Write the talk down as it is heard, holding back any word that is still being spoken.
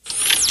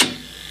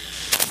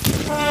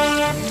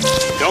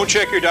Don't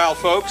check your dial,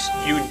 folks.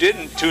 You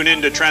didn't tune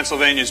into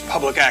Transylvania's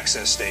public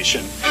access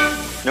station.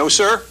 No,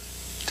 sir.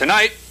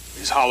 Tonight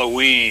is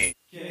Halloween.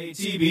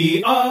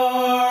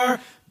 TBR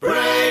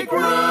Break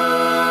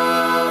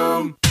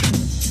Room.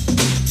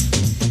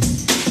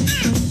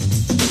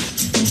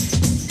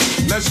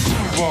 Let's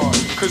groove on,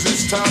 cause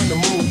it's time to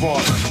move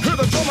on. Hear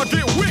the drummer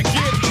get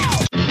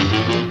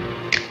wicked.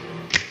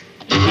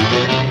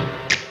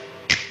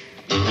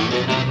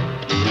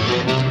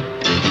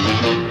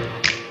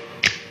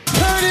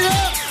 Turn it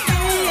up.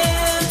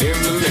 In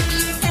the mix.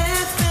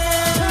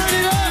 Turn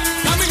it up.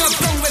 Coming up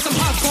strong with some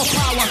hardcore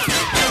power.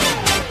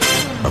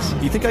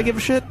 You think I give a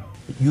shit?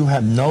 You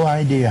have no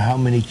idea how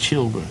many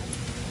children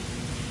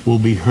will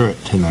be hurt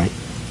tonight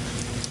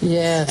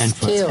Yes, and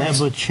forever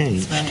killed.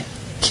 changed. Right.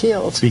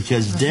 Killed.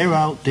 Because they're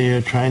out there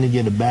trying to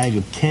get a bag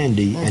of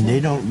candy and they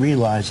don't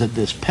realize that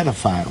there's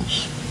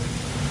pedophiles,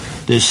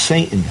 there's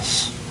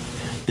Satanists,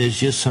 there's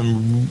just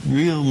some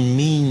real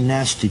mean,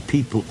 nasty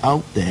people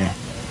out there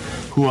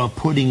who are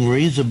putting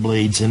razor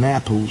blades in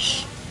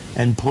apples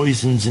and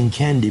poisons in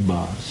candy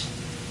bars.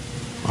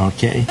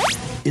 Okay?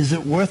 Is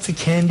it worth a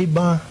candy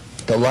bar?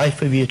 The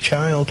life of your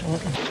child?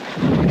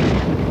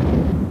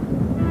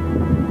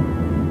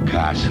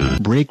 Castle.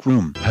 Break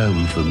Room.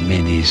 Home for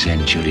many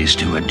centuries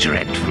to a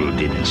dreadful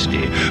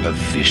dynasty of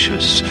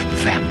vicious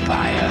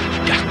vampire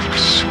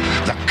ducks.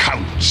 The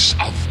Counts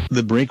of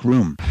the Break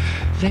Room.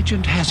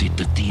 Legend has it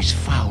that these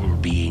foul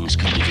beings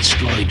can be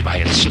destroyed by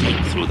a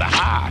stake through the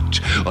heart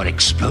or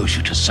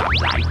exposure to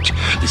sunlight.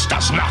 This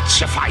does not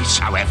suffice,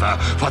 however,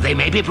 for they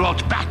may be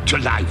brought back to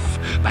life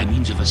by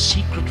means of a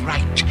secret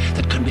rite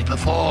that can be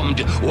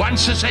performed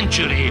once a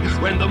century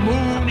when the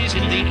moon is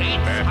in the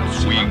 8th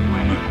house.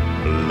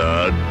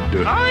 Blood.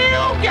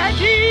 I'll get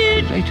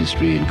it! The latest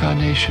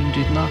reincarnation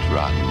did not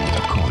run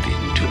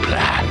according to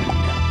plan.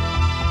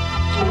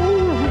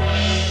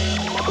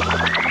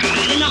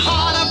 In the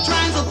heart of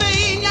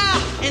Transylvania,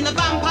 in the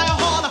Vampire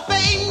Hall of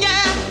Fame,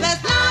 yeah,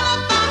 there's not a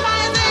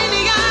vampire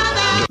any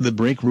other. The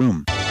Break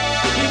Room.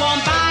 He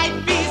won't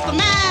bite beast or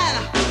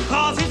man,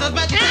 cause he's a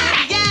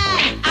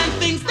vegetarian, and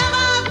things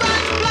never run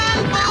to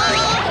plan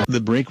for. The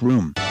Break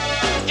Room.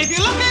 If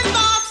you're looking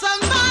for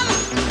some fun,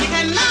 you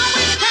can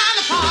always count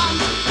upon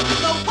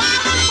the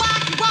wild and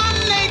wacky one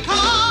they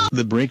call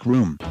The Break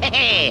Room.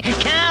 Hey,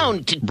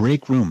 count!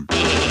 Break Room.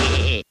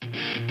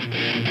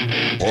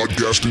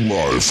 Podcasting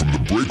live from the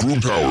Break Room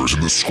Towers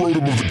in the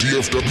scrotum of the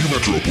DFW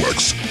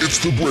Metroplex, it's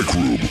The Break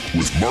Room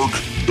with Mark,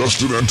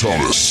 Dustin, and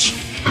Thomas.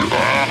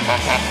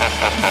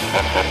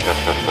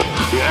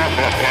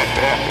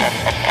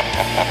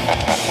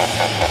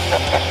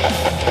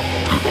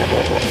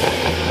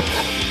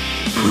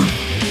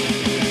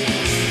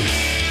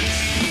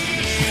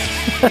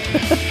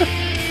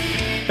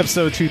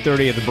 Episode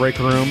 230 of The Break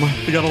Room.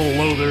 He got a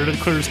little low there to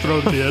clear his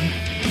throat at the end.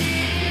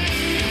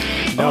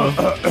 No,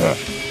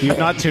 you've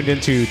not tuned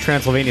into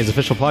Transylvania's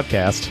official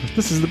podcast.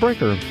 This is The Break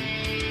Room.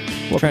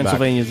 Welcome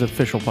Transylvania's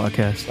official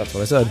podcast. That's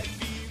what I said.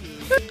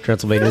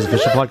 Transylvania's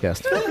official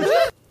podcast.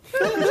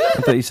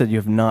 I thought you said you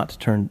have not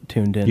tuned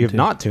into. You have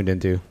not tuned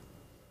into.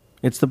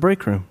 It's The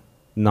Break Room.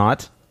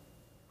 Not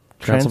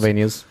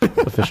Transylvania's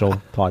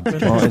official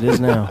podcast. Well, it is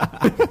now.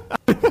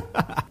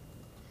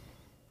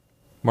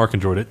 Mark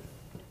enjoyed it.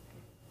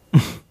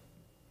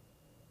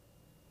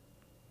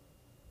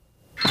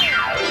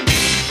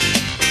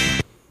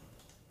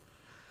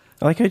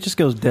 I like how he just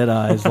goes dead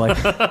eyes. Like,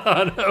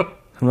 I know.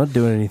 I'm not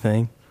doing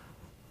anything.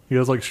 He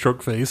has like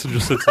stroke face and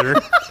just sits there.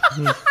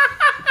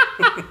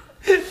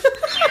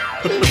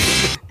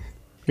 I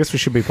guess we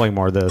should be playing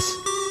more of this.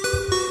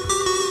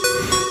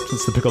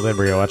 It's the pickled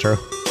embryo outro.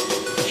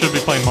 Should be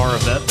playing more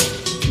of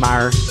that.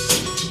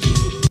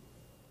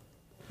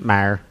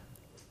 Mar.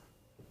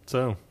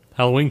 So,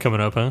 Halloween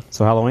coming up, huh?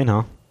 So Halloween,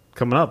 huh?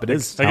 Coming up. It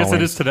is I guess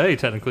Halloween. it is today,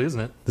 technically, isn't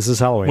it? This is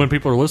Halloween. When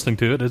people are listening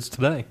to it, it's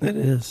today. It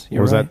is.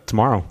 Or was that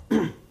tomorrow?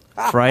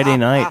 Friday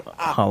night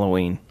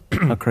Halloween.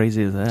 How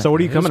crazy is that? So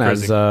what are you coming as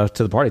crazy.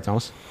 to the party,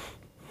 Thomas?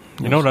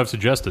 You know what I've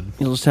suggested?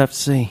 You'll just have to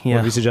see. Yeah,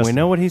 have you suggested? We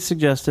know what he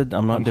suggested.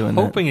 I'm not doing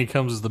Hoping he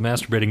comes as the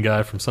masturbating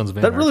guy from Sons of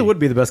That Anarchy. really would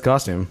be the best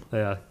costume. Yeah.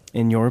 that.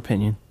 In your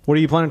opinion, What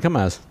are you planning to come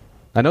as?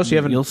 I know you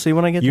haven't. You'll see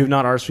when I get You've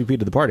there. not RSVP'd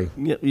to the party.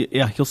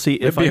 Yeah, you'll see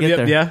if I get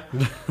there. Yeah.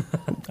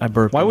 I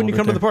burped. Why a wouldn't you little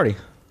come to bit the party?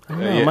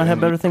 there. I might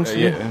have better things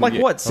to do. Like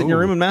what? Sit in your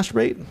room and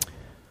masturbate?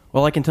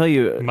 Well, I can tell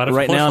you might have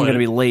right to now I'm flashlight going to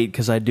be it. late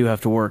because I do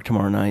have to work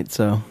tomorrow night.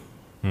 So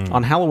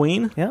On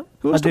Halloween? yeah,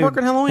 Who has I to do. work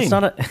on Halloween?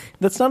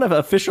 That's not an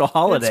official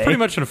holiday. It's pretty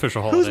much an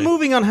official holiday. Who's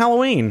moving on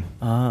Halloween?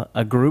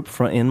 A group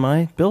in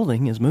my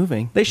building is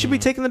moving. They should be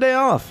taking the day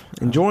off,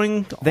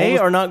 enjoying. They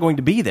are not going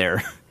to be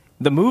there.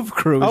 The move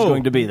crew is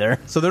going to be there.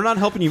 So they're not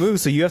helping you move.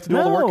 So you have to do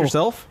all the work No.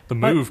 yourself. The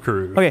move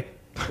crew. Okay,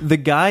 the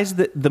guys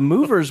the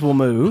movers will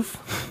move.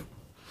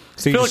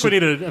 So I feel like we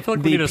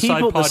need a side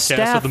people, the podcast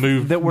staff of the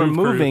move that we're move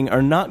crew. moving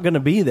are not going to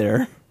be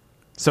there.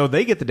 So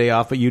they get the day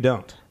off, but you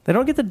don't. They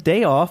don't get the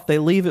day off. They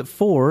leave at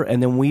 4,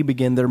 and then we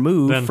begin their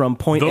move Then from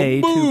point the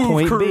A to move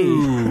point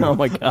crew. B. Oh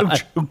my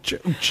god!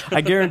 I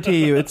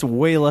guarantee you, it's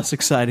way less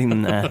exciting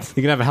than that.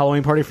 You can have a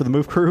Halloween party for the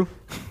move crew.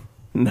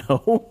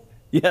 No,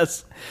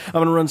 Yes. I'm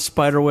going to run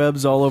spider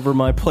webs all over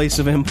my place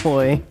of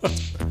employ.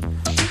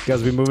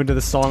 Guys, we moving to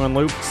the song on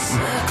loop.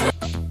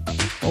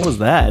 What was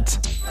that?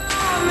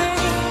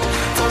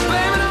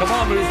 Come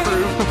on, Move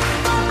Crew.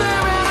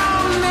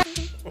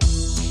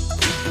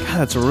 God,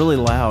 that's really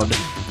loud.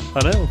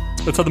 I know.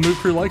 That's how the Move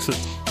Crew likes it.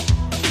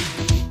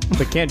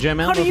 They can't jam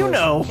out. How do you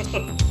know?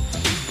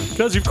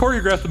 Because you've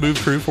choreographed the Move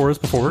Crew for us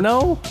before.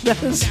 No,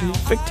 that is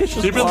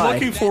fictitious. You've been lie.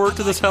 looking forward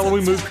to this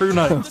Halloween Move Crew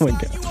night. Oh my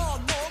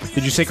God.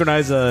 Did you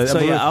synchronize a So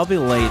yeah, I'll be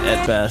late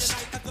at best.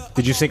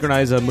 Did you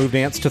synchronize a move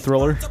dance to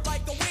Thriller?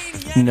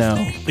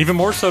 No. Even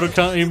more so to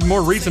come, even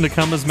more reason to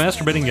come as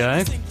masturbating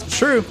guy.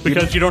 True.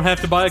 Because you don't have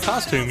to buy a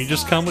costume. You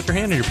just come with your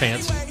hand in your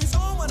pants.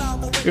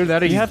 Either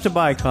that or You have to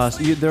buy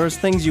costume. There's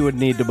things you would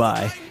need to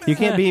buy. You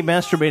can't be a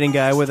masturbating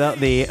guy without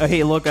the,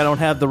 hey, look, I don't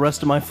have the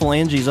rest of my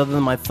phalanges other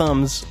than my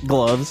thumbs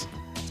gloves.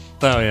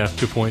 Oh, yeah.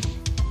 Good point.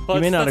 Well,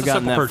 You may not have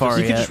gotten that far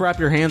You can yet. just wrap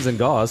your hands in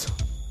gauze.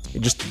 You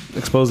just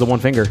expose the one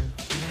finger.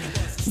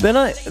 Then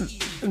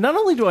not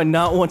only do I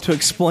not want to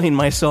explain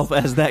myself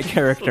as that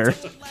character,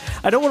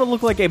 I don't want to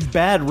look like a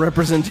bad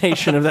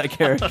representation of that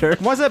character.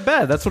 Why is that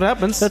bad? That's what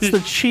happens. That's the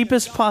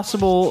cheapest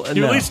possible.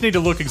 You no. at least need to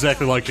look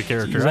exactly like the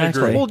character.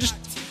 Exactly. I agree. Well, just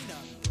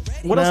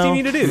what else do you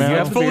need to do? No. You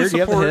have the Fully beard, you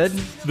have the support head.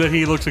 that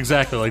he looks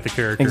exactly like the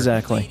character.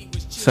 Exactly.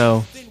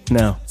 So,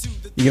 no.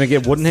 You gonna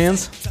get wooden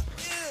hands?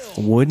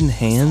 Wooden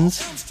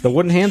hands? The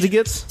wooden hands he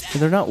gets?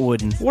 They're not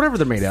wooden. Whatever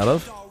they're made out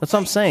of. That's what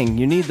I'm saying.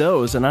 You need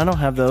those, and I don't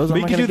have those. But I'm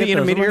you not can gonna do the get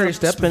those. I'm not intermediary gonna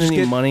step. Spend Just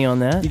any get- money on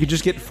that? You could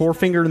just get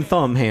forefinger and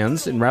thumb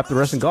hands and wrap the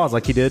rest in gauze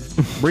like he did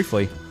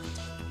briefly.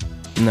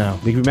 No.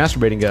 You could be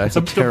masturbating guy. It's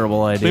a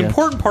terrible The idea.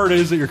 important part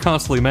is that you're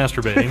constantly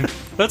masturbating.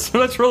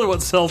 That's really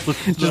what sells the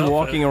Just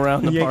walking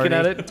around the Yanking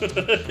party. at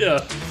it.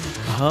 Yeah.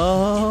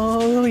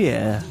 Oh,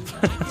 yeah.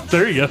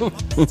 There you go.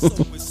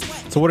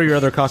 So what are your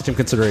other costume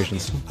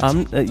considerations?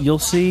 You'll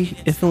see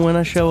if and when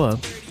I show up.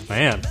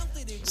 Man.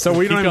 So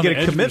we Keep don't you even on get the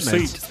a edge of your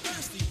commitment. seat.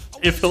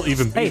 If he'll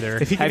even be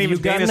there. If he can Have even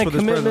you gotten gain us a with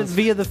his commitment presence.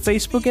 via the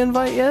Facebook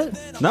invite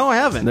yet? No, I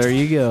haven't. There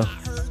you go.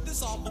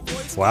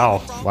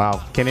 Wow.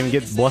 Wow. Can't even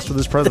get blessed with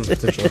his presence,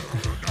 potentially.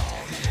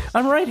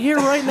 I'm right here,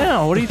 right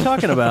now. What are you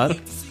talking about?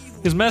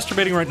 He's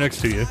masturbating right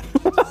next to you.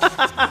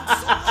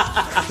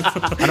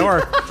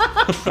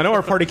 I know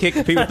our party can't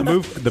compete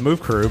with the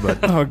move crew,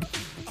 but I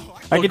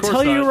can course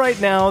tell you not. right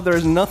now,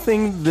 there's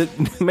nothing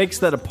that makes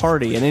that a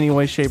party in any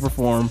way, shape, or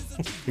form.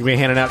 you'll be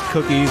handing out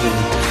cookies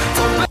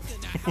and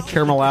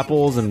caramel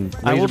apples and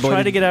I will razor try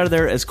blade. to get out of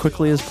there as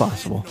quickly as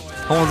possible.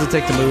 How long does it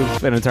take to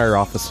move an entire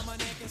office?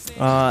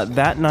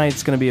 That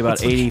night's going to be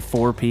about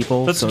 84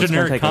 people. That's so a it's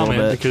gonna generic take a little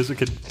comment bit. because it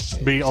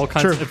could be all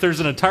kinds. Sure. If there's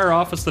an entire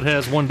office that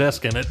has one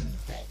desk in it,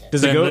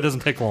 Does it then go? it doesn't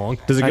take long.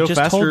 Does it I go just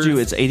faster? told you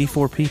it's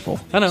 84 people.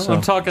 I know. So-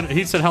 I'm talking.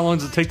 He said, "How long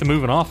does it take to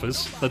move an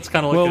office?" That's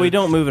kind of like. Well, we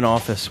don't move an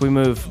office. We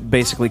move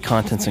basically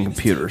contents and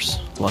computers.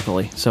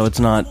 Luckily, so it's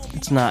not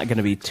going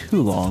to be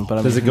too long.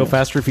 But Does it go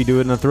faster if you do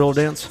it in a Thriller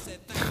dance?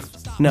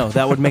 No,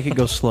 that would make it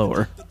go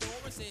slower.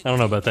 I don't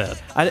know about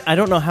that. I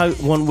don't know how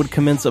one would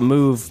commence a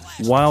move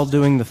while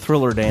doing the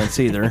Thriller dance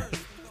either.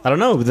 I don't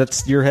know.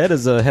 That's your head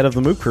as a head of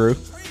the move crew,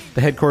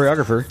 the head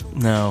choreographer.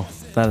 No,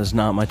 that is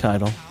not my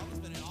title.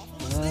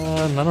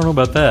 I don't know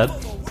about that.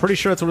 Pretty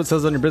sure that's what it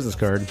says on your business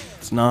card.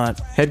 It's not.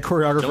 Head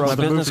choreographer My of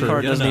the move business crew.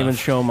 card doesn't enough. even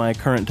show my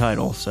current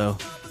title. So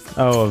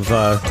Oh, of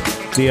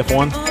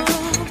DF1.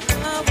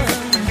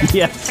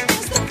 yes,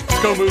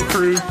 Let's go, move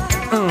crew.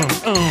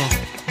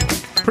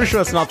 Pretty sure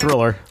that's not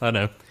Thriller. I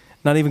know.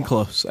 not even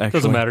close. Actually,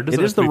 Doesn't matter. Doesn't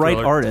It have is to the be right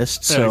Thriller.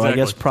 artist, Yeah, so I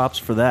exactly. guess props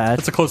for that.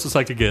 That's the closest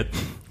I could get.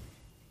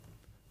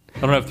 I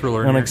don't have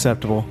Thriller in here.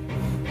 Unacceptable.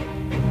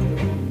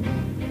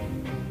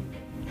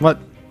 What?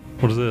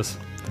 What is this?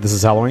 This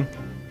is Halloween.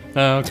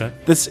 Oh, okay.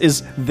 This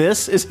is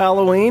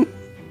Halloween.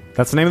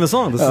 That's the name of the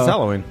song. This is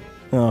Halloween.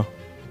 Oh,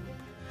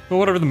 Well,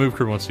 whatever the move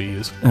crew wants to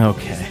use.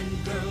 okay.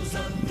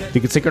 You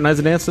can synchronize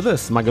the dance to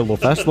this. It might go a little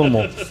faster, a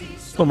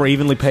little more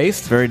evenly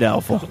paced. Very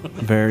doubtful.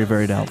 Very,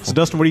 very So, doubtful.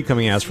 Dustin, what are you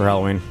coming as for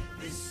Halloween?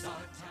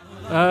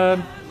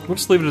 We'll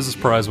just leave it as a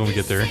surprise when we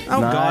get there. Oh,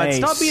 God. Nice.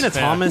 Stop being a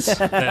Thomas.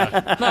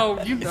 Yeah. No,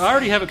 I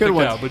already have it Good picked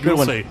one. out, but Good you'll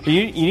one. see.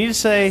 You need to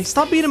say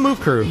Stop being a move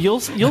crew. you'll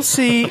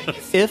see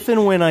if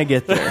and when I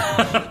get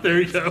there.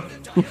 There you go.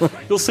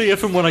 You'll see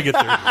if and when I get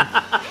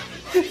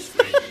there.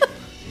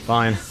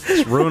 Fine.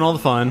 Just ruin all the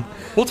fun.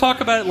 We'll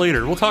talk about it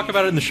later. We'll talk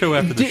about it in the show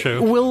after the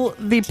show. Will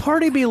the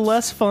party be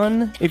less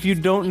fun if you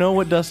don't know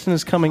what Dustin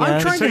is coming I'm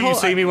as? trying So to you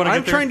see me when I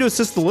I'm get there? trying to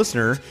assist the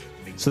listener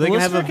so they The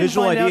can have a listener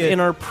visual find out idea. in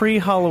our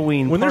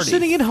pre-Halloween When they're party.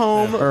 sitting at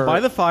home Or by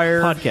the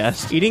fire,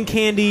 podcast. eating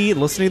candy,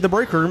 listening to the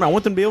break room, I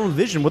want them to be able to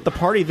envision what the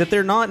party that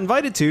they're not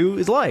invited to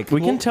is like.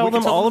 We can tell we can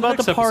them tell all them the about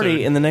the next party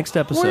episode. in the next we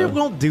episode.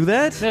 won't do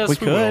that. Yes, we we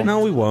could. will. No,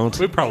 we won't.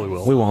 We probably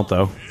will. We won't,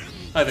 though.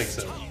 I think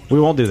so. We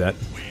won't do that.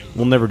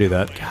 We'll never do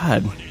that.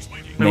 God,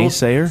 Maybe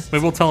naysayer.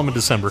 Maybe we'll tell them in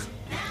December.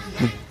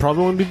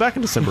 Probably won't be back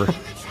in December.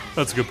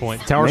 That's a good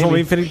point. Towers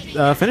Maybe. won't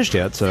be finished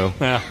yet, so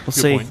Yeah, We'll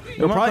see. We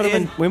might,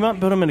 probably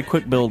put them in a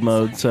quick build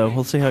mode, so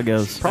we'll see how it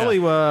goes. probably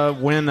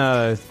when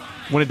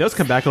it does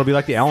come back, it'll be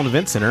like the Allen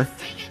Event Center,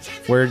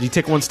 where you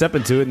take one step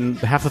into it and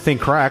half the thing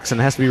cracks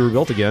and it has to be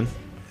rebuilt again.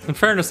 In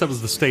fairness, that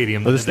was the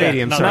stadium. Oh, the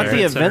stadium, not sorry. Not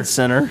the event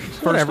center.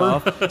 Whatever.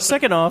 Off.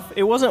 Second off,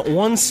 it wasn't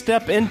one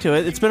step into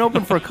it. It's been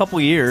open for a couple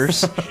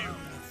years.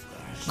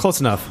 Close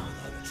enough.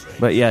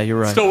 But yeah, you're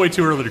right. Still way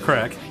too early to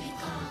crack.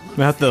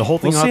 The whole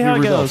thing We'll will see have how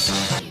to be it rebuilt.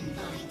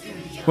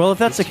 goes. Well, if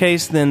that's the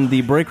case, then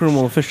the break room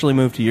will officially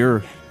move to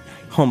your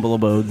humble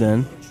abode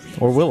then.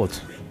 Or will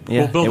it?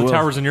 Yeah, We'll build it the will.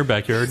 towers in your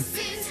backyard.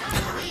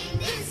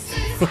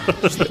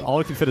 All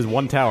it can fit is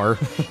one tower.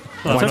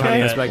 That's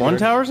okay. One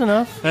tower's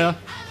enough. Yeah.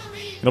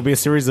 It'll be a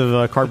series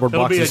of cardboard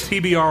It'll boxes. be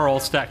a TBR all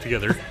stacked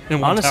together in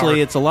one Honestly,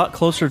 tower. it's a lot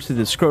closer to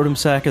the scrotum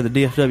sack of the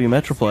DFW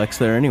Metroplex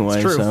there anyway.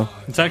 It's true. So.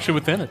 It's actually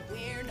within it.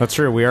 That's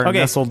true. We are Okay.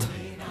 nestled.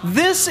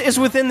 This is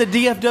within the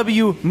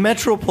DFW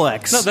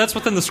Metroplex. No, that's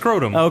within the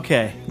scrotum.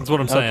 Okay. That's what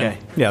I'm saying. Okay.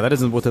 Yeah, that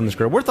isn't within the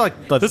scrotum. We're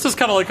like This is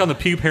kind of like on the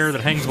pube hair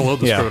that hangs below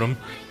the Yeah. scrotum.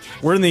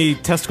 we're in the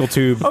testicle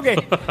tube. Okay,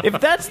 if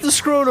that's the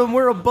scrotum,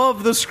 we're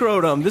above the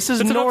scrotum. This is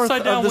It's an north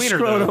upside-down of the wiener,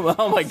 scrotum. though.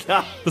 Oh my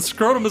god. The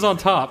scrotum is on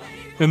top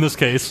in this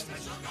case.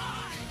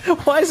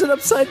 Why is it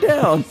upside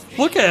down?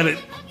 Look at it.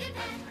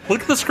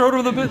 Look at the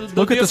scrotum of the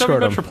Look at the DFW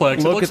scrotum. Metroplex.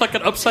 It Look looks at- like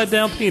an upside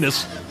down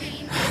penis.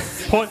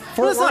 Well,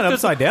 it's not is-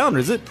 upside down,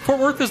 is it? Fort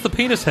Worth is the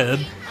penis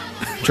head,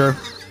 Sure.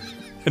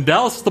 and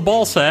Dallas is the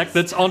ball sack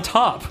that's on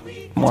top. So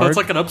Mark? it's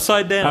like an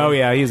upside down. Oh,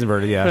 yeah, he's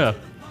inverted, yeah. Yeah,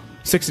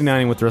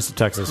 69 with the rest of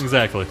Texas.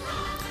 exactly.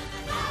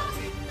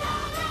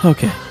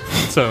 Okay.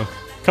 So,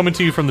 coming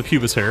to you from the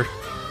pubis hair,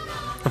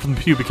 or from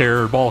the pubic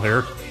hair or ball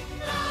hair.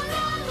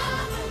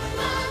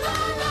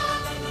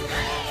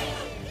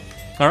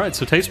 All right,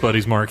 so taste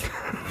buddies, Mark.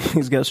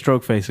 He's got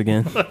stroke face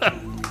again.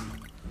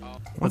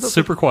 That's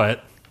super quiet.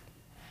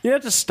 You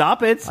have to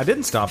stop it. I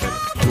didn't stop it.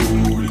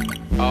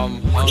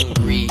 I'm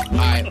hungry,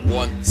 I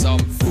want some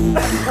food.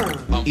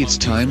 It's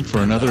time for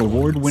another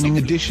award-winning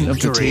edition of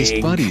the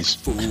Taste Buddies.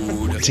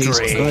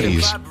 Taste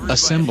Buddies,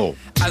 assemble.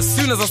 As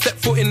soon as I step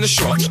foot in the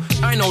shop,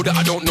 I know that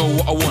I don't know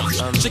what I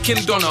want.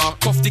 Chicken doner,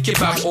 kofti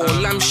kebab, or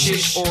lamb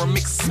shish, or a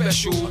mixed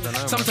special.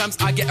 Sometimes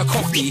I get a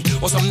coffee,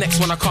 or some next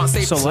one I can't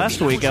say. So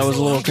last week I was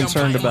a little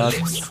concerned about.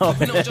 Oh,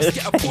 Just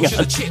get a portion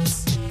of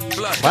chips.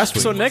 Last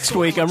week. so next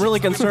week I'm really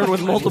concerned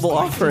with multiple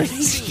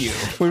offerings.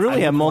 We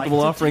really have multiple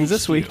offerings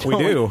this week. We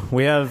don't do.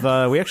 We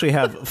have. We actually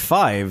have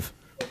 5.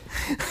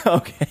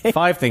 Okay.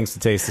 5 things to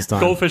taste this time.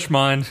 Goldfish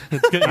mind.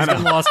 He's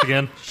getting lost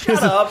again.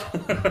 Shut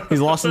up. He's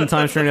lost in the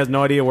time stream. He has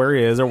no idea where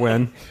he is or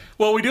when.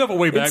 Well, we do have a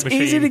way back It's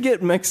machine. easy to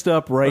get mixed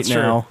up right That's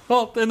true. now.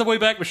 Well, in the way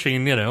back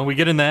machine, we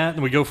get in that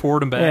and we go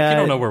forward and back. You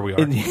don't know where we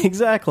are.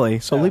 Exactly.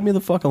 So leave me the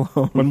fuck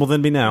alone. When will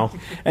then be now?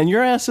 And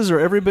your asses are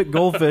every bit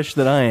goldfish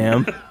that I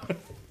am.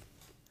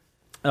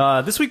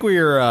 This week we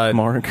are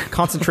Mark.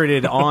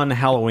 concentrated on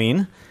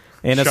Halloween,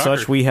 and as Shocker.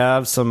 such we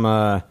have some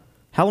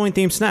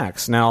Halloween-themed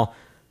snacks. Now,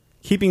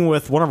 keeping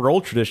with one of our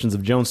old traditions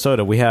of Jones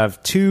Soda, we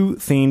have 2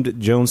 themed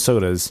Jones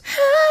Sodas.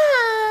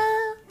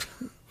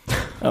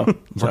 Oh,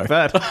 sorry.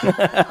 Like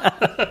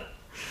that.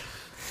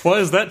 Why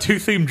is that 2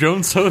 Theme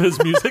Jones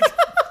Soda's music?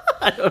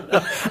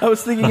 I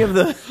was thinking of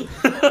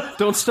the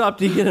 "Don't Stop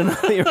Till You Get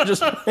Enough" that you were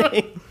just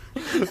playing.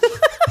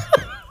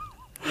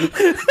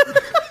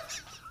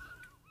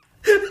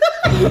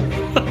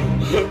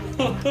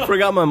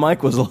 Forgot my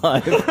mic was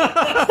live.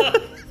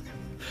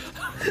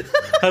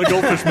 Had a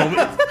goldfish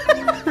moment.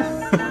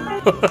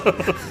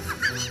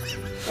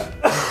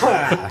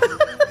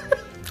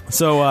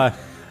 So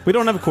we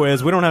don't have a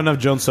quiz. We don't have enough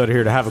Jones Soda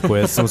here to have a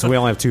quiz, since we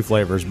only have 2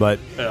 flavors. But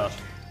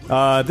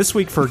this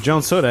week for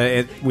Jones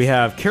Soda, we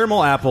have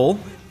caramel apple,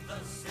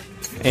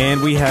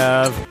 and we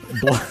have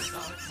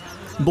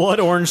blood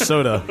orange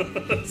soda.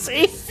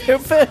 See? It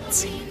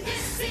fits.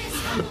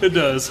 It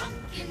does.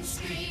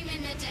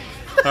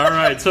 All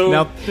right, so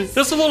Now- this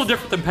is a little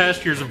different than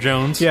past years of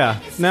Jones. Yeah.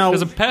 Now,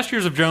 Because in past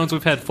years of Jones,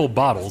 we've had full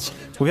bottles.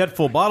 we had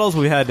full bottles.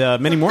 We had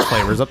many more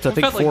flavors, up to I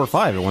think had, like- 4 or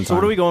 5 at one time. So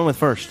what are we going with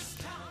first?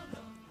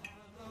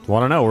 Well,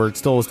 I don't know. We're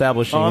still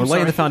establishing. Oh, I'm we're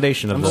laying sorry. the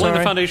foundation of I'm this. laying the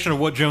Sorry. foundation of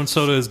what Jones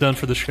Soda has done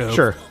for the show.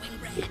 Sure.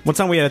 One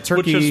time we had a Which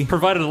turkey. has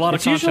provided a lot of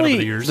It's content over the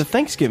usually years. the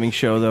Thanksgiving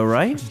show, though,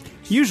 right?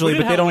 Usually, we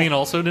did but they don't. Halloween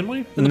also, didn't we?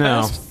 In the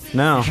No, past?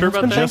 no. Sure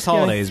about been that? Just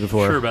holidays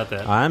before. Sure about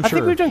that. I'm I sure.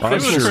 think we've done I'm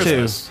Maybe it was Christmas, too.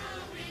 Christmas.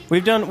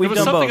 We've done was both.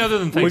 something other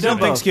than We've done Thanksgiving.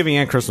 Thanksgiving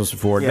and Christmas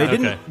before. Yeah. They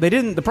didn't. Okay. They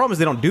didn't. The problem is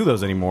they don't do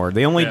those anymore.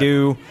 They only Yeah.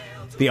 do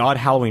the odd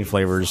Halloween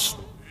flavors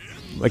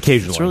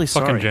occasionally. It's really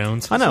Fucking sorry.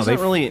 Jones. I know.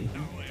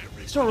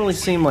 These don't really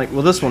seem like.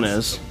 Well, this one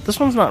is. This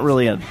one's not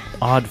really an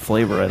odd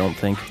flavor, I don't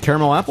think.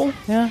 Caramel apple.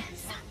 Yeah.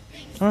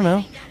 I don't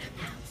know.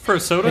 For a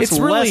soda? It's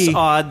really- less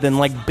odd than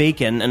like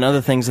bacon and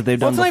other things that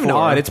they've Well, done it's not before.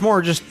 even odd. It's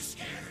more just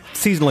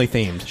seasonally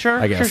themed. Sure,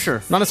 I guess.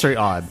 sure. Not necessarily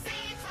odd.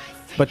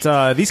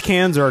 But these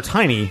cans are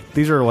tiny.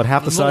 These are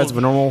half the size of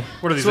a normal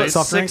What are these? So Eight?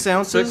 it's 6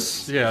 ounces?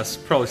 6? Yes,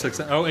 probably 6.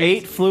 Oh,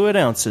 8 fluid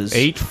ounces.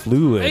 8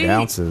 fluid 8.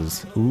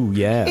 ounces. Ooh,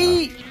 yeah.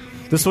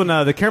 This one,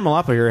 the caramel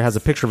apple here has a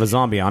picture of a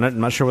zombie on it. I'm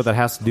not sure what that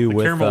has to do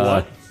with caramel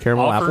what?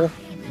 Caramel Offer?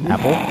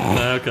 apple.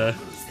 Okay.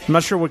 I'm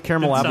not sure what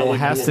caramel It apple sounded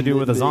has to do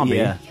with a zombie.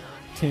 Yeah.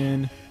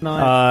 10,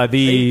 9,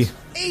 the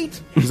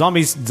 8.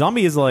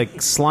 Zombie is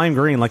like slime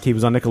green, like he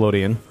was on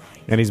Nickelodeon.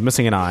 and he's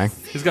missing an eye.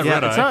 He's got Yeah,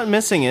 red it's eye. not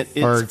missing it.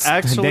 Or It's it's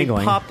actually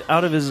dangling. popped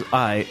out of his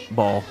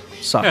eyeball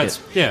socket.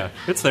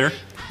 It's there.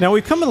 Now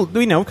we've come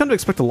to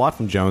expect a lot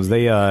from Jones.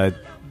 They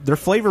their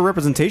flavor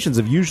representations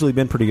have usually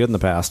been pretty good in the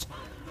past.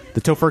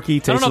 The tofurkey I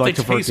don't tastes know like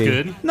if they tofurkey. taste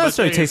good. Not but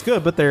necessarily taste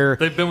good, but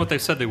they've been what they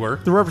said they were.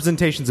 the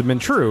representations have been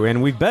true,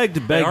 and we've begged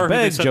are who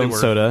they Jones said they were.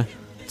 Soda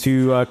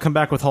to come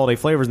back with holiday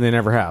flavors, and they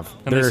never have.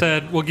 And they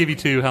said, we'll give you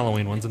 2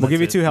 Halloween ones. And we'll give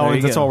you that's 2 it. Halloween.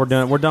 you That's go. all we're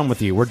done. We're done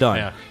with you. We're done.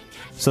 Yeah.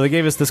 So they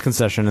gave us this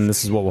concession, and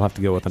this is what we'll have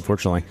to go with,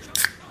 unfortunately.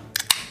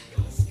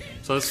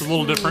 So this is a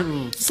little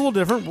different. It's a little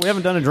different. We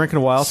haven't done a drink in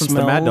a while since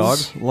the Mad Dog.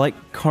 Smells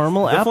like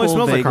caramel Definitely apple.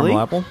 smells like vaguely. caramel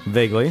apple.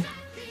 Vaguely.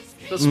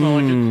 Does smell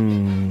like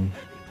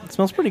it. It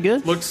smells pretty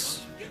good.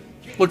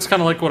 Looks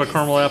kind of like what a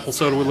caramel apple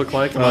soda would look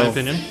like, in my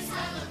opinion.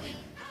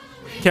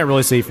 Can't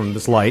really see from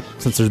this light,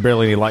 since there's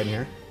barely any light in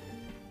here.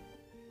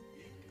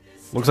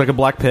 Looks like a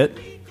black pit.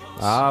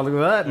 Ah, look at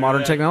that.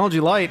 Modern technology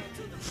light.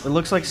 It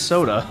looks like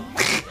soda.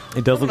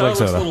 It does look like It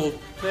looks soda. a little,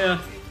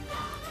 yeah.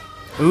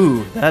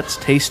 Ooh, that's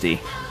tasty.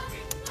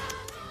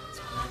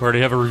 We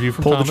already have a review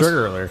from Pulled Thomas. the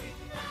trigger earlier.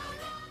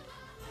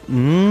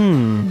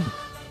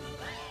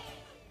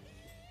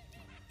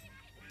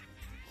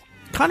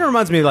 Kind of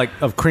reminds me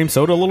of cream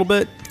soda a little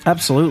bit.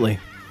 Absolutely.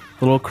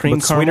 A little cream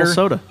But caramel sweeter.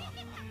 soda.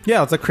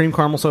 Yeah, it's like cream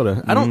caramel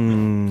soda. I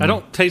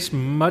don't taste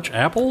much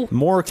apple.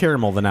 more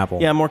caramel than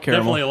apple. Yeah, more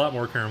caramel. Definitely a lot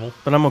more caramel.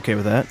 But I'm okay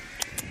with that.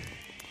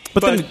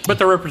 but then But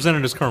they're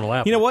represented as caramel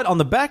apple. you know what? On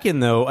the back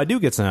end though, I do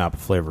get some apple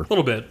flavor. A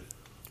little bit.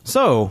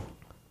 So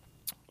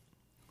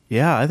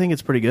Yeah, I think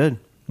it's pretty good.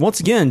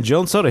 once again,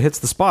 Jones Soda hits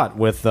the spot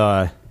with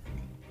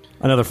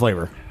another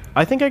flavor.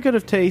 I think I could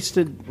have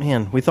tasted...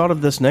 Man, we thought of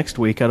this next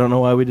week. I don't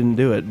know why we didn't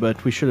do it,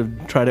 but we should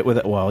have tried it with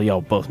it. Well,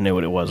 y'all both knew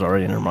what it was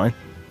already. Never mind.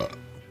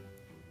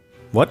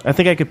 What? I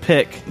think I could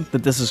pick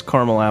that this is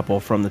caramel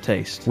apple from the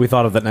taste. We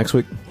thought of that next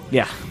week.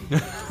 Yeah.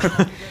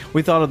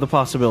 We thought of the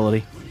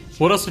possibility.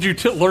 What else did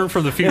you learn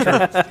from the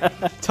future?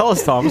 Tell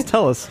us, Thomas.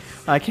 Tell us.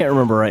 I can't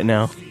remember right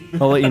now.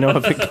 I'll let you know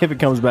if it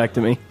comes back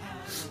to me.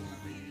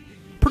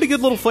 Pretty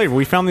good little flavor.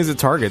 We found these at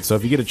Target, so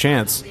if you get a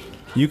chance,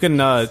 you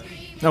can.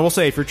 I will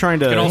say, if you're trying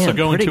to, You can also Man,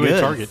 go pretty into good.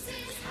 a Target.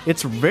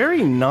 It's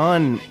very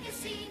non...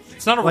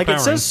 It's not Like, overpowering.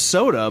 it says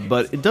soda,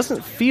 but it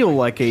doesn't feel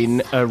like a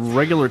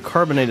regular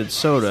carbonated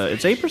soda.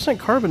 It's 8%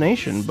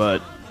 carbonation,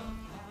 but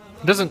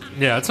It doesn't.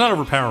 Yeah, it's not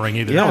overpowering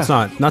either. no, it's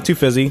not too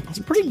fizzy. it's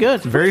pretty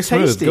good. Very Pretty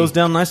smooth. tasty. Goes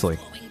down nicely.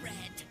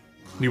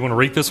 Do you want to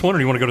rate this one, or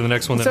do you want to go to the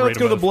next one? So then let's rate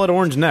go to them the blood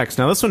orange next.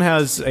 Now this one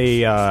has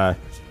a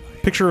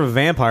picture of a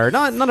vampire.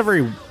 Not a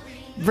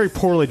very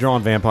poorly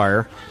drawn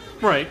vampire.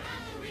 both? Right.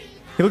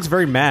 He looks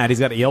very mad. He's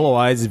got yellow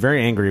eyes. He's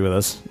very angry with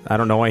us. I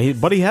don't know why.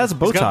 But he has a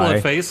bow He's got tie.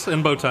 blood face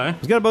and bow tie.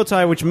 He's got a bow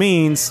tie, which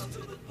means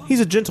he's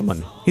a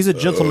gentleman. He's a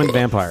gentleman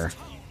vampire.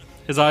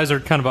 His eyes are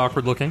kind of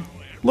awkward looking.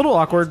 A little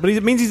awkward, but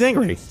it means he's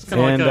angry.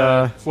 Kind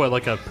of And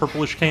like a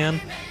purplish can.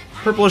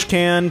 purplish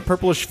can,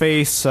 purplish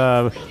face,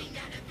 but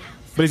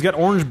he's got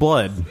orange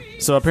blood.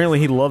 So apparently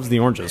he loves the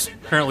oranges.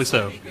 Apparently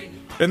so.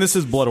 And this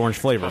is blood orange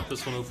flavor. Pop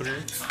this one open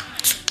here.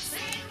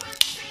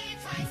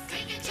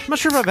 I'm not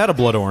sure if I've had a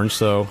blood orange,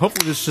 so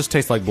hopefully this just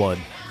tastes like blood.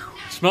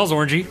 Smells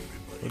orangey.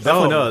 It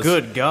definitely does.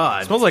 Good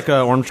God. It smells like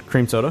orange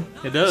cream soda.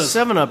 It does.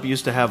 7-Up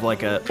used to have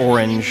like a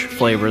orange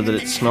flavor that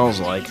it smells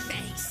like.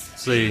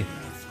 Let's see.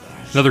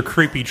 Another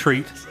creepy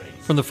treat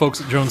from the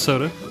folks at Jones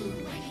Soda.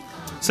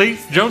 See,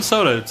 Jones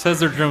Soda. It says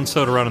they're Jones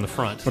Soda right on the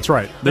front. That's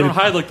right. They don't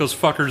hide like those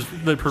fuckers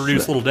that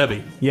produce Little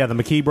Debbie. Yeah, the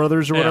McKee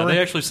brothers or Yeah, whatever. they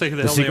actually say who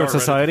the The hell Secret they are.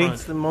 Society? Right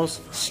It's the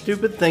most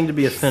stupid thing to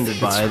be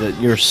offended by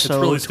that you're so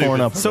really torn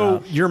stupid. up So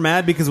about. you're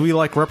mad because we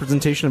like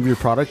representation of your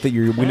product, that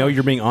we know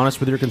you're being honest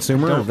with your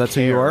consumer, Don't if that's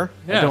who you care. are.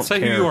 yeah, don't say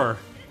care. who you are.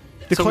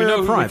 Declare so we know up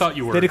who front. we thought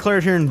you were. They declare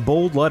it here in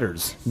bold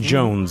letters.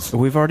 Jones.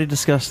 We've already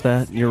discussed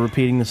that. You're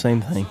repeating the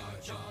same thing.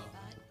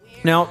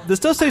 Now, this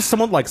does taste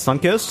somewhat like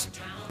Sunkist,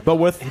 but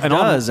with an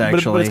does, but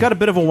actually. it's got a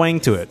bit of a wang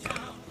to it.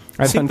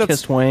 I think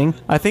Sun-kissed wang.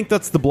 I think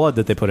that's the blood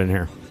that they put in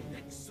here.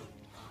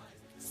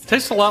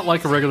 Tastes a lot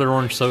like a regular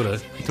orange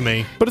soda to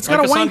me. But it's got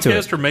like a wang to it.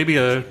 Sunkist or maybe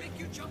a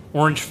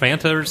orange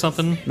Fanta or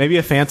something. Maybe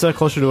a Fanta,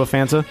 closer to a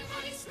Fanta.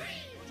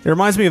 It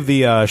reminds me of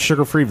the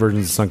sugar-free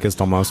versions of Sunkist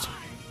almost.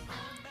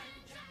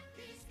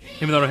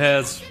 Even though it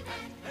has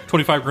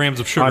 25 grams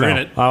of I sugar know. in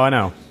it. Oh, I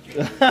know.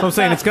 So I'm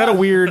saying it's got a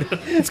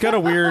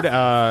weird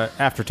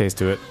aftertaste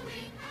to it.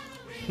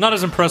 Not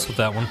as impressed with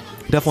that one.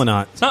 Definitely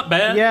not. It's not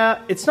bad. Yeah,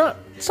 it's not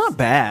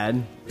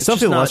bad. It's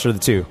Something just not- lesser of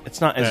the two. It's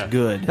not as Yeah.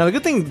 good. Now the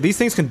good thing, these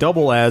things can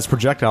double as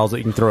projectiles that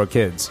you can throw at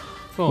kids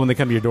when they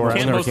come to your door. Can't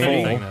asking for most candy.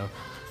 anything, though.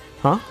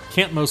 Huh?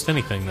 Can't most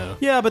anything, though.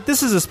 Yeah, but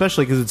this is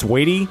especially because it's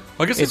weighty.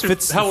 I guess it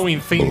it's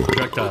Halloween-themed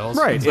projectiles.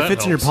 Right, so it that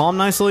fits in your helps. palm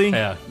nicely.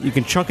 Yeah. You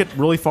can chunk it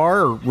really far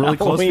or really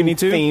close if you need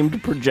to.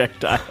 Themed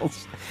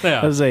projectiles.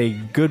 Yeah. That is a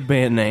good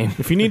band name.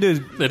 If you need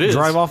to It is.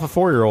 drive off a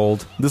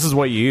 4-year-old, this is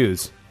what you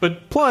use.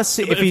 But Plus,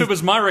 if it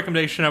was my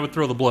recommendation, I would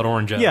throw the blood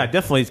orange out. yeah,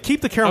 definitely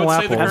keep the I caramel would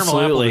say apple. the caramel apple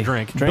Absolutely. to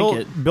drink. Drink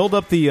it. Build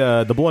up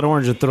the blood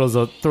orange and throw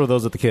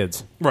those at the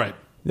kids. Right.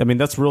 I mean,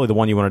 that's really the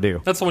one you want to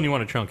do. That's the one you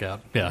want to chunk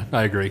out. Yeah,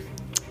 I agree.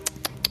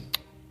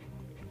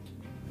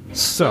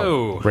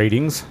 So, So-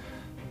 ratings.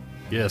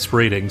 Yes,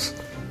 ratings.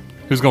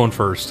 Who's going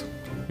first?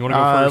 You want to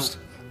go first?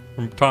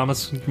 From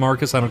Thomas,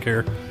 Marcus, I don't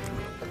care.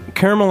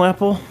 Caramel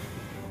apple,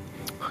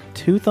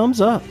 2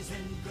 thumbs up.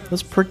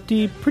 That's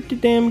pretty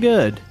damn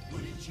good.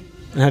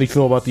 And how do you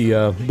feel about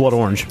the blood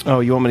orange? Oh,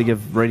 you want me to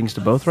give ratings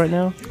to both right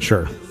now?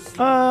 Sure.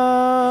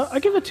 I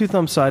give it 2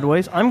 thumbs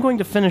sideways. I'm going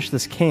to finish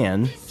this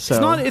can. So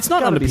It's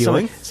not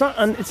unappealing. It's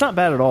not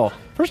bad at all.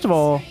 First of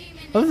all,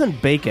 other than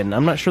bacon,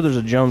 I'm not sure there's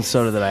a Jones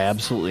soda that I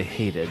absolutely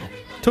hated.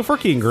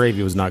 Tofurkey and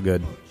gravy was not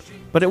good.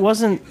 But it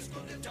wasn't...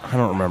 I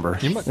don't remember.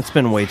 It's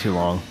been way too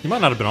long. You might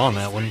not have been on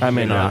that one. I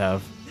may not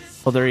have.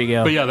 Well, there you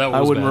go. But yeah, that was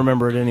I wouldn't bad.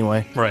 remember it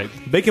anyway. Right.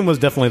 Bacon was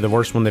definitely the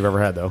worst one they've ever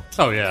had, though.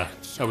 Oh, yeah.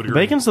 I would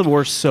agree. Bacon's the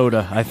worst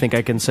soda I think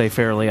I can say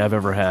fairly I've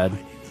ever had.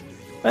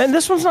 And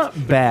this one's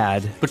not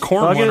bad. The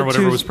corn I'll give one it or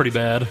whatever 2 was pretty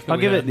bad. I'll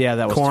give it... Yeah,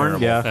 that was Corn,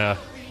 terrible. yeah.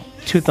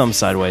 2 thumbs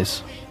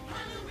sideways.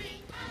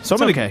 So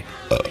I'm okay.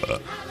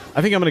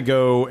 I think I'm going to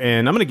go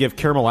and I'm going to give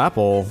caramel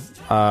apple.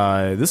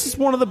 This is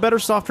one of the better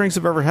soft drinks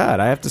I've ever had,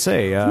 I have to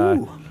say.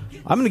 I'm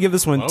going to give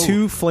this one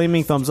 2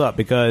 flaming thumbs up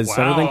because...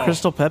 Better than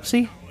Crystal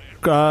Pepsi?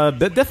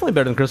 Definitely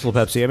better than Crystal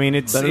Pepsi. I mean,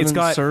 it's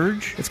got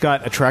Surge. It's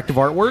got attractive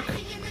artwork.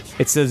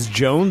 It says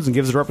Jones and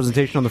gives a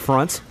representation on the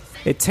front.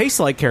 It tastes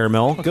like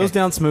caramel, goes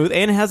down smooth,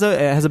 and it has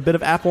a bit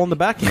of apple on the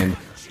back end.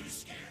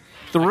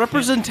 The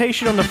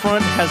representation on the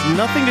front has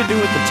nothing to do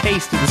with the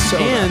taste of the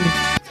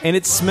soda. And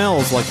it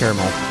smells like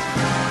caramel.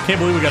 Can't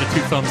believe we got a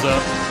 2 thumbs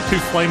up. 2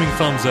 flaming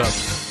thumbs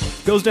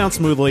up. Goes down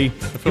smoothly. I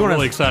feel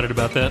really excited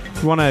about that.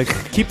 You want to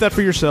keep that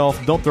for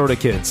yourself. Don't throw it at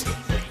kids.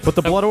 But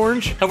the blood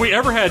orange? Have we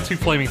ever had 2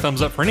 flaming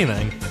thumbs up for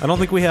anything? I don't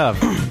think we have.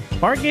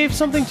 Bart gave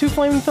something 2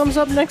 flaming thumbs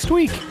up next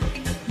week.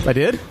 I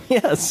did?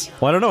 Yes.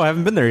 Well, I don't know. I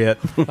haven't been there yet.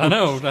 I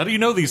know. How do you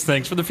know these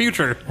things for the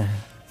future?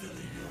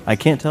 I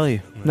can't tell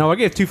you. No, I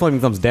gave 2 flaming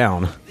thumbs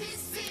down.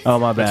 Oh,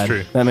 my bad. That's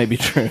true. That may be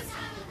true.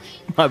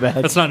 My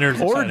bad. That's not near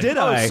as Or exciting. did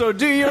I? So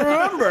do you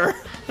remember?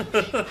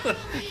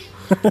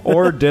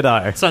 Or did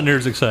I? It's not near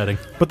as exciting.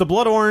 But the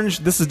blood orange,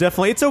 this is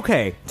definitely... It's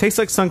okay. Tastes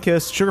like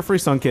Sunkist, sugar-free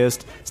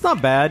Sunkist. It's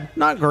not bad.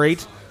 Not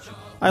great.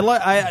 The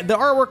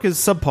artwork is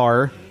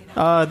subpar.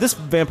 This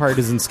vampire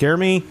doesn't scare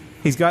me.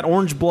 He's got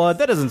orange blood.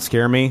 That doesn't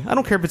scare me. I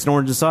don't care if it's an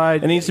orange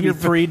inside. It needs to be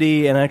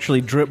 3D and actually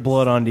drip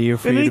blood onto you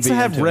for It you needs to be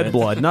to have into red it.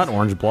 blood, not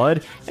orange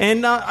blood.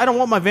 And I don't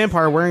want my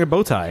vampire wearing a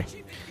bow tie.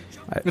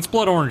 It's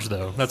blood orange,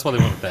 though. That's why they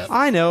went with that.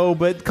 I know,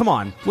 but come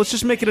on. Let's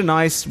just make it a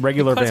nice,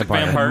 regular Classic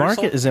vampire. vampire.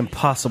 Market is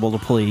impossible to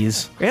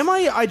please. Am I?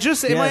 Am I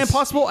Yes.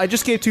 impossible? I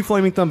just gave 2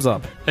 flaming thumbs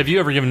up. Have you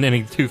ever given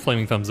any 2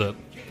 flaming thumbs up?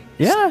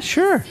 Yeah,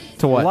 sure.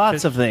 To what?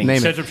 Lots of things. Name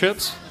it. Ketchup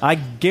chips? I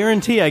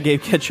guarantee I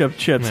gave ketchup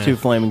chips Yeah. 2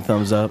 flaming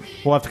thumbs up.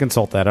 We'll have to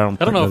consult that. I don't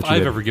know know if that you I've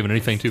did. ever given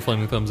anything 2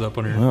 flaming thumbs up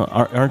on here. Well,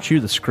 aren't you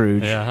the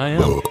Scrooge? Yeah, I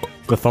am.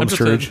 The thumb I'm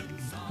just Scrooge.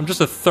 I'm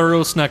just a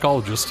thorough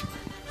snackologist.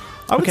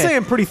 I would Okay. say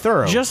I'm pretty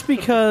thorough. Just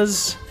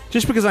because...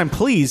 Just because I'm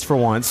pleased for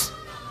once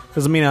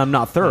doesn't mean I'm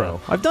not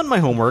thorough. I've done my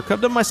homework. I've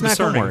done my snack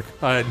Discerning.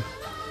 homework.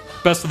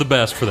 Best of the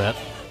best for that.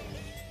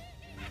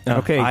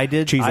 Okay, I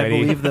did. Cheese I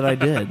ID. believe that I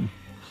did.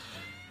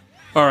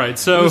 All right,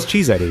 so Who was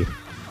Cheese Eddie?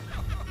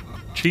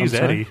 Cheese I'm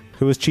sorry? Eddie.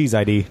 Who was Cheese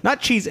Eddie? Not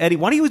Cheese Eddie.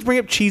 Why do you always bring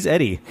up Cheese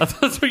Eddie?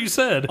 That's what you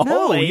said.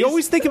 No, you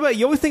always think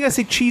I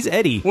say Cheese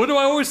Eddie. What do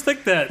I always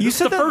think that? You This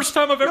said is the that- first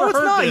time I've ever No, it's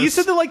heard not. this. You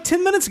said that like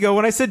 10 minutes ago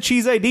when I said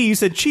Cheese ID. You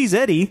said Cheese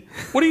Eddie.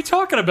 What are you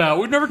talking about?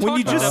 We've never talked When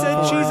you about just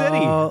that. said Cheese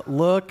Eddie.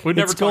 Look, We've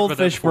never it's talked about that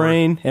goldfish before.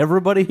 brain.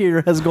 Everybody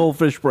here has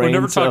goldfish brain. We've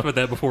never so talked about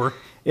that before.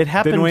 It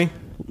happened Didn't we?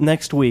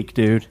 next week,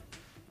 dude.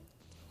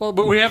 Well,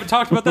 but we haven't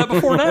talked about that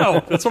before now.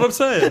 That's what I'm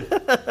saying.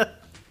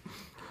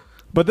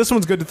 But this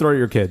one's good to throw at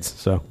your kids.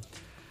 So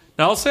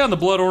Now, I'll say on the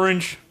blood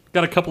orange,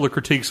 got a couple of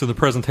critiques of the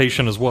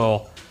presentation as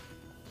well.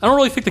 I don't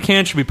really think the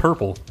can should be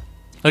purple.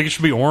 I think it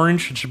should be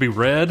orange. It should be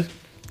red.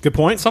 good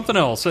point. Something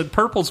else.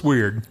 Purple's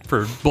weird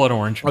for blood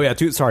orange. Oh yeah,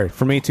 sorry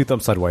for me. 2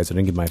 thumbs sideways. I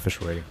didn't give my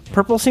official rating.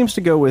 Purple seems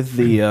to go with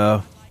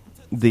the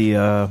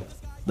the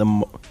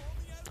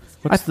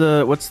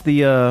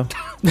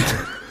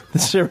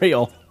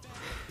cereal.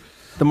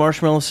 The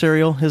marshmallow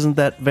cereal, isn't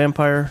that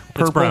vampire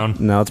purple? It's brown.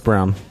 No, it's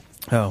brown.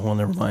 Oh, well,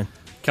 never mind.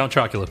 Count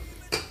Chocula.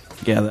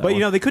 Yeah, that But you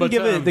know they couldn't But,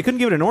 give it. They couldn't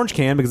give it an orange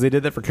can because they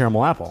did that for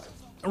caramel apple.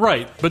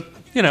 Right, but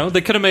you know they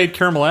could have made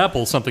caramel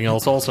apple something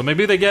else. Also,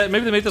 maybe they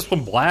made this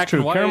one black true.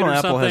 and white Caramel or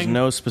apple something. has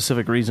no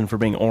specific reason for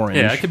being orange.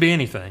 Yeah, it could be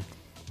anything.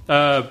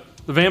 The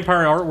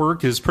vampire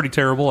artwork is pretty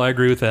terrible. I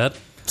agree with that.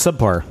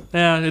 Subpar.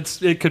 Yeah,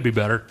 it could be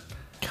better.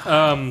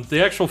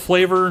 The actual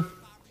flavor,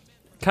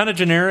 kind of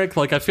generic.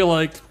 Like I feel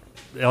like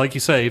you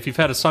say, if you've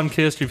had a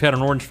Sunkist, you've had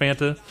an orange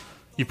Fanta,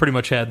 you pretty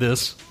much had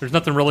this. There's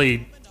nothing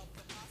really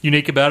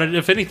unique about it.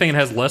 If anything, it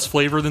has less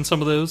flavor than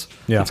some of those.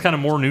 Yeah. It's kind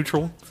of more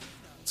neutral.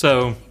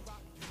 So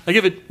I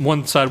give it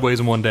 1 sideways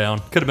and 1 down.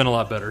 Could have been a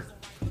lot better.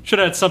 Should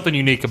have had something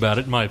unique about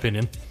it, in my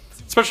opinion.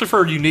 Especially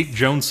for a unique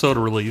Jones Soda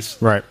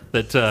release. Right.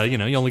 That, you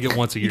only get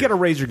once a year. You got to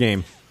raise your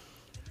game.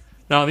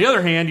 Now, on the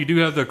other hand, you do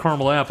have the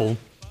caramel apple.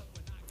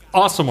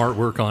 Awesome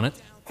artwork on it.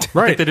 I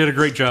Right. think they did a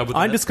great job with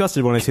I'm that.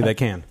 disgusted when I see that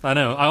can. I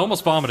know. I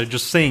almost vomited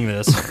just seeing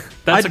this.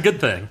 That's a good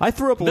thing. I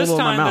threw up a this little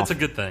in time, my mouth. that's a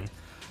good thing.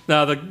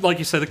 Now, like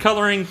you said, the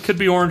coloring could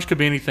be orange, could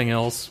be anything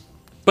else.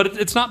 But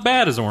it's not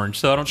bad as orange,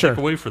 so I don't take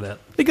away for that.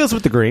 It goes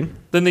with the green.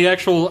 Then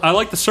I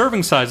like the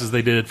serving sizes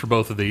they did for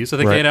both of these. I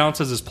think 8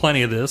 ounces is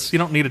plenty of this. You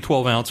don't need a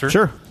 12-ouncer.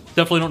 Sure.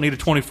 Definitely don't need a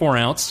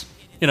 24-ounce.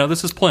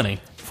 This is plenty.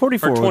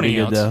 44 or 20 would be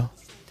good, ounce. though.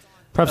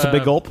 Perhaps a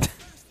big gulp.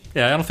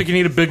 Yeah, I don't think you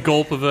need a big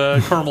gulp of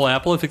caramel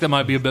apple. I think that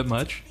might be a bit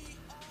much.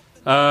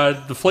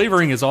 The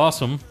flavoring is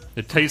awesome.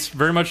 It tastes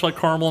very much like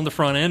caramel on the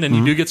front end, and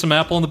you do get some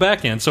apple on the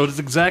back end. So it is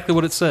exactly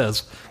what it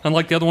says.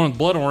 Unlike the other one with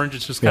blood orange,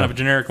 it's just kind of a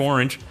generic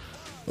orange.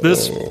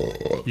 This,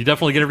 you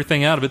definitely get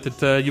everything out of it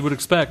that you would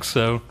expect.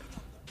 So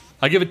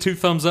I give it 2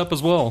 thumbs up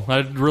as well.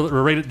 I'd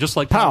rate it just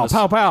like Pow, Thomas.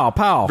 pow, pow,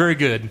 pow. Very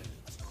good.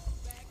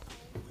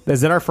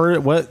 Is that our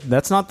first? What?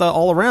 That's not the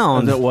all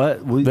around. Is it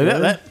what?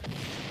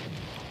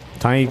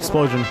 Tiny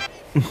explosion.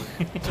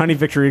 Tiny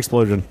victory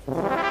explosion.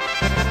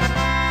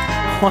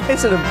 Why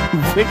is it a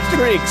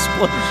victory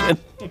explosion?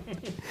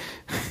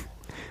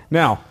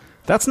 Now,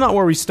 that's not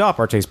where we stop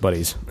our taste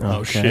buddies.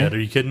 Oh, shit. Are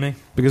you kidding me?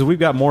 Because we've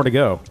got more to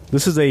go.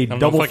 This is a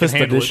double fist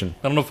edition.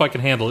 I don't know if I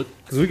can handle it.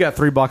 Because we got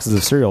 3 boxes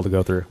of cereal to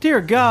go through. Dear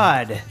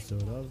God.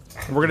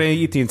 We're going to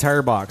eat the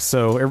entire box.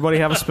 So everybody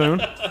have a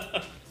spoon.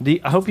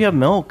 I hope you have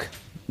milk.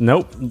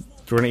 Nope.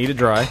 We're going to eat it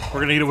dry. We're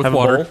going to eat it with have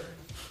water. A bowl.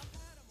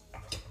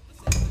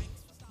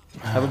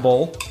 Have a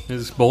bowl.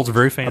 These bowls are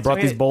very fancy. I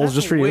brought these bowls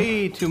just for you.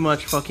 Way too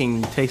much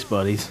fucking taste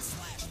buddies.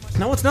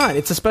 No, it's not.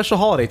 It's a special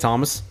holiday,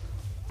 Thomas.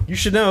 You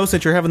should know,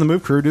 since you're having the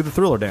Move Crew do the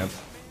Thriller dance.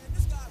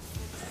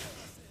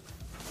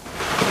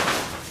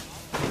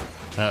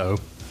 Uh-oh.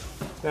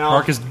 Now,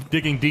 Mark is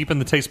digging deep in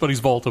the Taste Buddies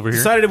vault over here.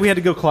 Decided we had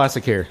to go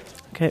classic here.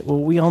 Okay, well,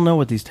 we all know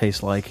what these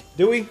taste like.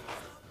 Do we?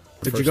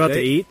 Did you go out to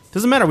eat?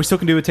 Doesn't matter. We still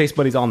can do a Taste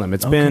Buddies on them.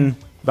 It's been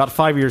about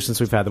 5 years since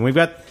we've had them. We've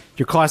got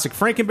your classic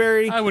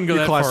Frankenberry. I wouldn't go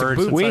your that classic far.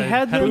 Boo- Since We I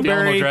had them at the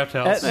Alamo Blueberry Draft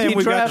House. at- and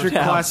we got Draft your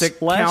House classic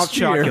Count last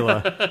year.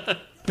 Chocula.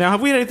 Now,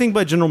 have we had anything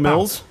but General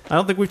Mills? I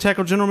don't think we've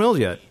tackled General Mills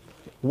yet.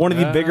 One of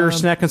the bigger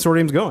snack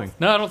consortiums going.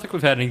 No, I don't think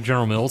we've had any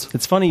General Mills.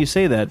 It's funny you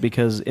say that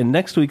because in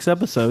next week's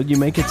episode, you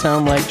make it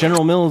sound like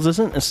General Mills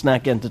isn't a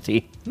snack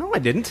entity. No, I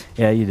didn't.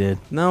 Yeah, you did.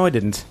 No, I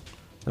didn't.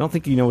 I don't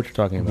think you know what you're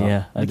talking about.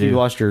 Yeah, I think do. you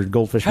lost your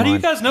goldfish How do you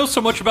mind. guys know so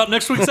much about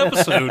next week's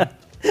episode?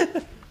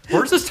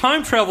 Where's this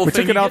time travel We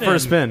thing took it you out get for a in?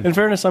 spin. In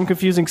fairness, I'm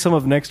confusing some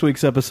of next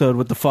week's episode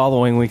with the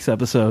following week's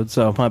episode,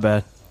 so my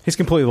bad. He's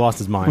completely lost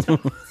his mind.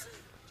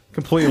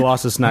 Completely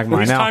lost his snack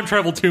mind. He's Now, time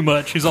traveled too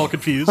much. He's all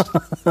confused.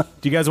 do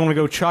you guys want to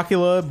go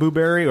Chocula,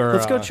 Blueberry, or...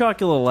 Let's go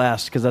Chocula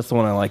last because that's the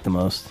one I like the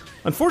most.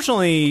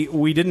 Unfortunately,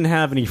 we didn't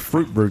have any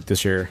Fruit Brute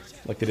this year,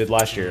 like they did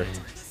last year.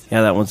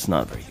 Yeah, that one's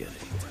not very good.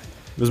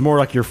 It was more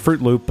like your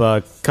Fruit Loop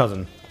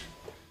cousin.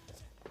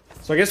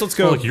 So I guess let's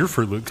go... Like your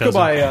Fruit Loop Let's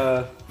go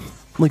cousin. by...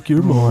 Like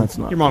your mom. That's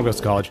not. your mom goes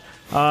to college.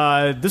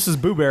 This is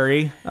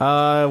Blueberry.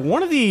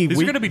 One of the... These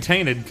are going to be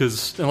tainted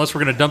because unless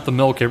we're going to dump the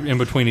milk in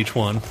between each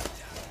one.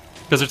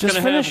 Because it's Just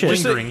going to have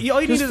finish it. lingering. all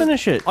you Just need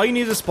finish it. All you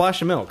need is a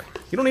splash of milk.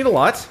 You don't need a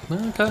lot.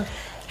 Okay.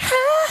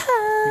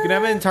 You can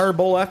have an entire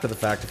bowl after the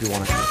fact if you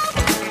want to.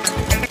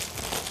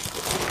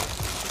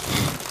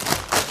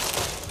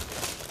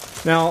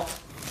 Now,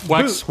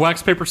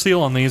 Wax, paper,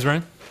 seal on these,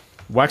 right?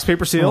 wax,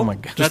 paper, seal. Oh my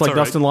God. Just That's like all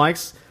right. Dustin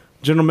likes.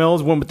 General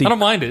Mills went with the I don't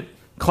mind it.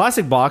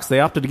 classic box. They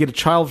opted to get a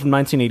child from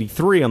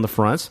 1983 on the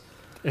front.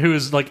 Who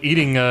is like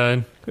eating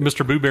Mr.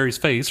 Booberry's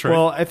face, right?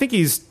 Well, I think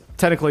he's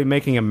technically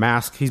making a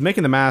mask. He's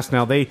making the mask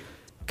now. They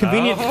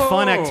convenient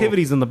fun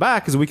activities in the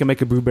back because we can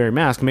make a Blueberry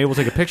mask. Maybe we'll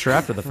take a picture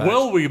after the fact.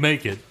 Will we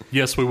make it?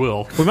 Yes, we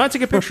will. We might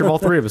take a picture of all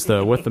 3 of us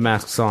though with the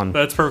masks on.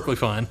 That's perfectly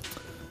fine.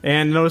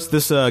 And notice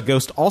this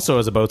ghost also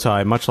has a bow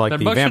tie, much like That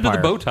the much into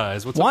vampire. the bow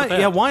ties. What's Why? up with that?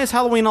 Yeah, why is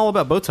Halloween all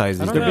about bow ties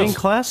these They're days? being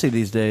classy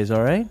these days,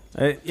 all right?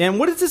 And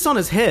what is this on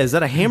his head? Is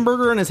that a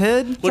hamburger on his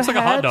head? Looks like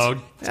a hot hat. dog.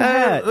 It's a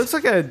hat. It looks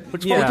like a.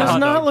 Looks yeah. more It like a does hot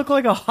not dog. look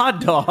like a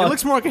hot dog. It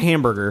looks more like a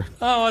hamburger.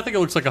 Oh, I think it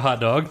looks like a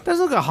hot dog. It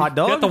doesn't look like a hot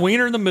dog. You got the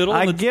wiener in the middle.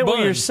 I and the get what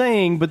bun. you're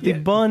saying, but the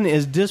bun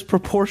is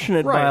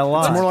disproportionate Right. by a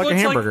lot. It's more like a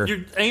Looks hamburger.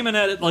 you're aiming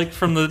at it like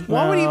from the.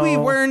 Why would he be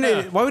No. wearing?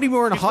 Yeah. Why would he be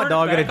wearing a He's hot wearing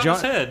dog it at a back on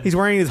his John? head. He's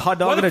wearing his hot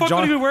Why dog the at a fuck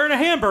would he be John. wearing a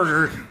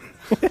hamburger?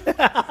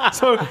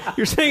 So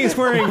you're saying he's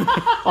wearing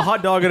a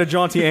hot dog at a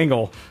jaunty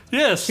angle?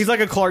 Yes. He's like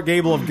a Clark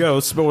Gable of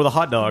Ghosts, but with a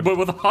hot dog. but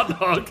with a hot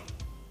dog.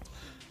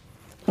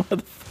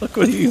 Fuck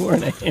would you be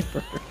wearing a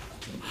hamburger?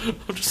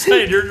 I'm just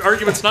saying, your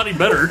argument's not any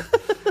better.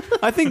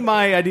 I think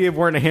my idea of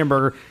wearing a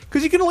hamburger,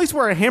 because you can at least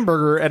wear a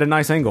hamburger at a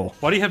nice angle.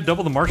 Why do you have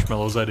double the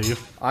marshmallows idea?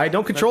 I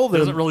don't control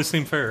Doesn't really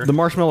seem fair. the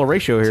marshmallow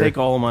ratio here. Take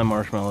all of my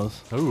marshmallows.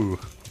 Ooh.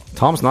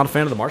 Tom's not a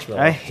fan of the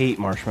marshmallow. I hate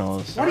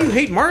marshmallows. Why do you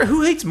hate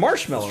who hates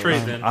marshmallows?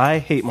 Trade then. I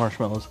hate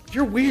marshmallows.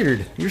 You're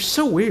weird. You're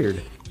so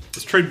weird.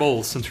 Let's trade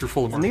bowls since you're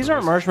full of And marshmallows. these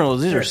aren't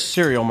marshmallows. These are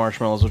cereal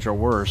marshmallows, which are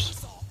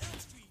worse.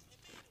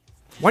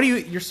 Why do you?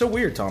 You're so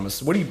weird,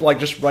 Thomas. What do you like?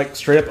 Just like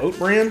straight up oat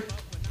bran?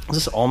 Is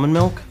this almond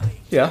milk?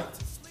 Yeah.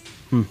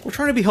 We're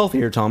trying to be healthy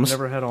here, Thomas.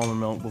 Never had almond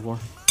milk before.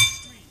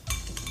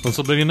 This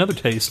will be another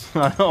taste.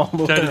 I know.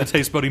 Added the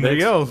taste buddy There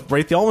mix. you go.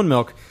 Rate the almond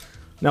milk.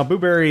 Now,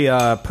 Blueberry,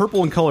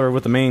 purple in color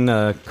with the main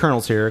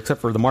kernels here, except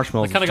for the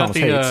marshmallows. Kind of got Thomas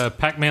hates. the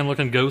Pac-Man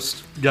looking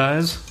ghost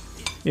guys.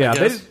 Yeah, I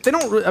they guess.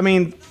 don't. I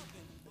mean,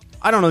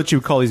 I don't know that you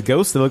would call these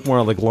ghosts. They look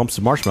more like lumps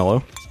of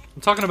marshmallow.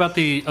 I'm talking about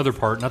the other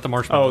part, not the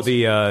marshmallows.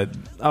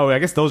 I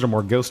guess those are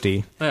more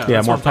ghosty. Yeah, Yeah,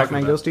 that's more what I'm talking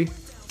Pac-Man about.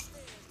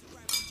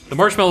 ghosty. The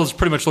marshmallows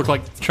pretty much look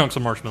like chunks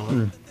of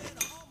marshmallow.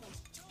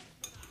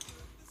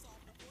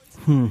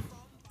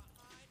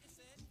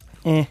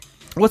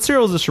 What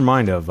cereal does this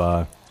remind of?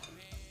 I'm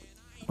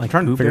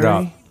trying to figure it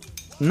out.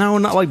 No,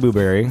 not like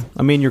Blueberry.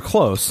 I mean, you're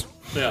close.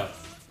 Yeah.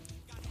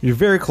 You're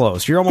very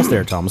close. You're almost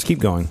there, Thomas. Keep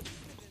going.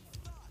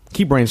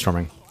 Keep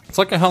brainstorming. It's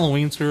like a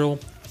Halloween cereal.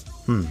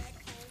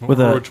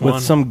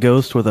 With some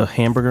ghost with a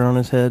hamburger on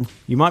his head.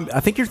 I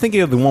think you're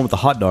thinking of the one with the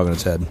hot dog on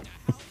its head.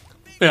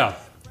 Yeah.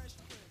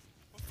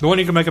 The one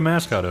you can make a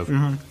mascot of.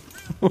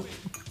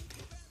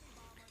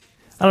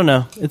 I don't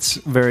know. It's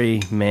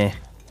very meh.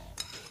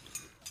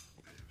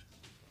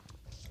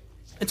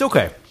 It's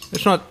okay.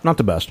 It's not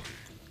the best.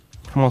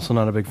 I'm also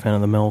not a big fan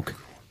of the milk.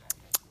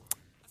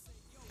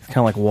 It's kind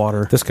of like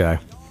water. This guy.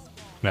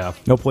 Yeah.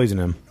 No pleasing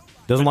him.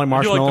 Doesn't like I do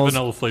like the marshmallows.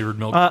 vanilla flavored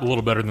milk a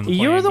little better than the plain.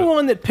 You're the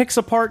one that picks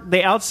apart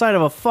the outside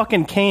of a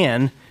fucking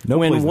can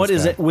when what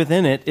is it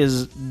within it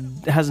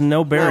has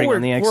no bearing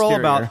on the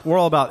exterior. We're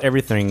all about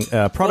everything.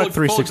 Product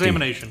full 360.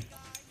 examination.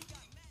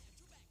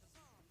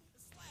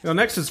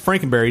 Next is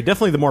Frankenberry.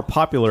 Definitely one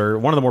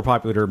of the more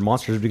popular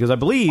monsters because I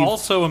believe.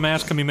 Also, a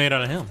mask can be made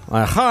out of him.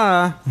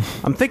 Aha!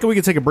 I'm thinking we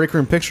could take a break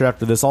room picture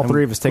after this. All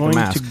three of us take a I'm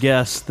mask. going to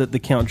guess that the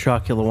Count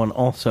Chocula one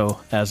also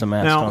has a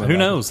mask Now, on it. Who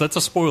knows? That's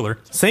a spoiler.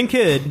 Same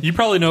kid. You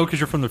probably know because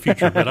you're from the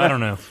future, but I don't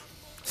know.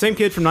 Same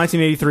kid from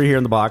 1983 here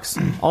in the box.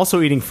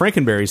 Also eating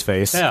Frankenberry's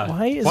face. Yeah.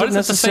 Why is Why it is it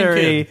the same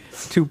necessary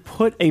kid? to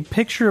put a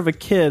picture of a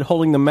kid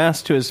holding the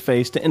mask to his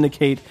face to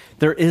indicate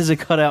there is a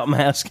cutout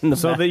mask in the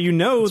So back? that you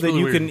know that really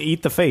you weird. can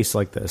eat the face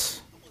like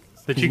this.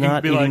 That He's you can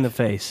not be eating like the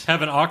face.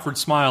 have an awkward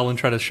smile and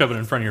try to shove it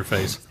in front of your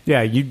face.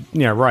 Yeah,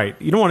 right.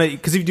 You don't want to,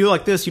 because if you do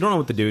like this, you don't know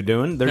what the dude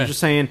doing. They're Yeah. just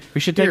saying, We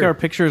should take "Here." our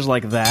pictures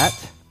like that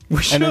We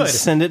and then should.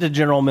 send it to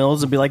General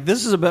Mills and be like,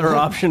 this is a better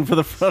option for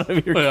the front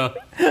of your, Yeah.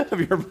 of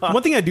your box.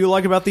 One thing I do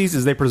like about these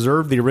is they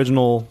preserve the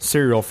original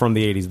cereal from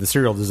the 80s, the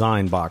cereal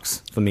design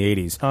box from the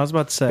 80s. I was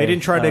about to say. They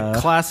didn't try to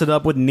class it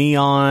up with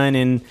neon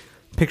and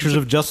pictures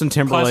of Justin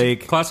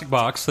Timberlake. Classic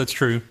box, that's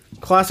true.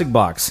 Classic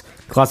box.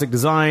 Classic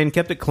design,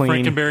 kept it clean.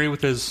 Frankenberry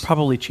with his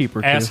Probably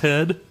cheaper, ass too.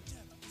 head.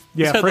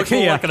 Yeah, His head looks a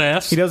little like an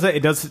ass. He does that. It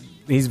does.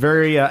 He's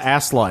very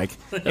ass-like.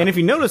 And if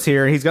you notice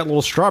here, he's got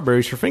little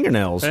strawberries for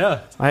fingernails. Yeah.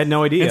 I had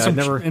no idea.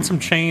 And some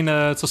chain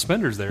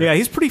suspenders there. Yeah,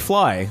 he's pretty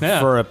fly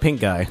for a pink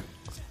guy.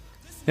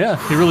 Yeah,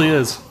 he really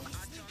is.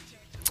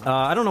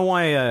 I don't know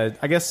why.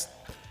 I guess.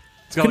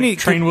 He's got like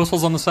train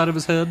whistles on the side of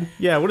his head.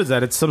 Yeah, what is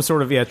that? It's some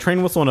sort of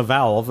train whistle and a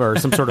valve or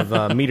some sort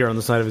of meter on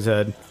the side of his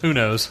head. Who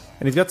knows?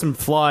 And he's got some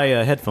fly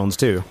headphones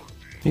too.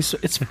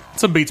 It's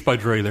some Beats by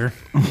Dre there.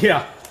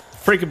 Yeah,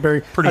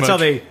 Frankenberry. Pretty That's how much.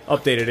 they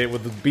updated it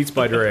with the Beats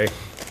by Dre.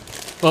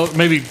 Well,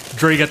 maybe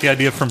Dre got the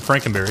idea from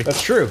Frankenberry.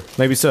 That's true.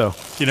 Maybe so.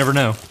 You never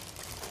know.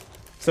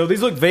 So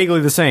these look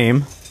vaguely the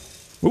same.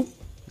 Oop,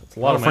 that's a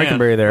lot of man.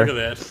 Frankenberry there. Look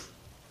at that.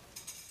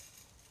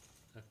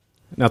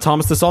 Now,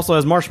 Thomas, this also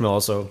has marshmallow,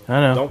 so I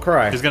know. Don't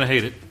cry. He's gonna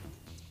hate it.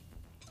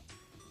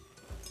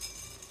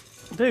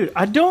 Dude,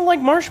 I don't like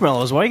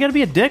marshmallows. Why you gotta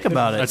be a dick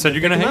about it? I said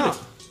you're gonna Pick 'em hate out.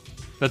 it.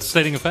 That's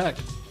stating a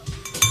fact.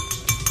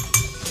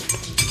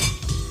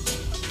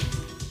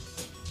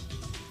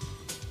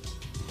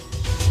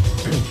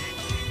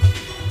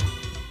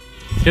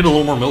 Get a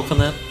little more milk on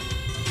that.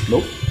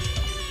 Nope.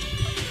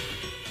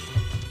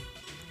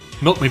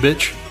 Milk me,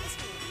 bitch.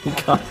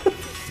 God.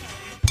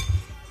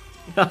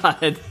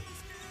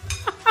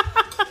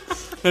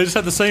 I just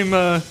had the same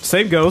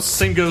Same ghosts.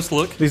 same ghost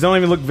look. These don't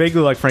even look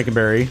vaguely like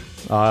Frankenberry.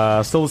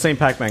 Still the same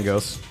Pac-Man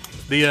ghosts.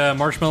 The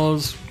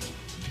marshmallows,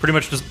 pretty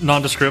much just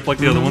nondescript like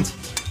the other ones.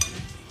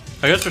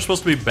 I guess they're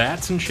supposed to be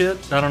bats and shit.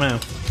 I don't know.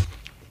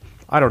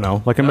 I don't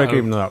know. Like I'm making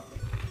Uh-oh. them up.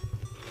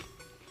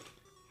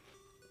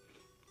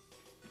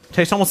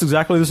 Tastes almost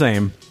exactly the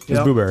same as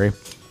Yep. blueberry.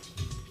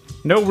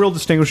 No real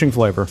distinguishing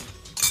flavor.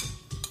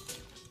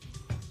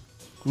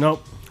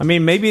 Nope. I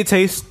mean, maybe it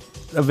tastes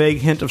a vague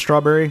hint of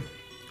strawberry.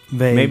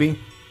 Vague. Maybe.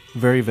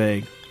 Very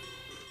vague.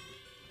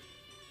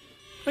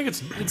 I think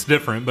it's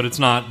different, but it's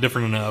not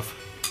different enough.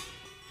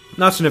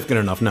 Not significant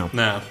enough, no.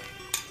 Nah.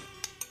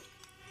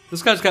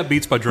 This guy's got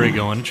Beats by Dre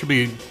going. It should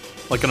be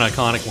like an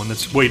iconic one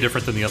that's way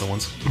different than the other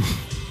ones.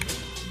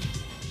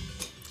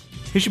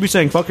 He should be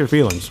saying, fuck your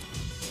feelings.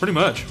 Pretty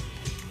much.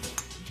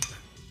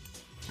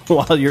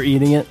 While you're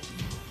eating it.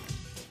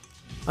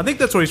 I think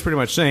that's what he's pretty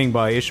much saying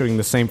by issuing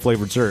the same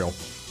flavored cereal.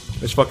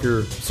 Just fuck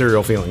your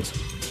cereal feelings.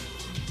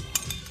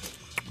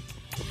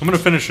 I'm going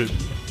to finish it.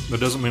 That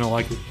doesn't mean I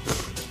like it.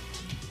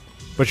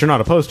 But you're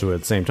not opposed to it at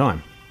the same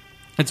time.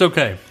 It's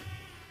okay.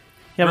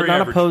 Yeah, but Very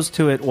not average. opposed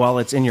to it while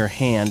it's in your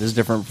hand is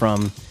different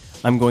from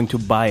I'm going to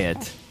buy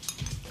it.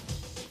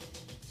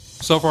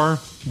 So far,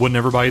 would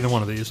never buy either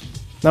one of these.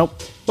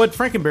 Nope. But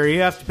Frankenberry,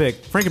 you have to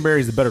pick. Frankenberry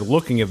is the better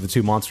looking of the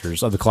two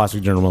monsters, of the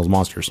classic General Mills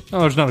monsters.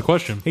 Oh, there's not a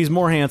question. He's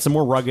more handsome,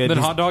 more rugged. Then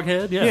He's- Hot Dog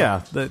Head?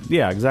 Yeah.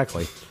 Yeah,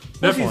 exactly.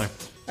 Definitely.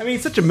 I mean,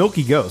 he's such a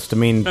milky ghost. I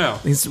mean, Yeah.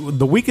 he's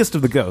the weakest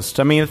of the ghosts.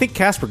 I mean, I think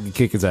Casper could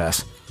kick his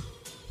ass.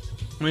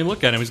 I mean,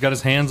 look at him. He's got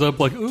his hands up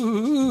like,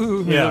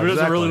 ooh. Yeah, It doesn't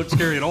exactly. really look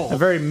scary at all. A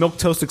very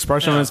milquetoast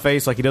expression on his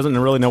face, like he doesn't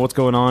really know what's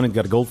going on. He's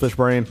got a goldfish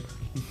brain.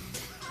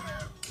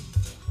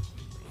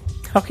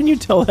 How can you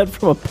tell that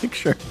from a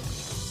picture?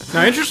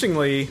 Now,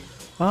 interestingly,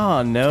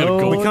 Oh,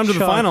 no. we come to the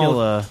final.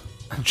 Chocula.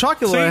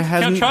 Chocula See,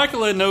 hasn't. Count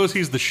Chocula knows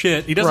he's the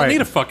shit. He doesn't Right. need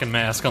a fucking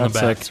mask on the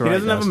back. That's He right,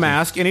 doesn't have a Dustin.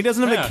 mask, and he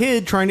doesn't have Yeah. a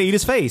kid trying to eat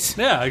his face.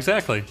 Yeah,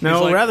 exactly. No,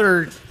 He's like,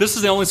 rather, this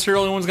is the only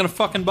cereal anyone's going to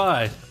fucking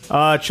buy.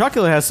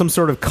 Chocula has some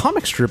sort of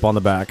comic strip on the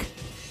back.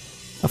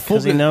 A full.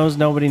 Because he knows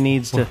nobody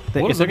needs to.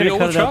 What If is they're the going to deal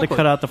cut with it out, they chocolate?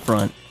 cut out the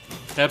front.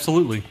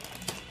 Absolutely.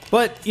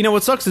 But you know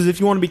what sucks is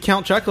if you want to be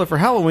Count Chocula for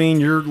Halloween,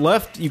 you're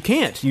left. You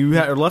can't. You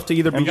are left to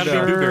either be gotta be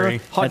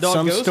Blueberry. hot At dog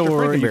some ghost or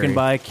store, you Frankenberry. can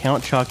buy a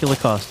Count Chocula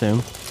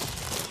costume.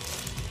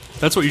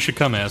 That's what you should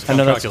come as, I Count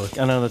know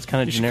Chocula. that's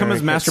kind of You should generic. come as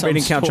at some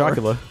masturbating Count store.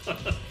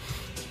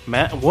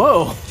 Chocula.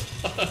 Whoa!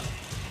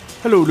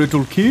 Hello,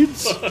 little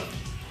kids.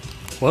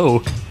 Whoa.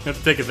 You have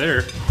to take it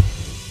there.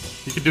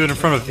 You could do it in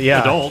front of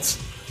adults.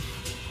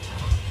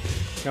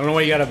 I don't know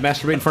why you got to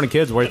masturbate in front of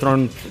kids while you're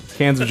throwing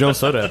cans of Jones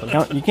soda at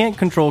them. You can't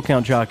control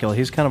Count Chocula.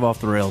 He's kind of off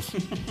the rails.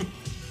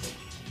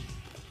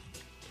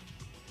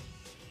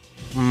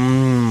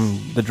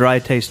 The dry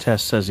taste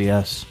test says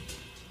yes.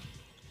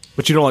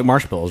 But you don't like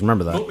marshmallows.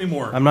 Remember that. Vote me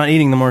more. I'm not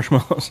eating the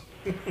marshmallows.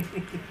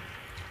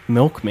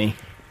 Milk me.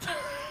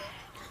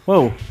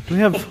 Whoa, do we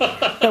have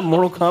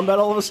Mortal Kombat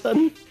all of a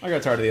sudden? I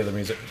got tired of the other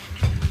music.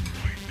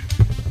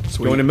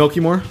 Going to Milky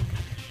more?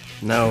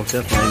 No,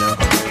 definitely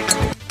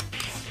no.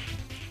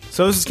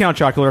 So this is Count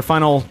Chocula, our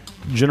final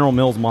General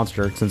Mills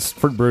monster, since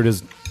Fruit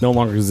Brute no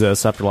longer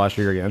exists after last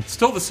year again.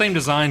 Still the same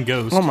design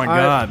ghost. Oh my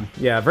god.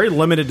 Yeah, very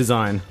limited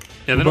design.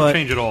 Yeah, they But- don't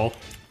change at all.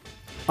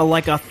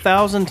 Like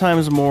 1,000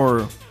 times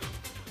more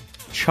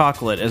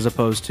chocolate as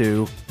opposed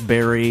to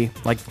berry.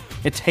 Like,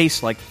 it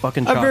tastes like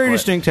fucking chocolate. A very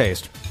distinct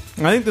taste.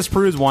 And I think this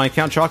proves why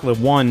Count Chocula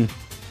won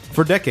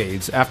for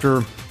decades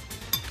after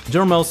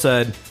General Mills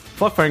said,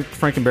 fuck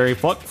Frankenberry,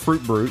 fuck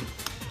Fruit Brute,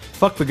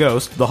 fuck the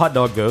ghost, the hot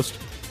dog ghost.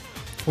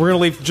 We're going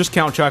to leave just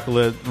Count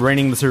Chocula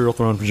reigning the cereal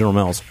throne for General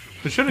Mills.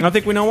 And I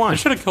think we know why. They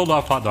should have killed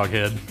off Hot Dog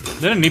Head.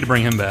 They didn't need to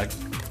bring him back.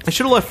 They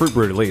should have left Fruit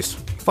Brute at least.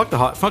 Fuck the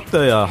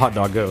hot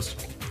dog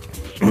ghost.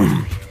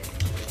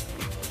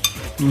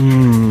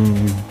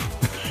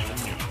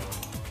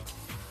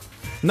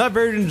 Not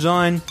very in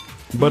design,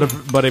 but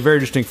a very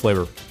distinct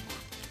flavor.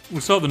 We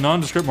still have the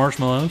nondescript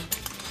marshmallows.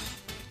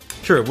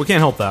 Sure, we can't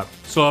help that.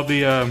 Still have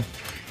the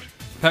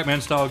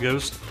Pac-Man style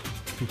ghost.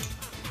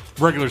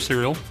 Regular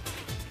cereal.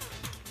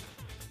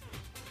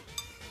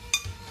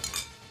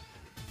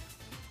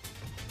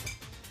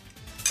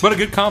 But a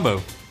good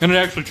combo. And it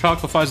actually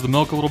chocolifies the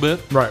milk a little bit.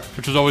 Right.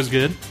 Which is always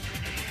good.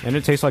 And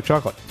it tastes like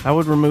chocolate. I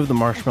would remove the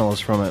marshmallows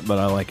from it, but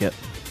I like it.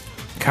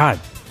 God,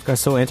 this guy's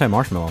so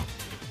anti-marshmallow.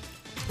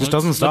 Just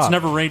doesn't stop. Let's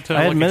never rate I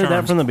Lucky admitted that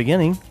Charms. from the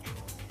beginning.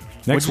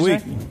 Next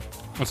What'd you week.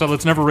 say? So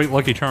let's never rate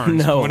Lucky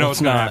Charms. No, we know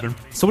let's what's going to not.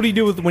 happen. So what do you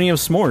do when you have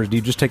s'mores? Do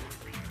you just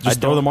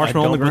throw the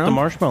marshmallow on the I don't ground? put the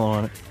marshmallow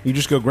on it. You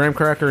just go graham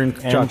cracker and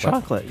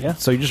chocolate. Yeah.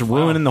 So you're just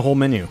ruining the whole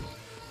menu.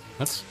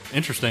 That's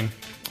interesting.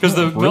 Because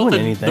Doesn't ruin the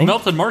anything.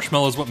 melted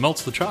marshmallow is what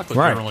melts the chocolate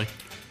Right. generally.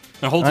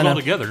 It holds I it all know.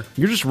 together.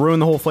 You're just ruining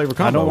the whole flavor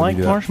combo. I don't when like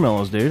you do that.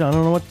 marshmallows, dude. I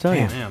don't know what to tell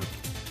you. Man.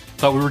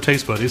 Thought we were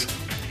taste buddies.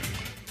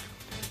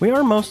 We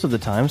are most of the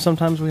time.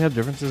 Sometimes we have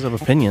differences of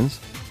opinions.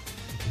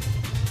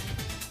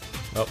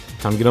 Oh,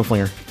 time to get on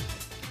Flinger.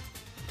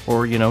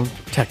 Or,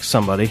 text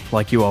somebody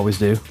like you always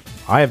do.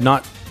 I have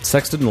not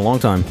sexted in a long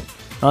time.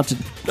 Not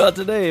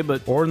today,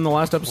 but... Or in the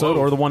last episode,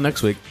 Whoa. or the one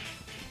next week.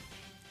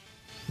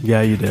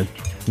 Yeah, you did.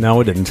 No,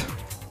 it didn't.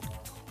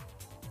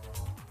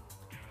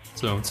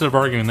 So instead of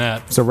arguing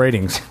that, So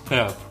ratings.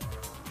 yeah.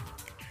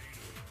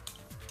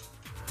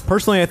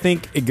 Personally, I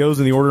think it goes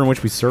in the order in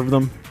which we serve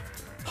them.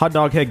 Hot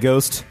dog head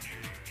ghost.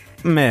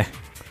 Meh.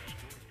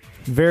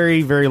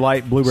 Very, very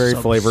light blueberry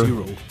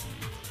flavor.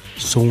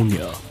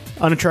 Sonia.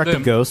 Unattractive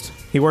Them. ghost.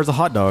 He wears a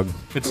hot dog.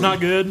 It's not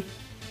good,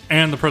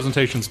 and the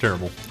presentation's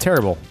terrible.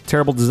 Terrible.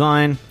 Terrible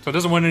design. So it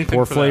doesn't win anything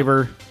Poor for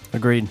flavor.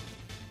 Agreed.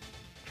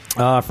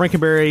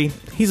 Frankenberry.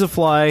 He's a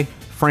fly.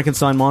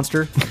 Frankenstein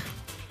monster.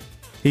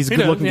 He's a He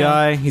good does, looking yeah.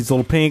 guy. He's a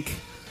little pink. that.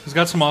 He's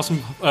got some awesome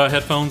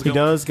headphones He going.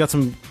 does. Got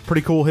some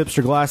pretty cool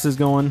hipster glasses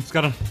going. He's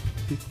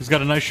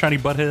got a nice shiny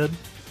butt head.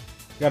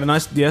 Got a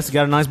nice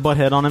butt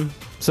head on him.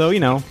 So, a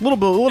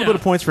little bit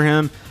of points for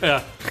him.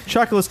 Yeah.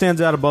 Chocolate stands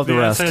out above the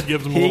ass rest. head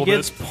gives him a He little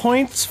gets bit.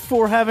 points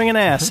for having an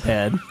ass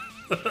head.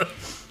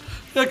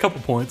 Yeah, a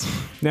couple points.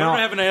 Now- Better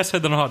to have an ass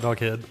head than a hot dog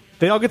head.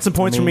 They all get some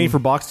points from me for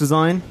box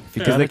design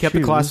because gotta they kept it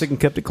choose. classic and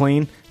kept it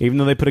clean, even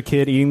though they put a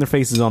kid eating their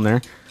faces on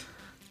there.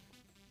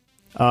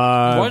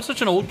 Why is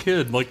such an old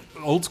kid, like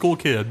old school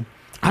kid?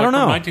 I don't Like know.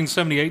 From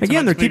 1978 to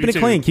Again, they're keeping it 1982.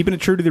 clean, keeping it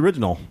true to the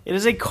original. It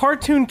is a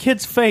cartoon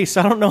kid's face.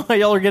 I don't know how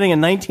y'all are getting a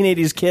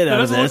 1980s kid That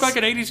out of doesn't this. look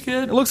like an 80s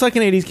kid. It looks like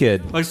an 80s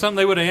kid. Like something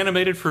they would have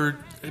animated for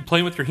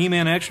playing with your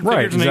He-Man action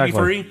Right, figures in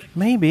exactly. 83.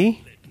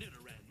 Maybe.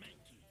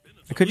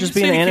 It could You just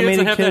be see an any kids animated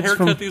that have that kids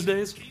haircut from... these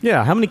days?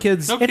 Yeah, how many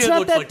kids... No It's kid not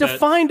looks that like that.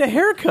 defined a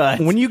haircut.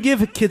 When you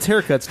give kids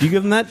haircuts, do you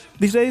give them that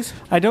these days?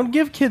 I don't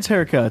give kids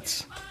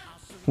haircuts.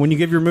 When you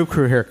give your Move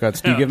Crew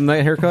haircuts, do you give them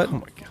that haircut? Oh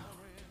my god!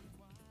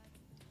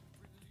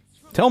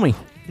 Tell me.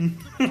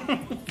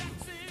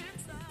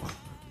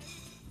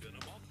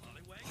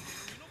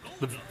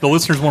 The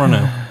listeners want to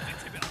know.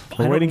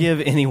 I don't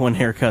give anyone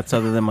haircuts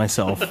other than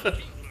myself.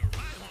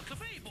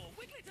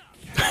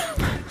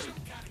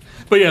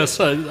 But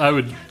yes, I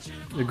would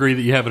agree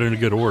that you have it in a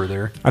good order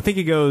there. I think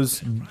it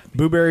goes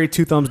Blueberry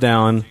 2 thumbs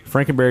down,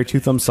 Frankenberry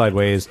 2 thumbs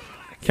sideways,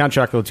 Count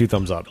Chocula 2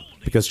 thumbs up.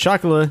 Because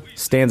Chocula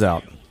stands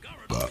out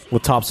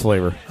with Topps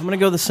flavor. I'm going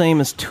to go the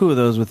same as 2 of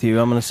those with you.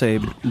 I'm going to say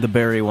the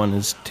berry one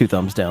is 2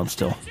 thumbs down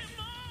still.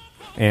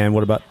 And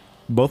what about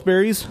both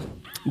berries?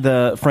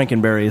 The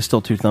Frankenberry is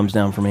still 2 thumbs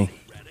down for me,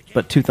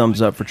 but 2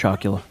 thumbs up for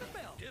Chocula.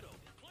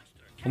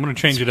 I'm going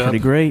to change it up. Pretty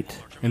great.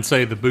 And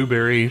say the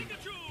Blueberry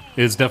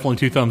is definitely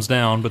 2 thumbs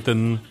down, but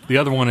then the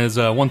other one is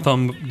 1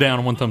 thumb down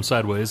and 1 thumb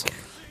sideways.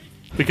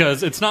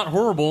 Because it's not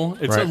horrible.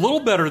 It's a little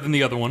better than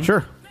the other one.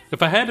 Sure.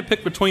 If I had to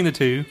pick between the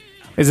two,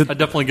 I'd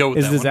definitely go with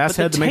that one. Is this ass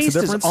head that makes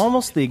the difference? It's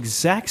almost the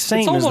exact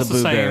same It's as almost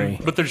the Blueberry.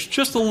 same, but there's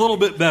just a little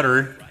bit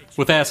better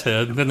with ass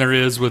head than there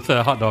is with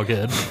hot dog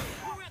head.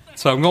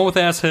 So I'm going with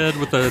ass head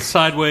with a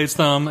sideways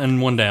thumb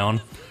and 1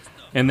 down.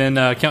 And then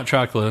Count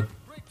Chocula,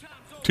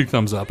 2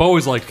 thumbs up.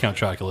 Always liked Count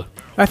Chocula.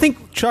 I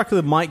think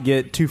Chocula might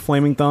get 2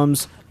 flaming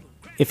thumbs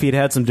if he'd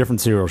had some different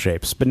cereal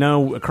shapes. But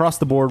no, across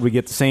the board, we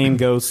get the same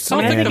ghosts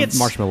and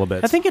marshmallow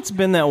bits. I think it's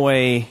been that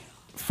way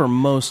for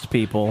most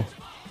people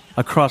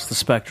across the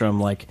spectrum,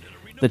 like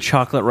the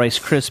chocolate Rice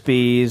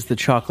Krispies, the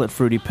chocolate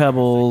Fruity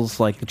Pebbles,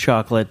 like the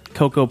chocolate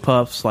Cocoa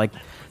Puffs, like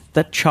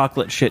that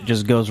chocolate shit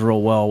just goes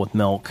real well with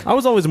milk. I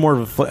was always more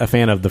of a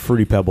fan of the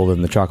Fruity Pebble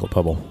than the Chocolate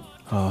Pebble.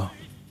 I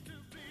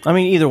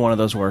mean, either one of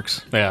those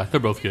works. Yeah,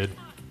 they're both good.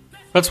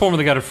 That's one where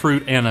they got a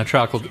fruit and a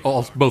chocolate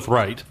both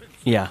right.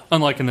 Yeah.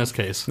 Unlike in this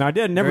case. Now, I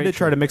never did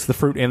try to mix the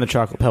fruit and the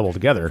chocolate pebble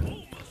together.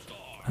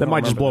 That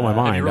might just blow my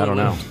mind. Really I don't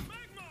know.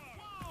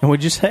 And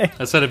what'd you say?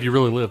 I said if you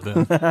really live,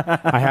 then.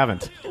 I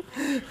haven't.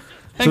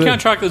 And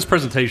Count Chocula's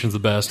presentation's the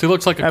best. He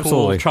looks like a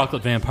cool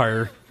chocolate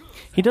vampire.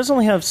 He does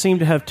only seem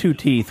to have 2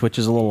 teeth, which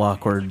is a little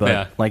awkward,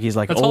 but like he's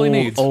like That's all he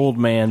needs. Old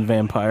man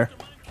vampire.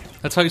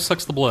 That's how he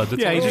sucks the blood.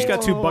 That's He's just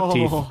got 2 buck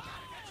teeth.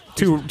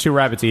 Two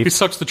rabbit teeth. He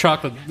sucks the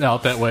chocolate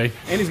out that way.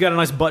 And he's got a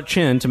nice butt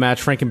chin to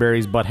match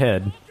Frankenberry's butt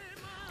head.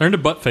 They're into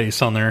butt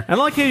face on there. And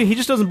I like he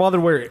just doesn't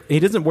bother he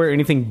doesn't wear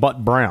anything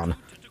but brown.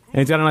 And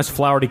he's got a nice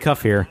flowery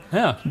cuff here.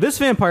 Yeah. This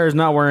vampire is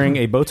not wearing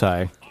a bow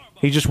tie.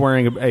 He's just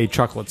wearing a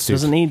chocolate suit.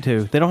 Doesn't need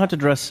to. They don't have to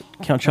dress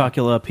Count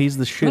Chocula up. He's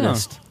the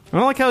shittest. And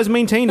I like how he's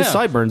maintained his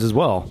sideburns as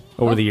well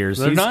over the years.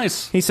 They're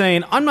nice. He's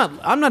saying, I'm not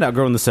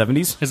outgrowing the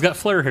 70s. He's got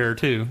flare hair,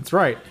 too. That's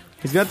right.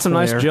 He's got some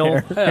nice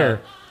gel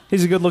hair.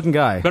 He's a good-looking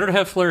guy. Better to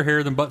have flare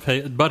hair than butt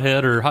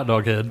head or hot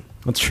dog head.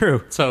 That's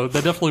true. So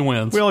that definitely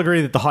wins. We all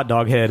agree that the hot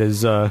dog head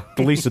is the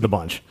least of the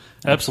bunch.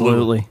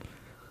 Absolutely.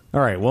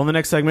 All right. Well, in the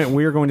next segment,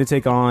 we are going to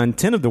take on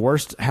 10 of the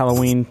worst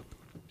Halloween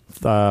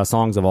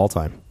songs of all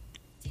time.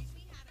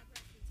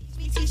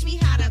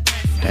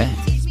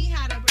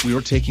 We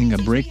are taking a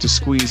break to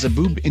squeeze a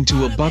boob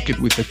into a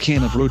bucket with a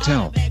can of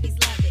Rotel.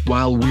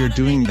 While we're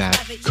doing that,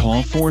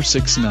 call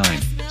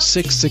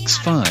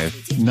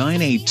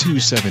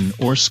 469-665-9827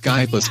 or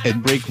Skype us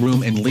at Break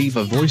Room and leave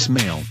a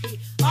voicemail.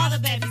 All the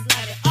babies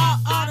love it.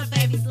 All the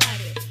babies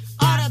love it.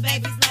 All the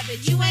babies love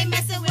it. You ain't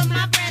messing with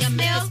my breast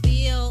milk.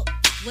 Filled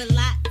with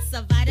lots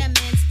of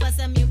vitamins plus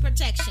immune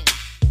protection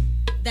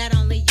that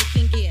only you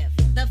can give.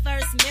 The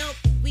first milk,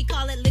 we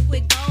call it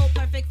liquid gold,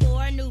 perfect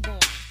for a newborn.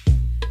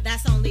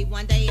 That's only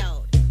 1 day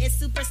old. It's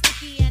super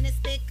sticky and it's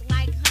thick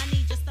like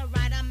honey, just the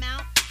right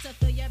amount to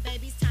fill your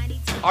baby's tiny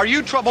tummy. Are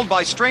you troubled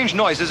by strange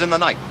noises in the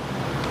night?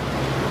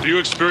 Do you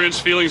experience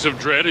feelings of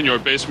dread in your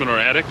basement or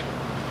attic?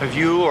 Have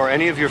you or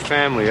any of your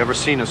family ever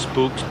seen a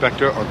spook,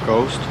 specter, or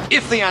ghost?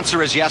 If the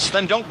answer is yes,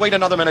 then don't wait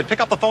another minute. Pick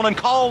up the phone and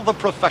call the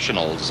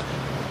professionals.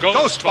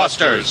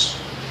 Ghostbusters!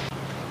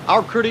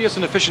 Our courteous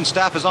and efficient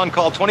staff is on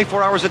call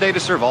 24 hours a day to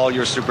serve all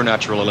your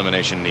supernatural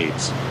elimination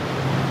needs.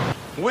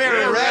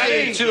 We're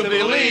ready to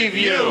believe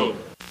you!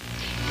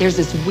 There's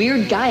this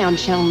weird guy on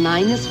Channel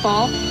 9 this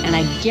fall, and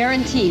I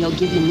guarantee he'll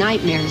give you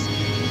nightmares.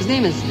 His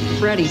name is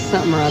Freddy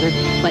something or other,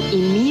 but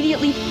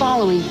immediately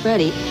following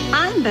Freddy,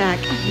 I'm back.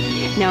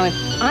 Now, if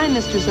I'm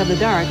Mistress of the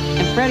Dark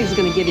and Freddy's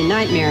going to give you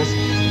nightmares,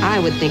 I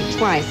would think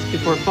twice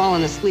before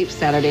falling asleep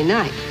Saturday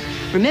night.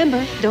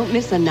 Remember, don't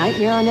miss A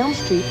Nightmare on Elm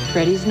Street,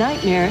 Freddy's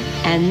Nightmare,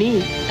 and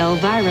me,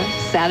 Elvira,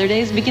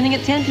 Saturdays beginning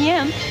at 10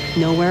 p.m.,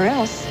 nowhere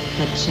else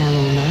but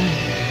Channel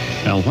 9.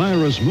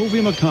 Elvira's Movie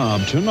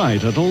Macabre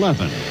tonight at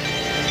 11.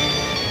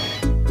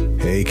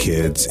 Hey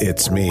kids,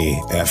 it's me,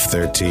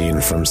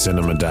 F13 from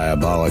Cinema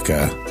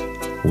Diabolica.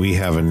 We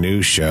have a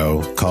new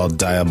show called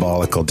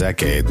Diabolical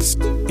Decades.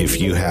 If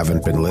you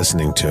haven't been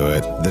listening to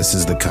it, this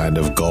is the kind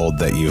of gold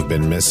that you've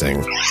been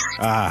missing.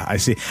 Ah, I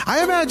see.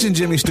 I imagine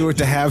Jimmy Stewart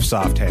to have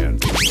soft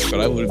hands. But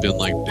I would have been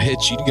like,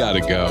 bitch, you gotta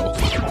go.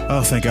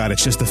 Oh, thank God,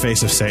 it's just the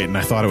face of Satan.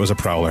 I thought it was a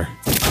prowler.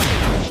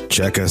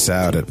 Check us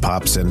out at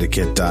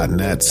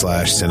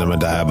popsyndicate.net/Cinema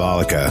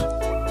Diabolica.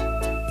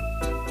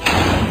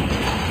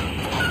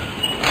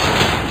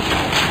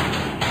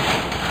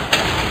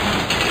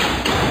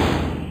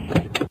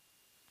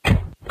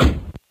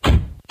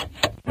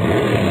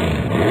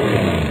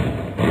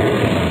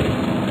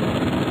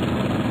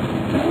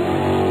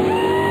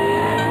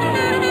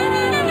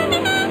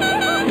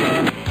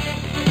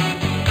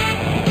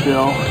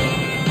 know?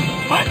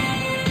 What?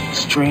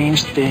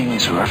 Strange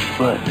things are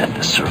afoot at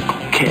the Circle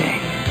K.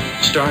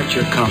 Start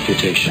your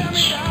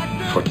computations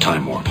for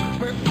Time Warp.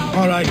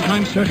 All right,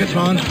 time circuit's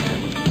on.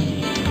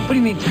 What do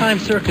you mean time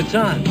circuit's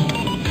on?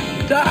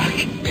 Doc,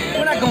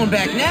 we're not going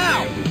back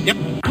now. Yep.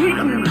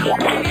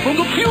 From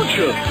the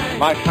future.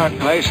 My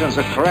calculations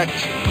are correct.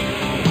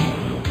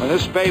 When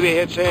this baby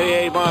hits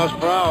 88 miles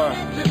per hour,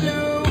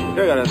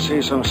 you're gonna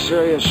see some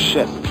serious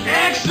shit.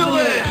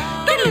 Excellent!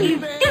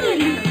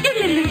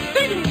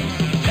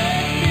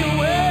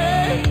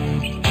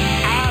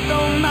 I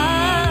don't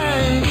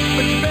mind,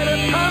 but you better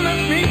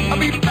promise me I'll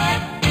be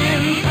back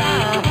in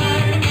time.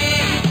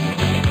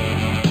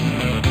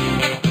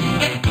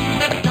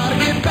 Gotta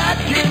get back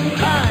in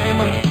time.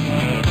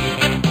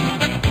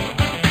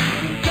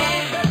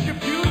 Don't bet your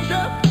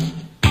future.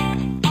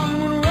 I'm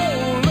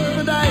gonna roll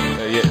the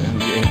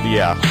dice.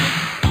 Yeah.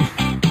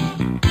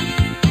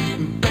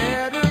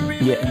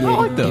 I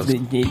like those.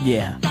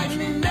 Yeah.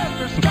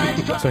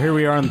 So here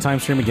we are on the time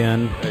stream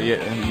again.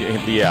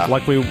 Yeah.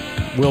 Like we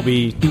will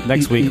be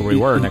next week, or we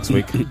were next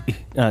week.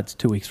 It's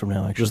 2 weeks from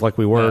now, actually. Just like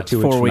we were 2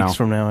 weeks from now. 4 weeks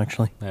from now,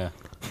 actually. Yeah.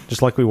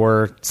 Just like we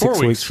were 6 4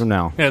 weeks. weeks from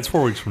now. Yeah, it's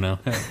 4 weeks from now.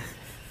 Yeah.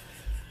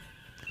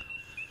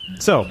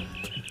 So,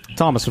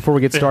 Thomas, before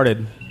we get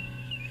started,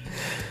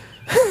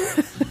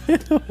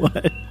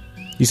 What?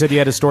 you said you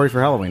had a story for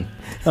Halloween.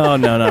 Oh,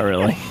 no, not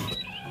really.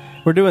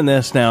 We're doing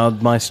this now.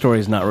 My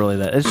story's not really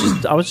that. It's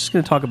just I was just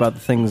going to talk about the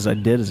things I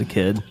did as a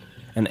kid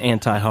and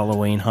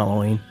anti-Halloween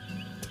Halloween.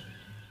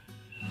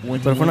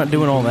 But if we're not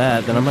doing all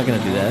that, then I'm not going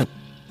to do that.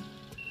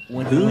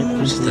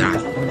 Who's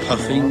that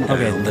puffing down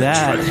Okay,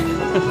 that.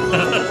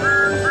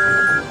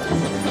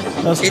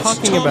 I was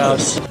talking about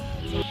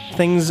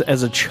things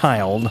as a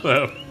child.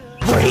 Oh.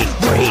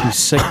 You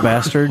sick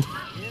bastard.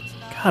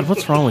 God,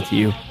 what's wrong with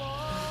you?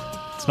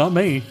 It's not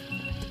me.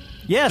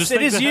 Yes, Just it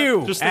things is that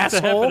you, just things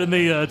that asshole. happen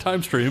in the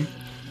time stream.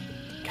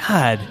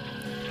 God.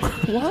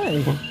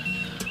 Why?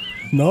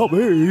 Not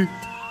me.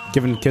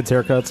 Giving kids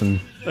haircuts and...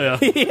 Yeah.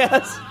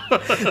 Yes.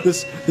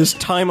 This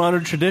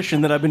time-honored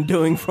tradition that I've been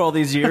doing for all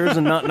these years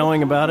and not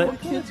knowing about it.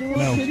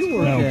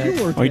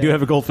 No. Oh, you do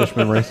have a goldfish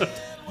memory.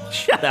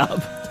 Shut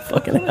up,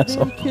 fucking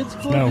asshole.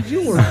 No.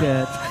 You work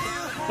at.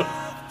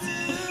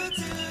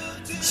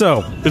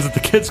 So, is it the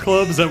kids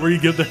club? Is that where you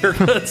give the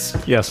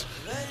haircuts? Yes.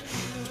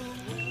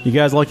 You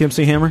guys like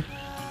MC Hammer?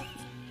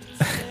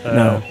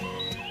 No.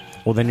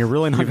 Well, then you're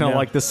really not You've going to no-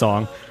 like this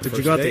song. Did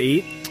you go out to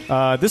eat?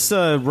 This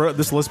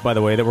list, by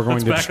the way, that we're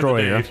going That's to back in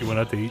the destroy day here. if you went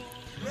out to eat.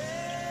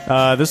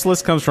 This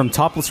list comes from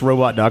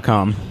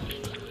toplessrobot.com.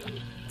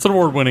 It's an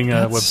award-winning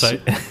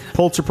website.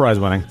 Pulitzer Prize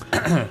winning.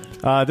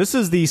 This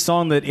is the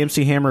song that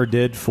MC Hammer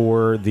did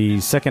for the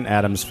second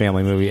Addams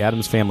Family movie,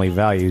 Addams Family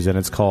Values, and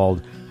it's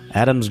called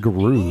Addams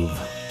Groove.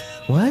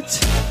 What?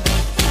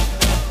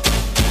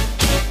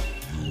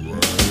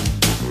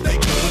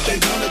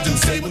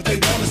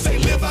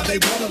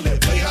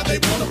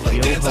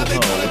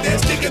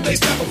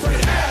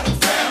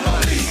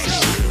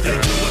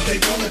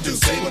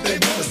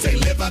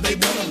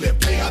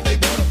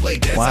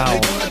 Wow.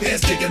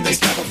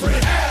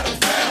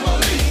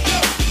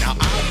 Now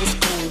I was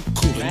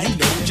cool, and you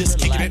know, just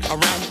kicking it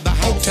around the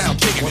hometown,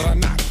 kicking it.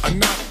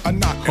 A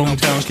knock,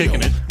 Hometown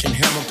kicking it. Can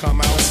Hammer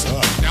come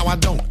out? Now I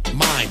don't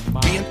mind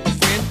being a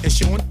friend and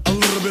showing a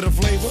little bit of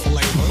flavor.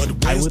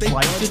 But I would Wednesday,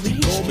 like to Thursday,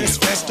 be Gold Miss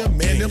Festa,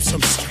 man, them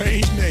some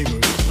strange neighbors.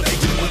 They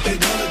do what they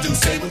wanna do,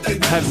 say what they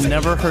wanna I've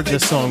never heard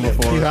this song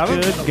before. You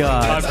haven't? Good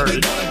God. I've heard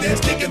it.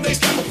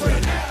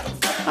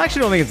 I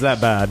actually don't think it's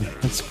that bad.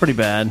 It's pretty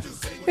bad.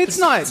 It's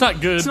not. It's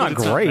not good. It's not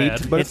but great, It's not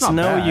bad. but It's it's not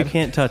no, bad. you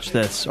can't touch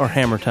this, or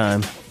Hammer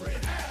Time.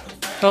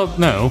 Oh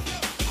no.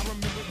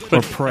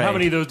 But Or Pray. how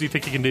many of those do you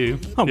think you can do?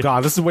 Oh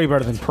God, this is way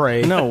better than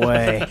Pray. No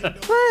way.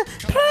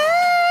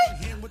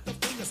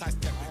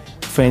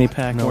 Fanny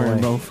pack No wearing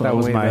way. mofo. That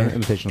was Way my better.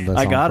 imitation of that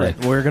I song, got Pray.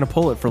 it. We're gonna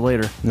pull it for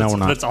later. No, we're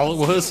not. That's all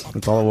it was.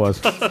 That's all it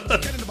was.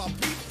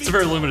 It's a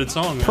very limited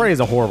song. man. Pray is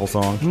a horrible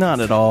song. Not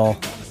at all.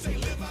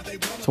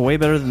 It's way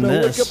better than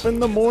this. in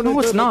the morning. No,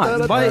 it's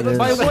not. By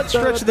what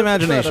stretch of the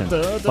imagination?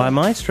 By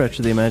my stretch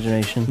of the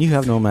imagination. You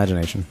have no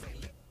imagination.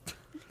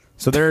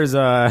 So there's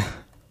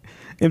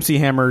MC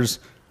Hammer's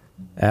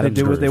They Addams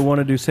do what they Groove. want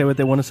to do, say what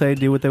they want to say,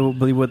 do what they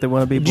believe, what they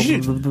want to be. Blah,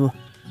 blah, blah, blah.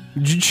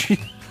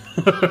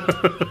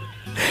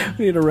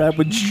 We need a rap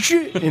with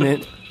in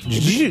it.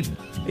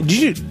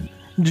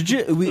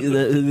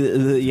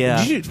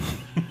 Yeah.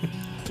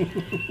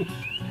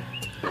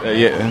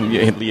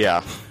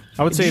 Yeah.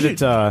 I would say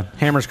that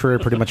Hammer's career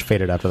pretty much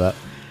faded after that.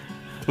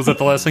 Was that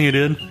the last thing he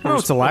did? I don't know if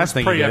it's the last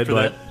thing he Pray did, after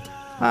but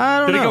that. I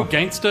don't Did know. he go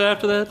gangsta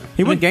after that?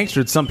 He went gangster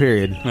at some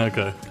period.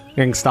 Okay.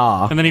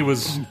 Gangsta. And then he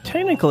was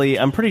Technically,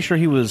 I'm pretty sure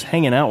he was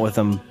hanging out with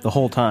them the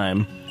whole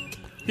time.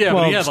 yeah.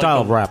 well, but he had style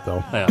like of rap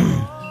though. Yeah.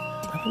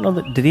 I don't know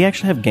that. Did he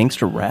actually have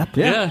gangster rap?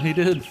 Yeah, he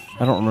did.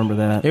 I don't remember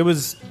that. It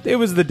was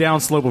the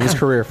downslope of his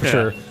career for Yeah.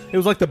 sure. It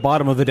was like the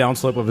bottom of the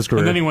downslope of his career.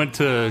 And then he went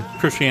to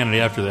Christianity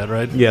after that,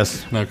 right?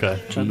 Yes. Okay.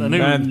 And then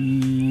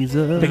And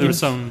there was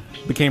some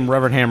became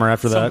Reverend Hammer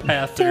after some that.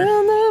 path there.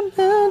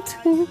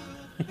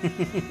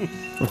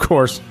 Of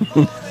course.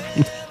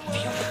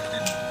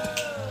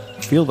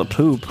 feel the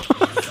poop.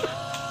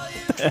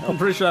 I'm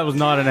pretty sure that was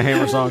not in a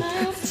Hammer song.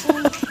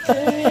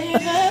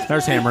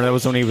 There's Hammer. That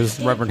was when he was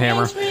Reverend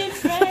Hammer.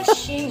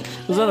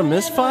 Was that a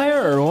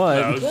misfire or what?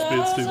 No, I was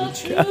just being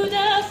stupid.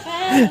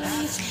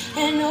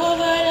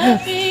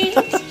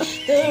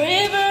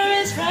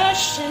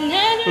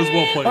 It was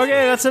well played.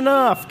 Okay, that's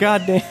enough.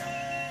 God damn.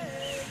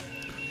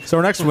 So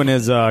our next one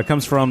is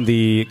comes from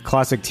the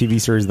classic TV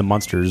series The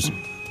Munsters.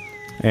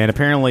 And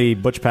apparently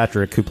Butch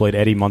Patrick, who played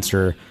Eddie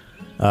Munster,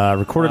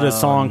 recorded a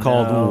song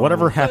called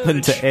Whatever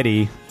Happened to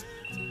Eddie.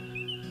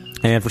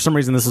 And for some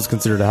reason this is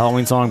considered a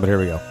Halloween song, but here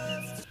we go.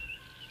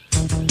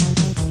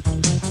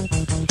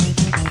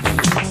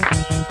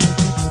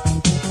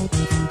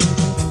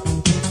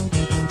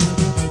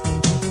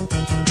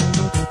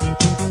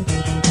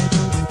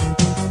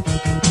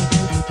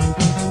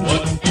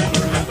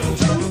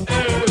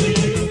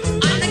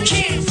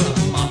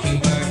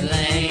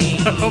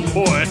 Oh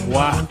boy.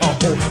 Wow.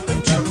 Did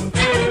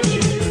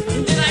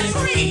I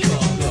freak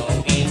or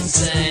go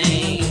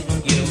insane?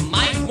 You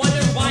might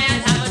wonder why I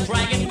have a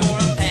dragon for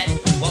a pet.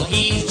 Well,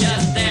 he's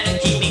just there to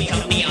keep me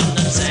company on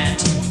the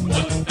set.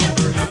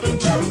 Whatever happened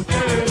to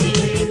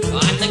Eddie?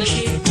 I'm the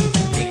kid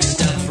with the big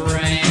stuffed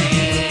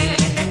brain.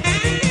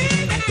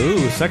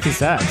 Ooh, sexy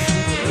sax.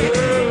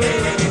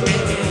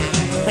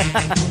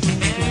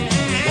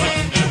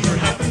 Whatever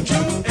happened to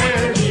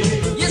Eddie?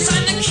 Yes,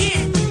 I'm the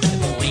kid with the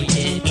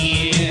pointed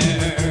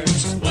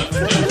ears.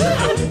 Whatever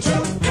happened to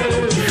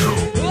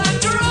Eddie? Well,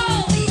 after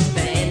all these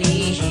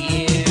many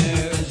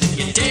years, if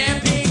you dare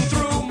peek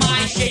through my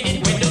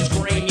shaded window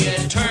screen, you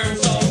turn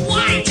so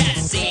white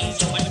as seems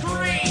to a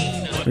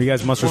green. Are you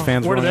guys Munsters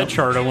fans? Where did growing that up?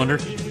 chart, I wonder?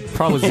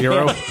 Probably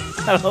 0. I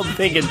don't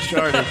think it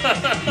charted.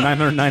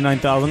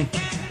 999,000.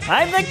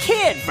 I'm the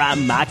kid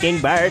from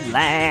Mockingbird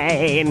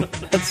Lane.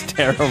 That's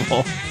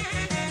terrible.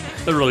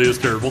 That really is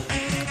terrible.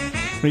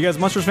 Were you guys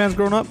Munsters fans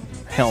growing up?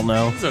 Hell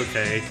no. It's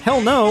okay.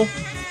 Hell no.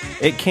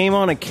 It came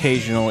on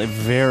occasionally,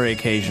 very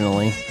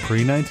occasionally.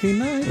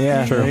 Pre-1990?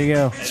 Yeah, True. there you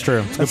go. It's true.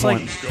 It's a That's good like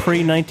point.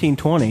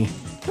 pre-1920.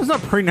 It's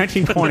not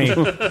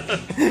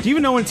pre-1920. Do you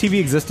even know when TV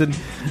existed?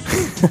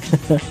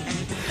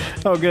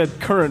 Oh, good.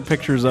 Current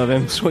pictures of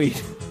him.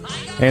 Sweet.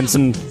 And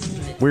some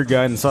weird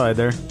guy inside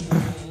there.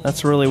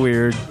 That's really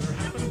weird.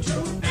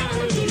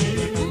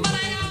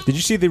 Did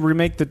you see the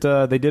remake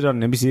that they did on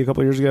NBC a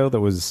couple years ago?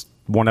 That was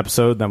one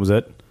episode. That was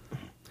it.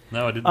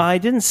 No, I didn't. I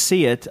didn't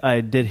see it.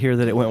 I did hear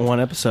that it went one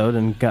episode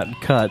and got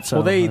cut. So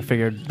Well, they I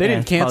figured they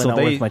didn't it's probably cancel. not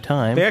They worth my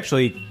time. They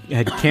actually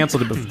had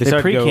canceled it. But They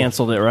decided to go-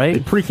 pre-canceled it, right? They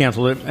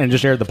pre-canceled it and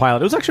just aired the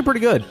pilot. It was actually pretty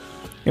good.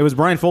 It was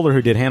Brian Fuller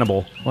who did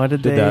Hannibal. Why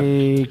did that.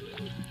 they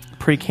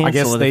pre-cancel I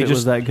guess it they if it was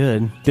just that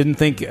good? Didn't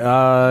think it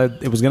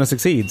was going to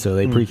succeed, so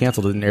they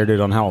pre-canceled it and aired it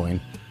on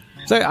Halloween.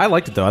 So I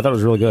liked it though. I thought it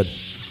was really good.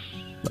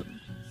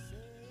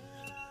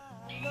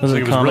 Was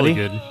it a comedy?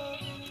 really good.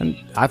 And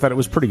I thought it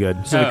was pretty good.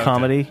 Was it a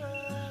comedy?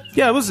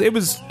 Yeah, it was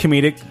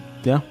comedic.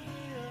 Yeah.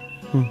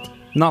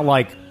 Not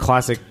like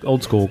classic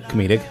old school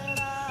comedic.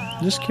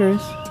 Just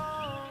curious.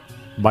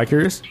 Bi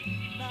curious?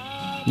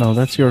 No,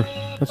 that's your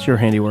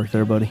handiwork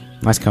there, buddy.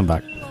 Nice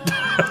comeback.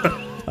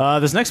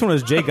 This next one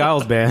is Jay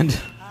Giles Band,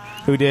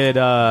 who did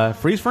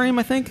Freeze Frame,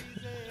 I think.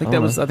 I think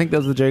that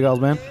was the Jay Giles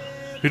Band.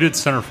 Who did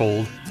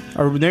Centerfold?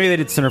 Or maybe they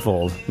did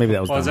Centerfold. Maybe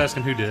that was Well, I was them.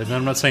 asking who did, and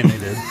I'm not saying they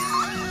did.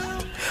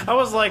 I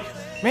was like,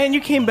 man,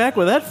 you came back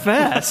with that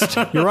fast.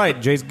 You're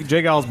right. Jay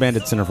Giles Band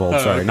did Centerfold. Oh,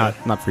 Sorry, okay.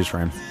 not Freeze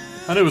Frame.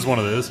 I knew it was one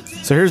of those.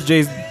 So here's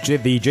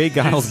the Jay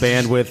Giles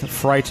Band with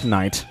Fright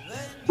Night.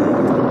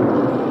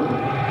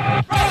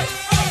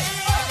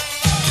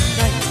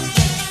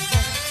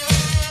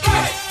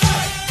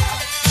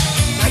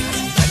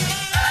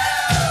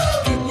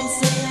 People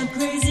say I'm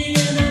crazy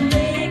and I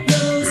make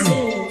no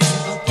sense.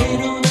 They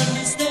don't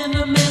understand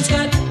a man's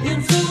got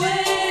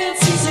influence.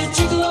 He's a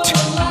gigolo, a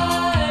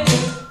liar,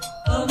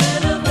 a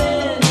man of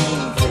many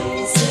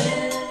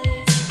faces.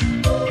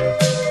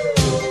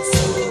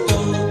 So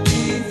don't be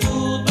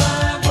fooled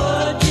by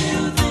what you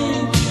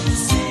think you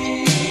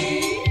see.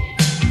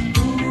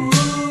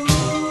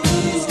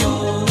 He's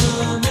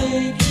gonna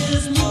make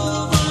his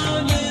move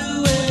on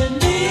you and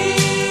me.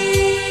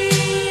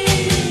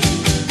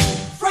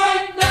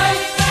 Fright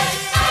night,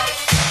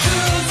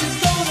 girls, it's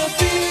gonna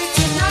be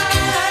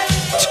tonight.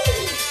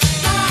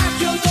 Lock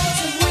your doors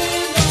and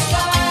windows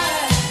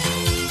wide.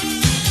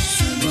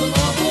 Symbol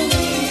of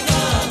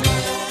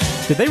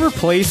believer. Did they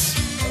replace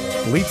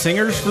lead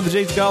singers for the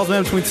Jay Giles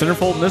Band between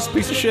Centerfold and this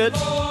piece of shit?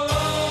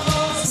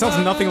 It sounds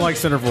nothing like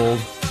Centerfold.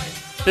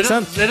 It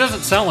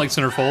doesn't sound like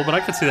Centerfold, but I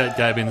could see that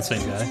guy being the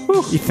same guy.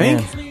 You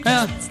think?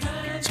 Yeah.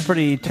 It's a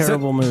pretty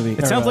terrible movie.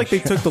 It sounds like they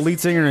took the lead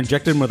singer and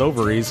injected him with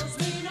ovaries.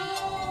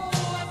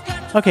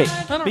 Okay,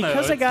 don't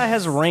because know. a guy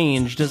has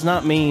range does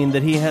not mean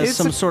that he has It's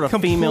some a sort of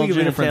female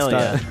completely different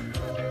genitalia.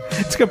 style.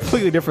 It's a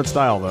completely different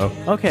style, though.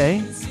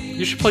 Okay.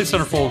 You should play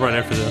Centerfold right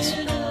after this.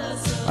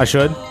 I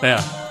should.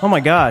 Yeah. Oh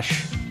my gosh.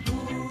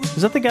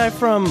 Is that the guy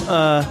from,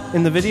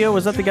 in the video,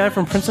 was that the guy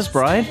from Princess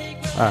Bride?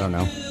 I don't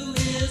know.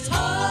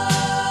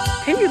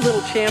 Hey, you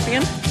little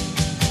champion.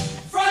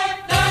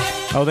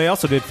 Oh, they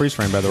also did Freeze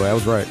Frame, by the way. I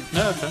was right.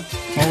 No, okay.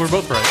 Well, we're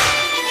both right.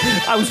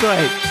 I was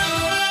right.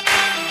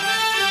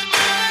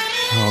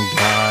 Oh,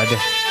 God.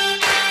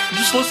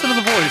 Just listen to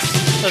the voice.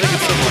 I think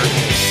it's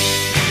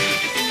similar.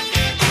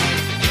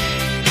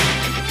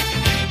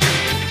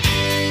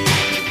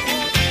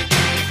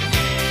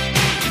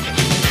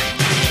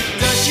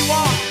 Does she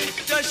walk?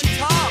 Does she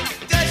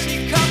talk? Does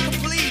she come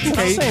complete? It's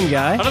the same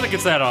guy. I don't think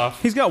it's that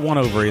off. He's got one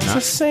ovary in It's the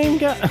that. same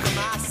guy.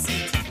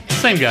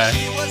 Same guy.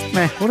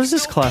 Man, what is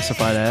this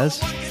classified as?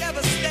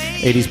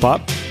 80s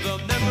pop.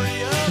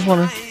 Just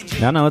wondering.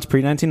 No, it's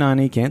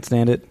pre-1990. Can't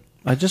stand it.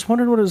 I just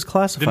wondered what it was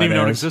classified Didn't even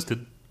know it as.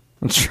 existed.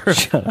 Sure.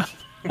 Shut up.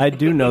 I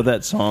do know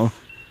that song.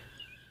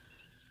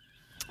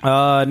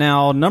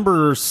 Now,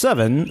 number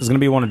 7 is going to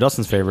be one of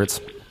Dustin's favorites.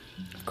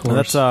 Of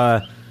course.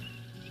 That's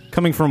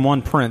coming from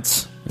one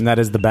Prince, and that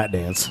is the Bat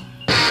Dance.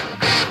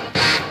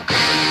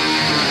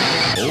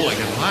 Oh, I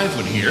got a live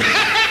one here.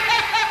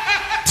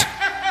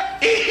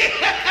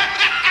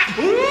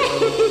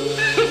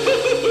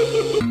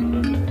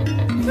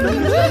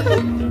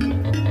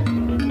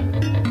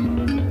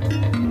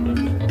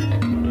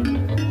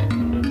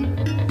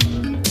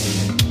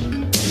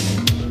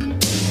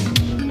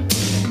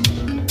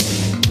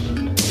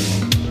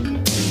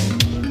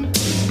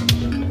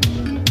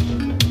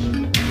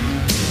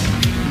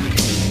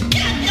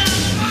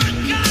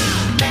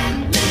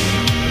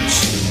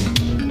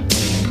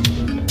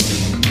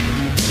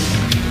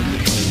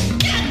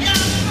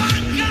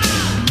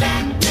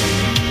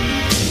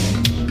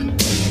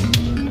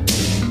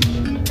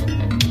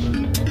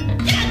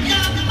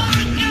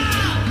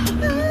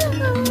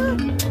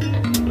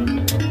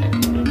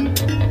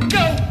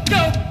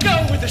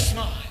 Go with a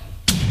smile.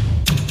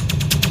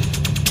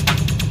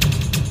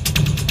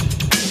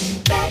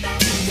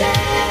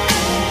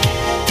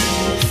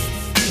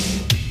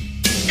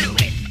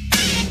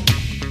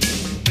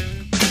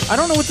 I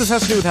don't know what this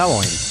has to do with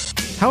Halloween.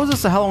 How is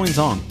this a Halloween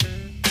song?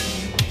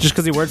 Just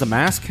because he wears a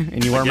mask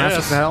and you wear a mask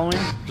guess. for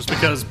Halloween? Just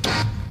because.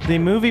 The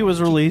movie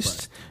was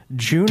released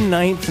June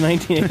 9th,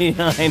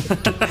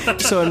 1989.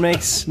 So it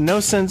makes no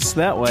sense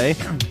that way.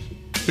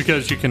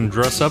 Because you can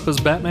dress up as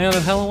Batman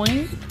at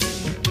Halloween?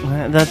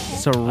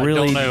 That's a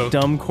really know.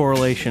 dumb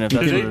correlation. If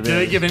that's what it Did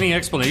they is. give any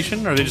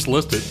explanation, or they just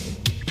listed?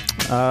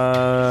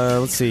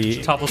 Let's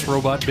see. Topless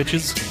robot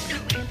bitches?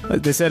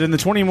 They said in the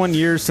 21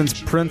 years since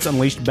Prince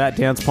unleashed Bat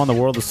Dance upon the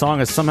world, the song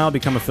has somehow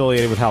become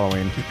affiliated with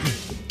Halloween.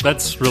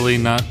 That's really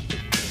not...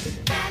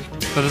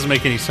 That doesn't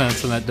make any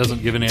sense, and that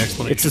doesn't give any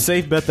explanation. It's a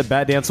safe bet that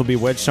Bat Dance will be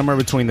wedged somewhere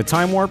between the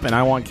Time Warp and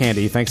I Want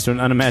Candy, thanks to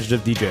an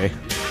unimaginative DJ.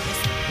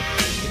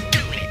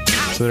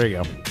 So there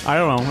you go. I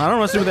don't know. I don't know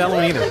what to do with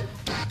Halloween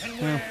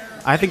either.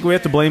 I think we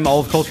have to blame all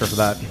of culture for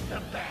that.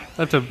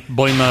 I have to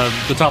blame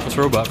the topless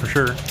robot for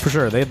sure. For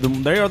sure. They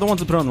are the ones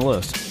that put it on the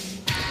list.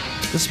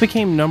 This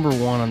became number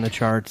 1 on the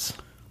charts.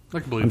 I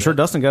can believe I'm sure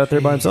Dustin got it there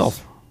by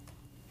himself.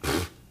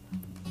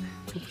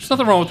 There's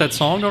nothing wrong with that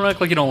song. Don't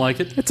act like you don't like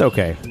it. It's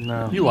okay.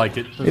 No. You like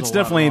it. It's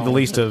definitely the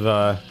least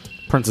of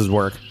Prince's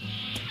work.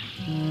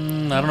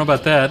 I don't know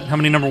about that. How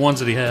many number ones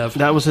did he have?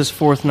 That was his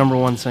 4th number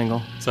 1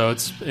 single. So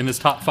it's in his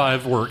top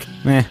 5 work.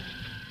 Eh.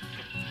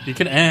 You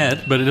can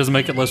add, but it doesn't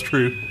make it less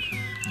true.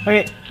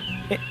 Okay,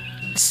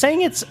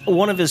 saying it's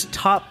one of his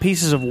top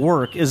pieces of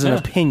work is an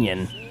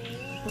opinion.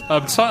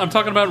 I'm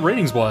talking about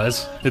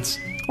ratings-wise. It's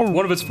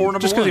one of his 4 number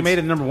ones. Just because he made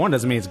it number 1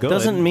 doesn't mean it's good.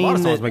 Doesn't mean a lot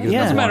of songs that- make it yeah.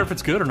 Doesn't number matter one. if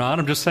it's good or not.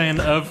 I'm just saying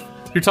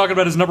you're talking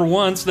about his number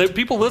ones.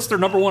 People list their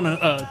number 1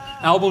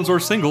 albums or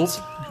singles.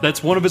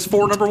 That's one of his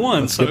 4 number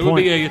ones. So good it would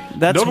be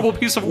point. a notable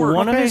piece of work.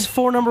 One of his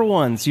 4 number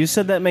 1s. You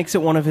said that makes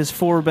it one of his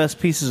 4 best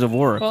pieces of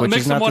work, Well, it which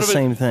makes is him not one the of it-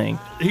 same thing.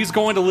 He's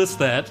going to list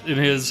that in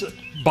his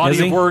body Is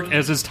he? of work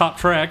as his top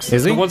tracks.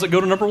 Is he? The ones that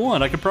go to number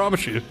 1, I can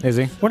promise you. Is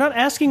he? We're not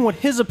asking what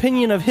his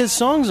opinion of his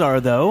songs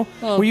are, though.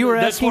 Well, you were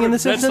that's asking what- in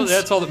this that's- instance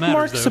that's all that matters,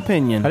 Mark's though.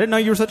 opinion. I didn't know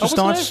you were such a I wasn't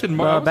staunch asking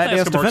Mark- I wasn't Bat Dance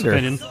asking Mark's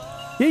defender. opinion.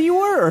 Yeah, you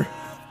were.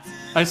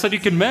 I said you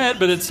can mad,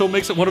 but it still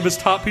makes it one of his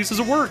top pieces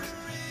of work.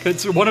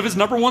 It's one of his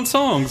number 1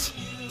 songs.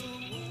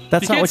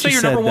 That's You not can't what say you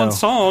your said, number 1 though.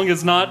 song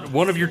is not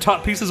one of your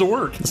top pieces of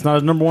work. It's not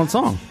his number 1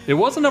 song. It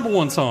was a number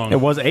 1 song. It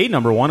was a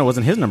number 1. It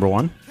wasn't his number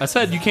 1. I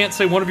said you can't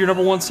say one of your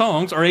number 1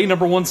 songs or a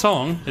number 1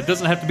 song. It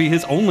doesn't have to be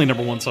his only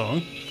number 1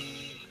 song.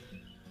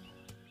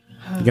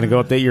 You gonna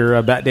go update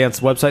your Bat Dance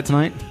website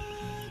tonight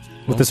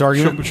with this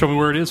argument? Show me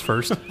where it is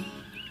first.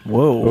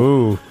 Whoa.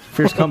 Ooh,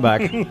 fierce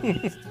comeback.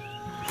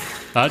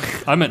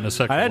 I meant in a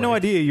second. I had no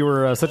idea you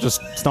were such a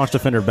staunch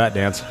defender of Bat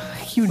Dance.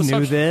 You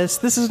knew this.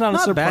 This is not a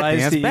Bat surprise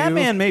Dance. to you.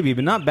 Batman maybe,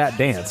 but not Bat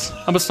Dance.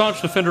 I'm a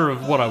staunch defender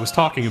of what I was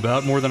talking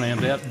about more than I am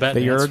Bat That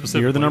Dance you're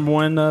specifically. the number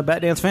 1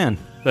 Bat Dance fan.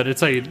 That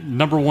it's a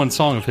number 1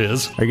 song of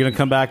his. Are you gonna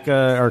come back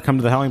or come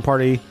to the Halloween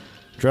party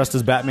dressed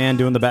as Batman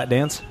doing the Bat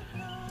Dance?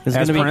 There's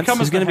As going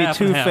Prince? to be half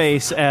and half.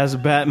 Two-Face as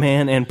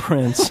Batman and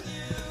Prince.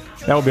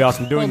 That would be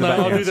awesome. Doing Well, the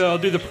no, Bat Dance. I'll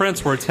do the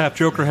Prince where it's half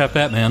Joker, half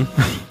Batman.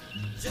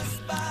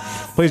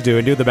 Please do,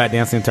 and do the Bat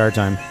Dance the entire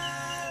time.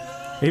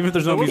 Even if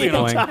there's no That would music be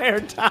an playing. Entire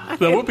time.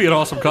 That would be an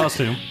awesome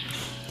costume.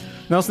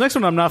 Now, this next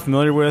one I'm not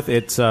familiar with.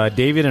 It's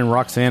David and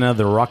Roxana,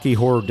 the Rocky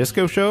Horror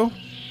Disco Show.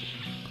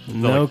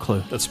 No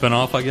clue. That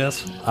spinoff, I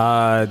guess.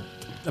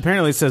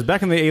 apparently it says,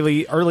 back in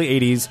the early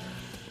 80s,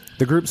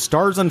 the group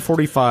Stars on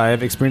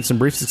 45 experienced some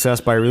brief success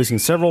by releasing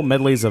several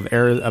medleys of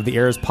the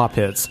era's pop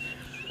hits.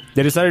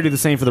 They decided to do the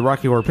same for the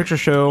Rocky Horror Picture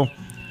Show,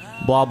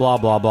 blah, blah,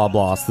 blah, blah,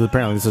 blah. So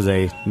apparently this is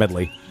a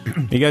medley.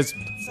 You guys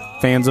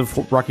fans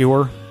of Rocky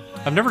Horror?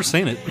 I've never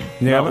seen it.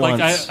 Yeah, like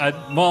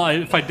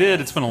if I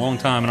did, it's been a long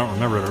time. I don't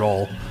remember it at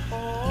all.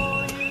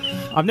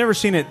 I've never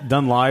seen it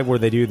done live where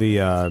they do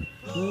the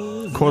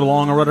quote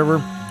along or whatever.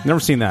 Never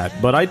seen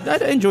that, but I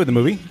enjoyed the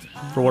movie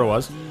for what it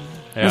was.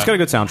 Yeah. It's got a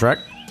good soundtrack.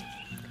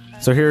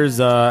 So here's,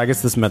 I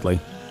guess, this medley.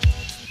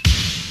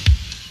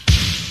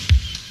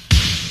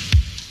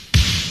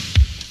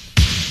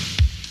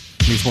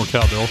 Needs more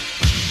cowbell.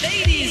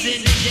 Ladies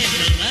and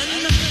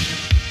gentlemen,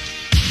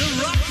 the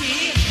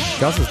Rocky Horror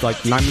Gus is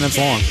like 9 minutes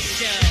long.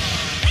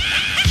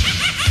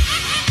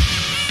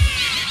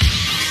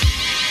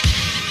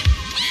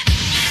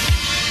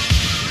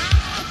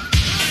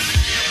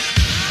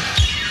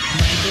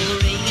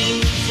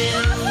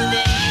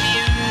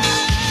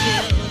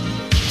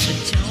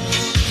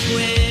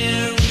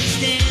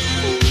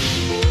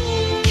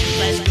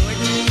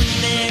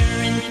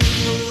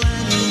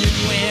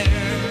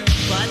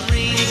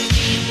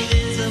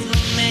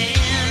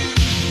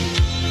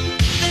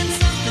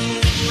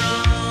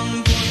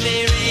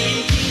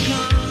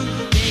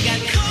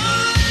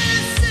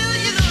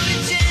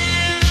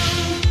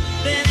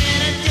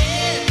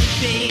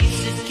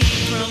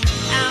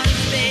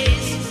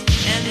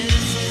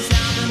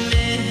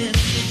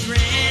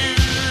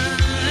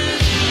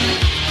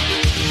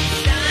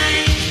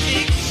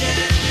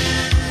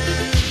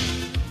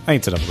 I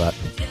ain't set up with that.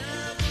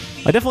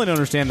 I definitely don't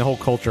understand the whole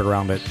culture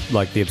around it,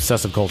 like the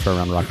obsessive culture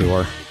around Rocky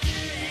Horror.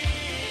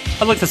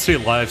 I'd like to see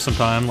it live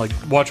sometime, like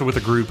watch it with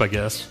a group, I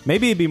guess.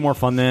 Maybe it'd be more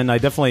fun then. I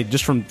definitely,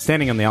 just from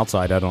standing on the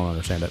outside, I don't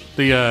understand it.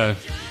 The,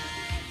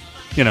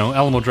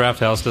 Alamo Draft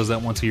House does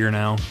that once a year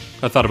now.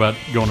 I thought about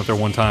going up there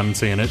one time and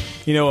seeing it.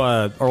 You know,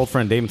 our old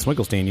friend David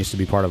Swinkelstein used to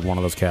be part of one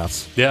of those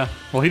casts. Yeah.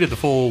 Well, he did the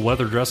full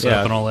leather dress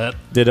up and all that.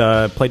 Did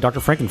play Dr.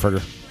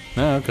 Frankenfurter.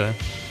 Oh, okay.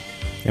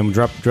 And would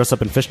dress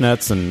up in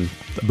fishnets and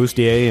a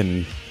bustier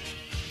and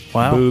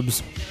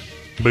boobs.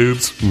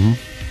 Boobs.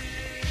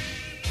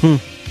 Mm-hmm.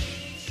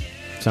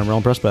 Sound real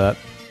impressed by that.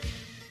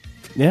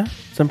 Yeah,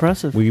 it's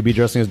impressive. Will you be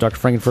dressing as Dr.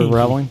 Frankenfurter for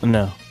Halloween?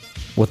 No.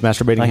 With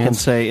masturbating I hands? can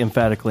say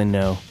emphatically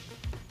no.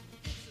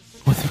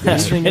 Good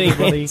evening,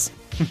 everybody.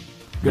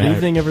 Good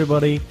evening,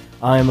 everybody.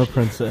 I am a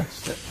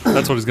princess.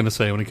 That's what he's going to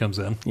say when he comes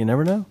in. You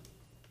never know.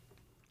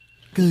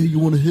 Okay, you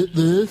want to hit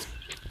this?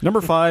 Number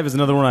 5 is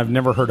another one I've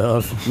never heard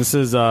of. This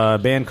is a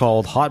band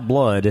called Hot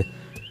Blood.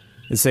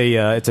 It's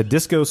a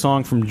disco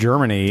song from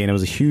Germany, and it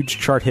was a huge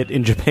chart hit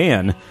in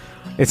Japan.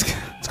 It's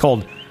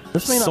called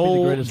This may not be the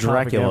Soul greatest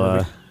topic Dracula.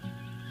 ever.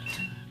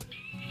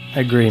 I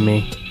agree,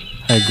 me.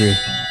 I agree.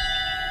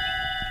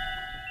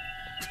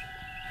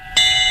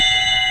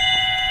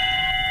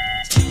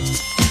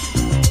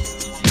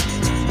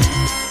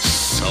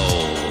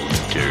 Soul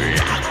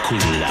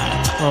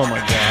Dracula. Oh my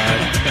god.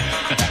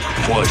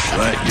 What's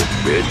that, you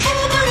bitch?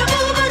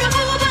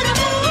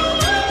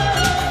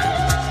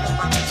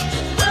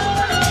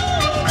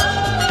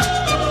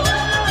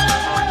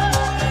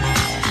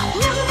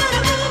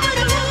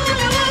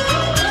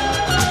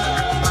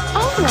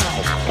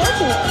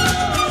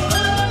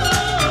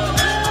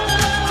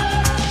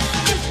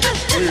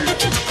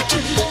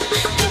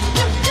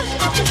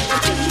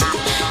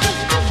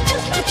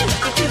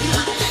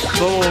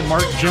 Little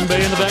Mark Jimbe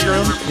in the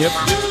background. Yep.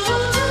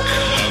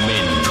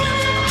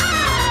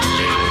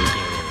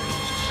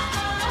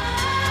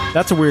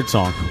 That's a weird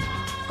song.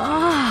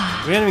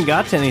 We haven't even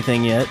got to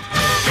anything yet.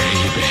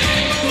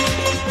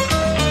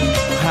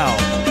 How?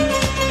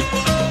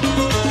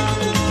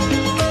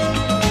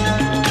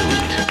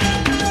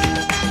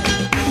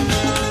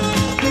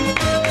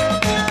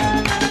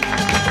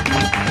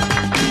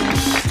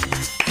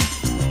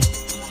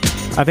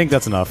 I think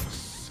that's enough.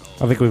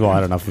 I think we've all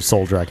had enough of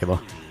Soul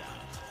Dracula.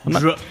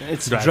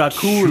 It's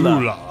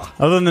Dracula.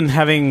 Other than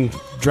having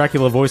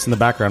Dracula voice in the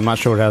background, I'm not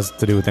sure what it has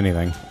to do with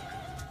anything.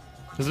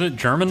 Isn't it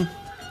German?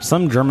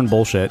 Some German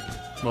bullshit.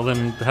 Well,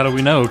 then how do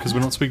we know? Because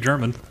we don't speak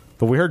German.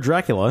 But we heard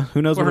Dracula.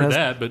 Who knows We what heard it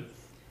has? that, but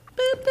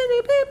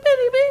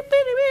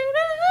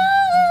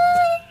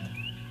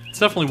it's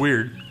definitely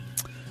weird.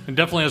 It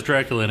definitely has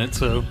Dracula in it,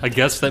 so I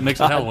guess that makes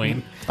it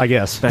Halloween. I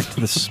guess. Back to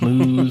the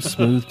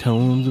smooth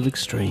tones of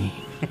extreme.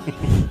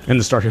 In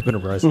the Starship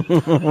Enterprise.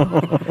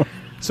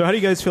 So how do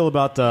you guys feel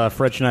about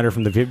Fred Schneider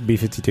from the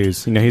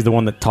B-52s? You know, he's the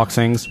one that talk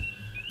sings.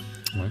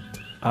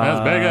 As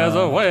big as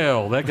a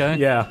whale, that guy.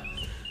 Yeah.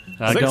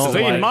 I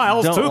 16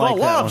 miles to the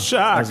Love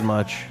Shack. as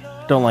much.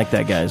 Don't like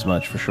that guy as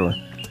much, for sure.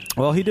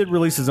 Well, he did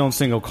release his own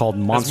single called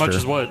Monster. As much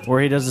as what?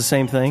 Where he does the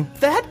same thing.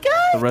 That guy?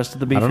 The rest of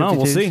the B-52s. I don't know.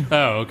 We'll see.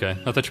 Oh, okay.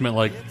 I thought you meant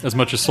like as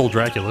much as Soul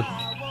Dracula.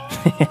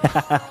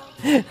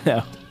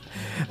 No.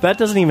 That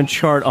doesn't even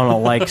chart on a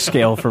like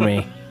scale for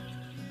me.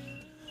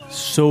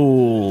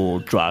 Soul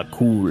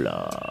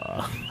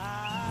Dracula.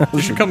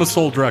 You should come a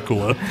Soul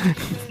Dracula.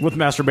 With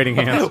masturbating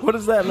hands. What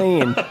does that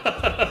mean?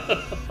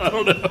 I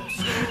don't know.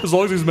 As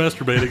long as he's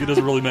masturbating, it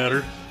doesn't really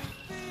matter.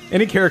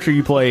 Any character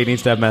you play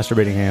needs to have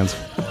masturbating hands.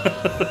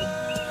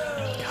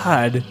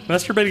 God.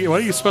 Masturbating? Why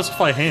do you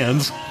specify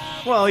hands?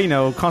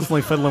 Well,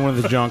 constantly fiddling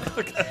with the junk.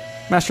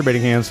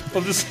 Masturbating hands.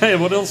 I'm just saying,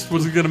 what else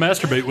was he going to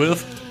masturbate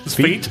with? His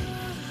feet?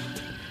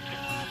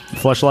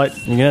 Fleshlight.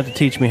 You're going to have to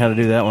teach me how to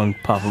do that one,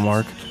 Papa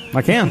Mark.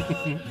 I can.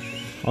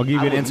 I'll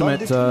give you an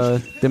intimate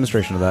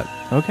demonstration of that.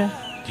 Okay.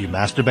 Do you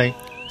masturbate?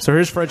 So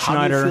here's Fred How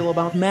Schneider. do you feel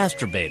about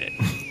masturbating?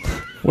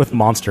 With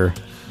Monster.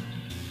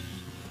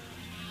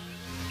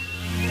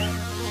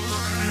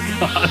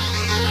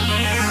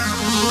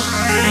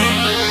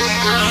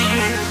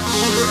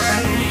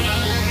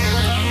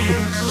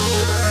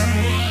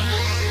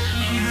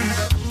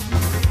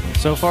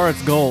 So far,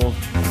 it's gold.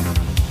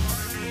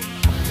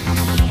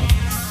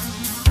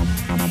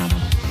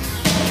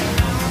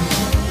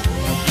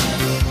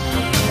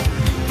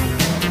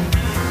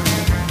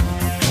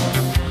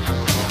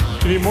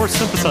 You need more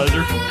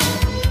synthesizer.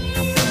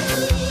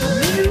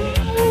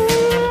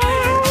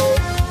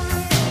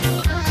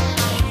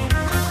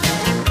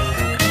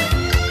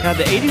 God,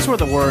 the 80s were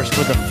the worst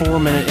with a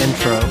 4-minute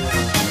intro.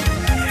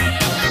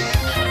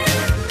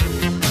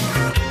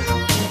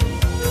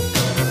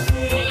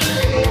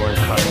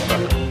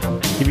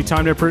 Give you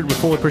time to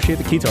fully appreciate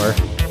the guitar.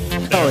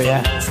 Oh,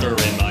 yeah. Monster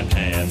in my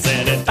pants,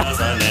 and it does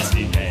a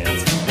nasty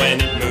dance.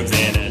 When it moves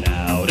in and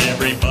out,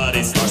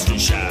 everybody starts to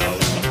shout.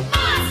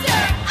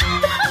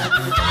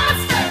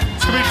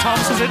 It's going to be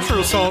Thomas's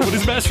intro song when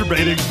he's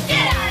masturbating.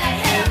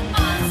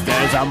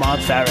 There's a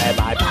monster in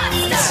my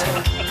pants.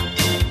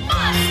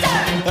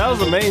 That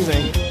was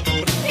amazing.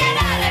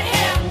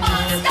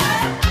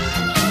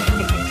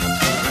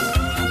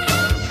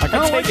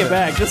 I take it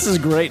back. This is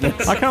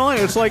greatness. I kind of like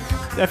it. It's like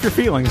F your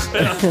feelings.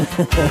 There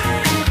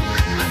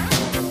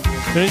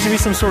needs to be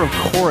some sort of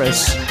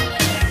chorus. There's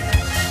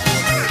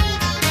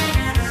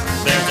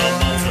a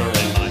monster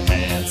in my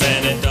pants,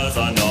 and it does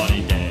a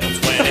naughty dance.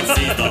 When it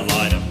sees the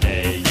light of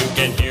day, you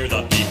can hear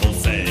the people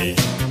say,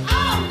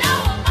 "Oh no,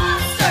 a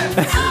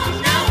monster! Oh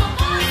no, a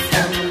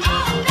monster!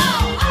 Oh no,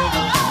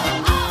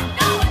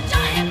 oh, a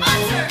giant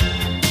monster!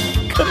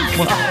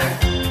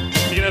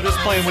 You can have this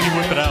playing when you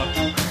whip it out.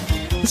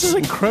 This is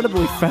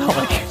incredibly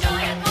phallic.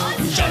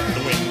 Shut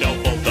the window,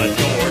 bolt the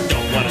door.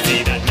 Don't want to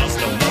see that mouse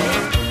no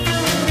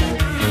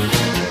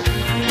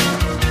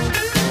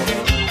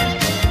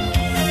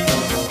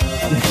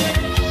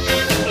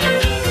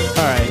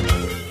All right.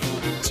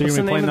 So you're What's going to be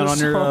the playing name that of on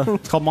the your... song?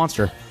 it's called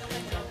Monster.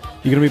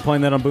 You're going to be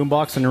playing that on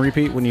Boombox and a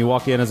repeat when you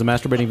walk in as a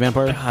masturbating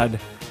vampire? God.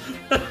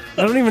 I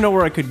don't even know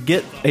where I could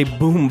get a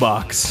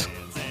boombox.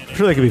 I'm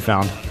sure they could be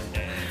found.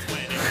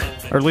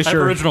 Or at least I have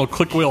your... original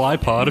click wheel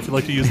iPod if you'd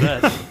like to use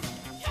that.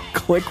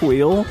 Click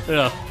wheel?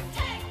 Yeah.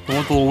 The one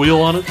with the little wheel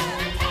on it? I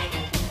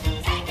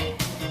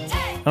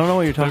don't know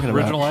what you're talking The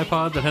about. original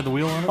iPod that had the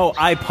wheel on it? Oh,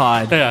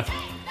 iPod. Yeah.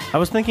 I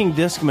was thinking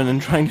Discman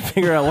and trying to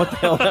figure out what the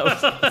hell that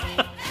was.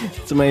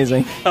 It's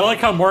amazing. I like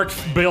how Mark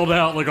bailed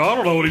out. Like, I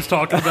don't know what he's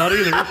talking about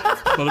either.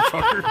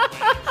 Motherfucker.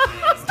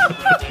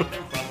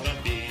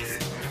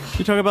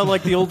 You talking about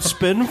like the old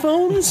spin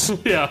phones?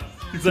 Yeah,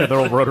 exactly. Yeah, they're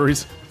old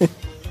rotaries.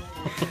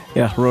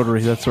 Yeah,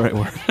 rotary, that's the right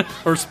word.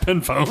 Or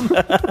spin phone.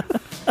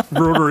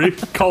 Rotary.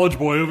 College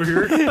boy over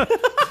here.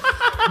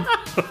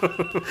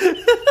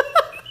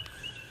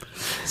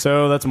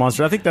 So that's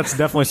Monster. I think that's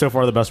definitely so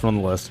far the best one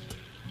on the list.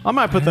 I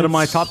might put that in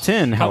my top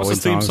 10 Halloween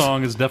Thomas's theme songs.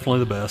 song is definitely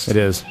the best. It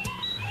is.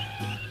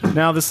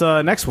 Now, this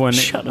next one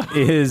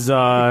is...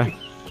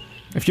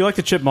 if you like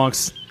the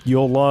Chipmunks,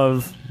 you'll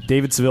love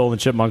David Seville and the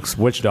Chipmunks'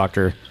 Witch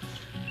Doctor.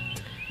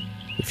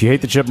 If you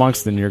hate the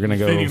Chipmunks, then you're going to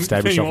go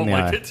stab yourself in the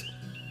eye. It.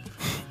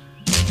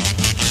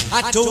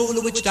 I told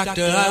the witch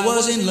doctor I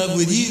was in love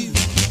with you.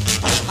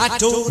 I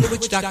told the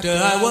witch doctor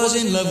I was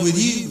in love with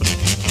you.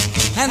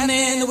 And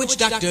then the witch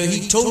doctor,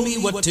 he told me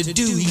what to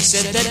do. He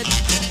said that...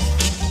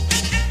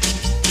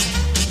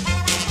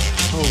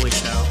 Holy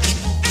cow.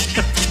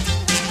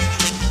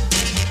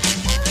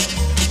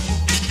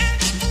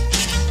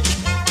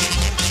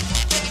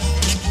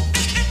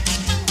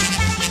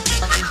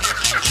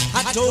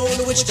 I told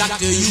the witch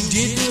doctor you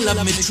didn't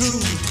love me true.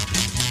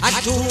 I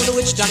told the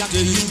witch doctor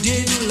you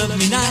didn't love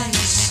me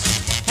nice.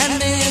 And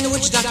then the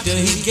witch doctor,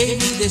 he gave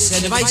me this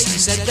advice. He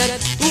said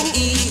that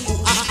ooh-ee,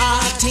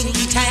 ooh-ah-ah,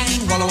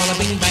 ting-tang, walla-walla,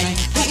 bing-bang.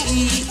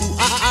 Ooh-ee,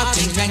 ooh-ah-ah,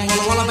 ting-tang,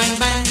 walla-walla,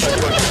 bang-bang.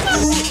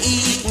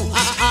 Ooh-ee,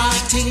 ooh-ah-ah,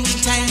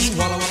 ting-tang,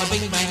 walla-walla,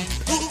 bing-bang.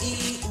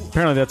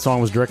 Apparently that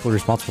song was directly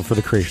responsible for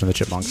the creation of the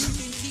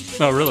Chipmunks.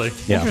 Oh, really?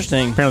 Yeah.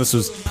 Interesting. Apparently this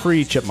was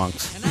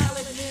pre-Chipmunks.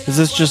 Is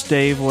this just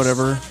Dave,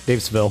 whatever?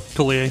 Dave Seville.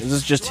 Coulier. Is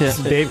this just his...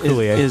 Dave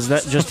Coulier. Is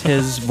that just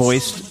his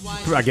voice?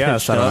 I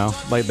guess. I don't know.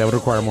 Like, that would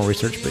require more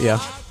research, but yeah.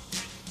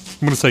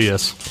 I'm going to say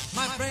yes.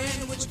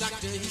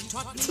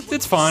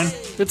 It's fine.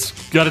 It's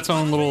got its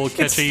own little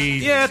catchy...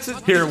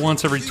 hear it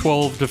once every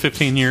 12 to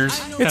 15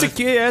 years. It's a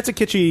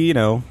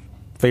kitschy,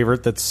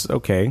 favorite that's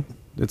okay.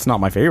 It's not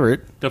my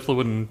favorite. Definitely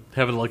wouldn't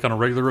have it like on a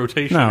regular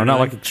rotation. No, not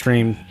like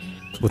extreme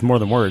with more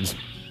than words.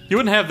 You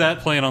wouldn't have that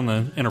playing on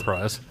the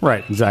Enterprise.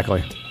 Right,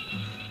 exactly.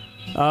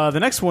 The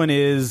next one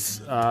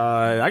is,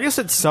 I guess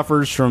it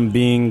suffers from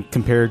being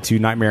compared to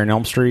Nightmare on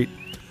Elm Street.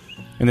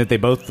 and that they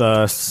both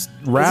rap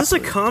this a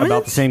comment?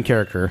 about the same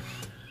character.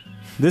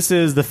 This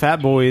is the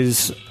Fat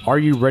Boys' Are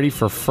You Ready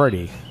for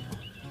Freddy?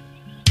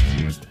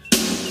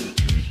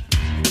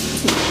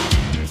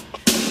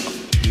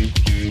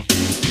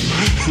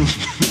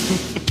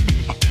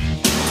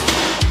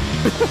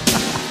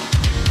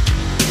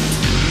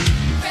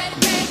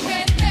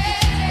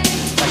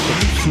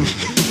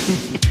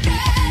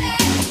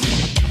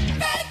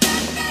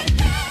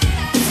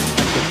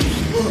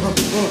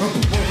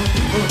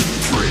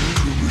 Fred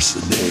Krueger's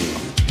the name.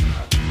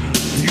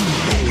 You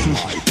know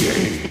my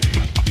game.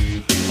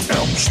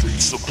 Elm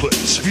Street's the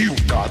place. If you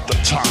got the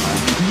time,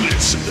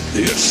 listen to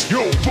this.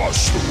 You'll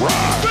bust the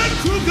rhyme. Fred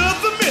Krueger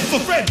the myth, for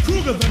Fred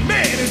Krueger the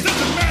man. It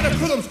doesn't matter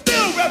because I'm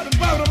still rapping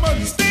about him,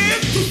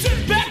 understand? So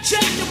sit back,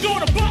 Jack, I'm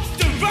gonna bust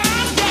the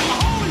rhyme. Grab a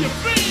hold of your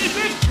face,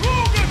 it's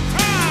Krueger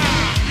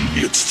time.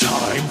 It's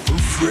time for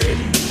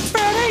Freddy.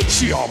 Freddy!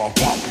 See, I'm a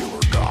popular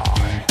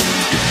guy.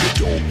 If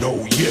you don't know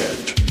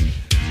yet,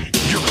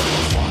 you're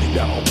gonna find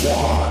out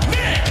why.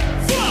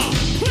 Man, fuck,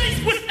 place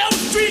with Elm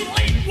Street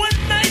late one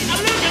night.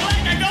 I'm looking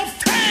like a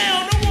ghost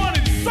town, no one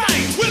in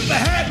sight. With a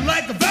hat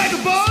like a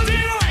vagabond,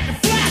 still like a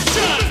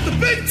flasher. It's the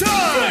big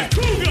time, Fred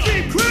Krueger,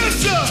 Team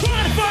Crusher.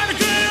 Trying to find a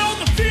girl,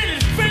 the fit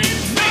is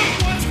fancy.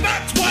 Not once,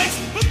 not twice,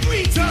 but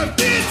 3 times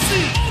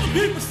dancing. All the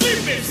people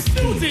sleeping,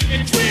 snoozing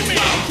and dreaming.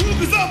 While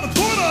Krueger's on the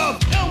corner of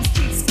Elm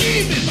Street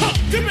scheming. Huh,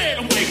 you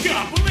better wake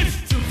up and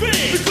listen to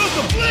this. Because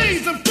the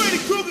blaze of Freddy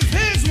Krueger's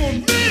hands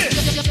won't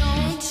miss.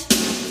 Don't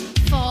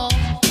fall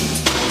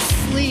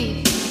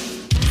asleep.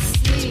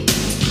 Sleep.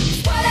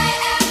 What I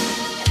am,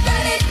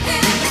 Freddy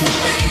Pin,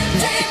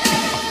 the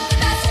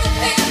best of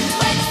him.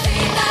 When you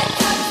see that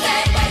come,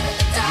 stay away with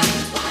the dark.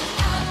 Watch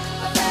out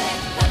for Freddy,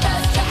 the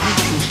best of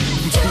him.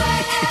 2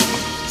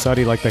 a.m. So how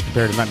do you like that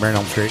compared to Nightmare on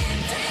Elm Street?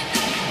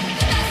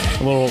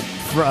 A little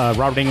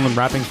Robert Englund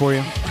rapping for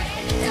you?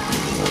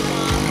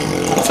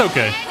 It's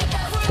okay.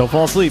 Don't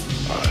fall asleep.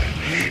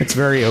 It's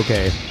very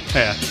okay.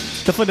 Yeah.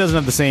 Definitely doesn't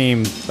have the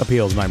same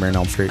appeal as Nightmare on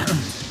Elm Street.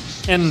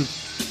 And,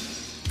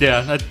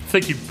 yeah, I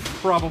think you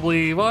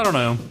probably... Well, I don't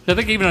know. I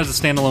think even as a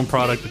standalone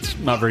product, it's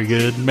not very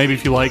good. Maybe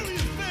if you like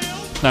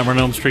Nightmare on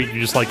Elm Street, you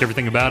just like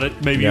everything about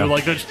it. Maybe you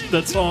like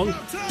that song.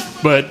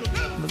 But,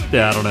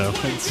 yeah, I don't know.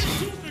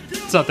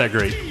 It's not that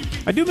great.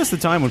 I do miss the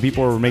time when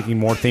people were making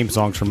more theme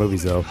songs for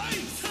movies, though.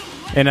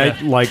 And I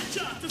like...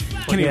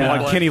 Kenny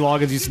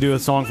Loggins used to do a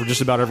song for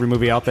just about every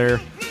movie out there.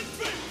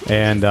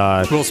 And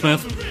Will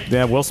Smith.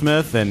 Yeah, Will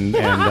Smith and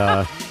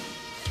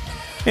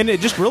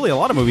it just really a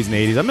lot of movies in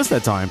the 80s. I miss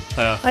that time.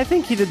 I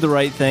think he did the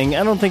right thing.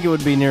 I don't think it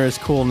would be near as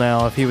cool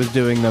now if he was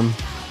doing them.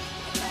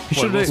 He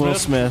should have Will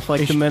Smith,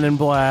 like the Men in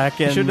Black.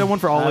 And he should have done one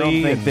for Ali. I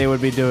don't think they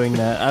would be doing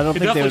that. I don't He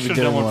think they definitely would be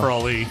should have doing done one for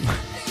Ali.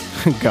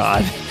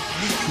 God.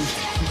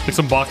 Like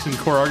some boxing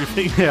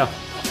choreography. Yeah.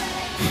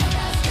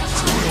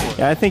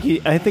 Yeah, I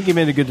think he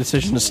made a good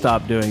decision to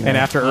stop doing that. And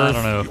After Earth,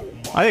 I don't know.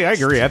 I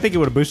agree. I think it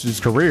would have boosted his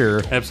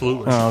career.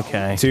 Absolutely. Oh,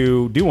 okay.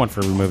 To do one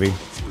for every movie.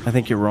 I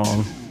think you're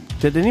wrong.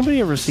 Did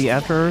anybody ever see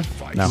After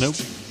Earth? No. Nope.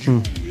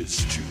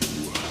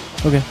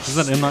 Okay. Is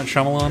that M. Night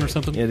Shyamalan or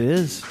something? It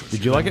is.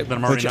 Did you like it?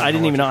 Which I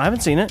didn't even know. I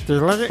haven't seen it.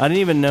 I didn't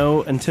even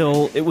know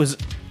until it was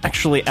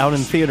actually out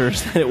in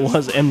theaters that it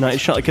was M. Night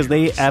Shyamalan, because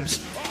they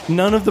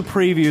none of the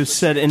previews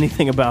said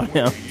anything about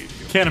him.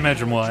 Can't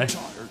imagine why.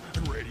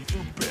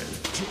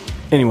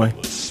 Anyway.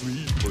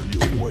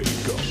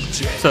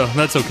 So,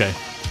 that's okay.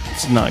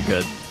 It's not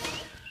good.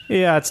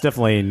 Yeah, it's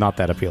definitely not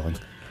that appealing.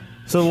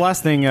 So the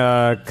last thing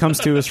comes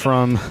to us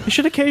from... We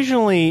should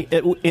occasionally,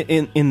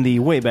 in the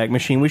Wayback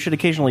Machine, we should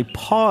occasionally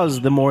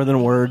pause the more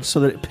than words so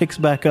that it picks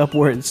back up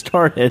where it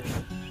started.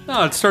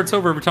 No, it starts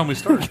over every time we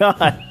start.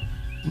 God.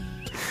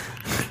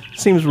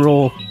 Seems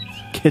real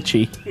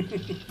kitschy.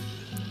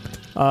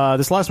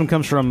 This last one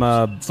comes from...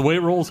 it's the way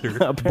it rolls here.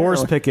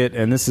 Boris Pickett,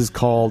 and this is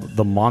called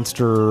The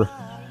Monster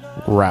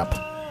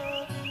Rap.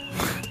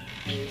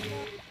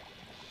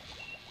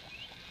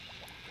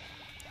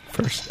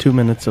 First 2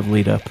 minutes of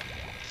lead up.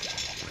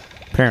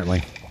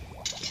 Apparently.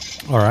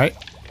 All right.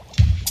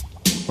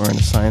 We're in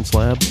a science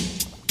lab.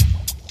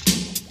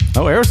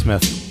 Oh,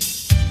 Aerosmith.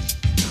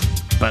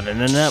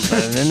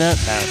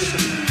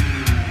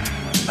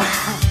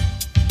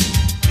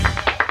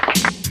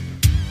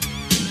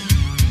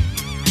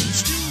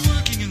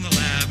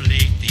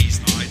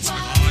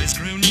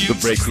 The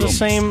break room. The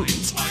same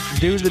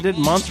dude that did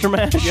Monster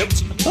Mash? Yep.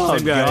 Oh,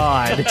 Same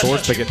guy. God.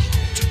 Boris Pickett.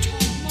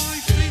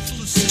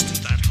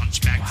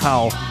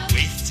 Wow.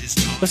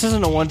 This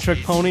isn't a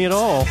one-trick pony at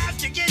all. He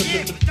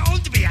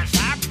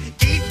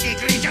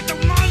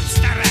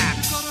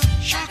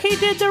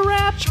did the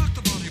rap.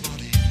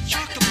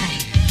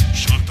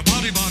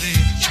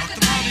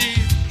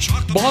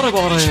 Body.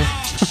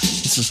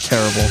 This is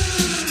terrible.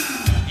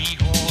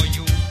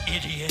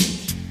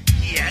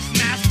 Yes,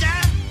 master.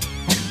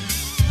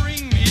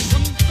 Bring me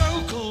some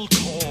vocal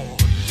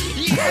cords.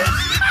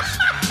 Yes.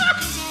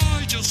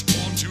 I just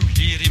want to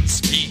hear him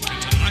speak.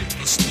 Tonight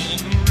the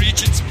storm will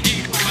reach its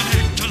peak.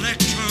 Connect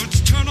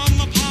electrodes, turn on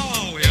the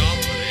power. We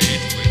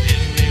operate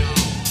within the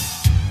hour.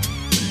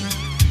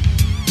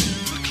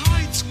 The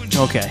kites went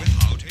Okay.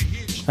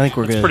 I think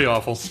we're It's good. pretty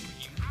awful.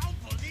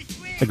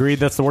 Agreed.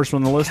 That's the worst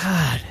one on the list.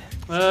 God,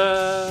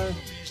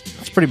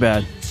 It's pretty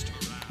bad.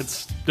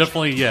 It's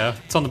definitely,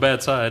 it's on the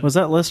bad side. Was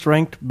that list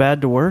ranked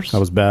bad to worse? That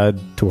was bad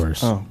to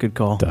worse. Oh, good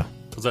call. Duh.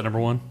 Was that number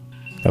one?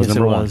 That was Yes,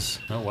 number it one. was.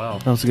 Oh, wow.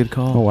 That was a good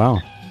call. Oh wow.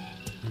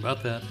 How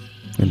about that?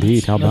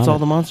 Indeed. How about That's all it?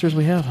 the monsters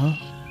we have, huh?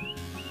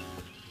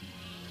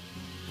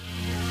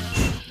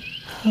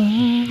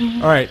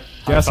 All right.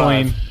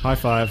 Gasoline. High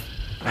five.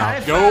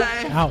 Out. Go.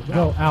 Out,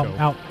 go, out,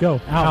 out,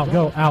 go, out,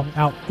 go, out,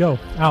 out, go,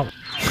 out.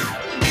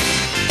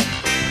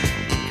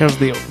 That was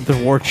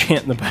the war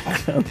chant in the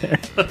background there.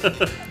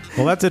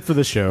 Well, that's it for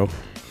the show.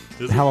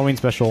 The Halloween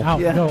special Out,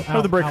 go, of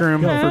out, the break out,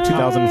 room go. for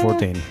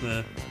 2014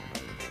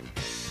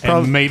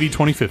 And maybe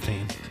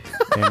 2015.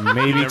 and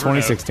maybe never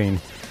 2016.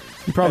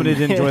 You probably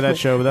didn't enjoy that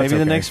show, but that's Maybe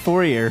the okay. next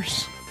 4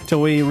 years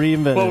till we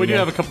reinvent. Well, it we do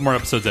again. have a couple more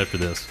episodes after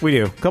this. We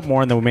do. A couple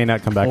more, and then we may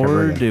not come back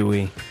ever Or again. do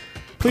we?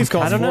 Please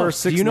call I don't know.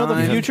 469. Do you know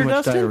the future, Too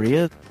much Dustin?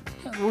 diarrhea.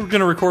 We're going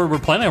to record. We're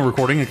planning on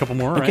recording a couple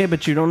more, right? Okay,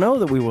 but you don't know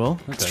that we will.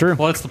 It's true.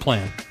 Well, that's the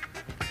plan.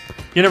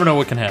 You never know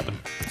what can happen.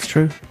 It's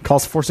true. Call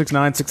us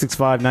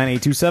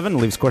 469-665-9827.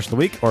 Leave us a question of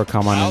the week or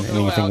comment on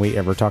anything we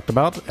ever talked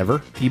about, ever.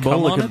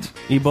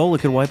 Ebola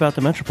could wipe out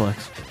the Metroplex.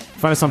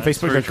 Find us on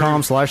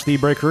Facebook.com/The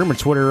Break Room or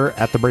Twitter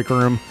at The Break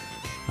Room.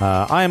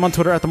 I am on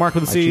Twitter at The Mark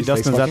with a C. choose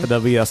Dustin's at face the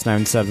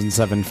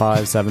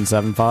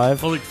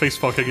WS9775775. I like face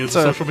fucking is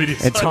a social media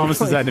And site.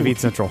 Thomas is at Naveed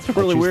Central. It's a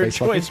really weird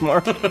choice,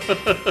 Mark.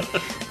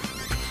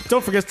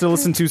 Don't forget to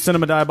listen to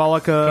Cinema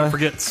Diabolica.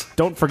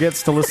 Don't forget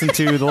to listen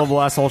to The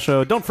Lovable Asshole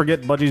Show. Don't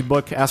forget Budgie's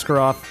book, Ask Her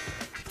Off.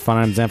 Find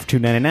it on Amazon for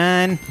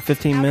 $2.99.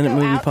 15-minute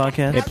movie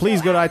podcast. Hey,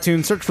 please go to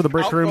iTunes, search for The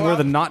Break Room. We're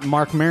the Not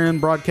Mark Maron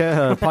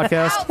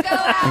podcast.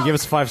 And give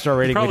us a 5-star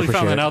rating. Probably We'd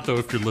appreciate found that it. out, though,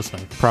 if you're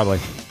listening. Probably.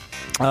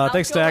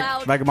 Thanks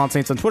to Vagabond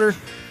Saints on Twitter.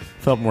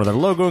 Fill up more of their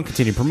logo and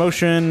continue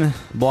promotion.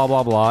 Blah,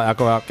 blah, blah. Out,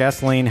 go out.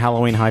 Gasoline,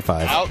 Halloween, high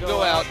five. Out,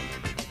 go out.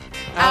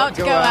 Out,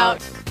 go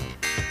out.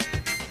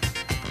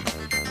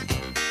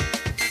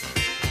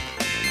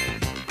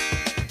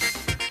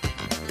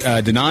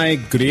 Deny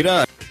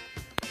Gurira.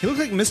 He looks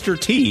like Mr.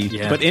 T,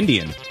 but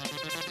Indian.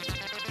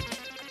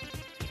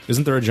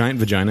 Isn't there a giant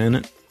vagina in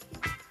it?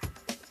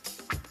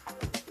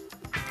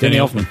 Danny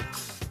Elfman.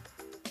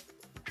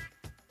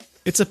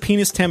 It's a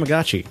penis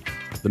Tamagotchi.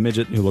 The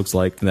midget who looks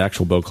like the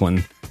actual Bo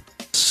Clinton.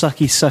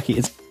 Sucky.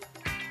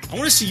 I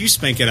want to see you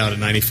spank it out at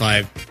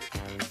 95.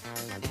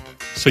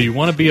 So you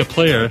want to be a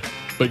player,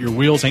 but your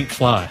wheels ain't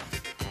fly.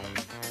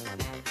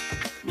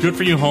 Good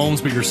for you,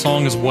 Holmes, but your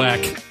song is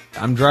whack.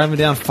 I'm driving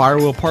down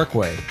Firewheel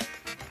Parkway.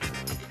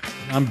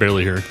 I'm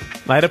barely here.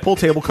 I had a pool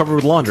table covered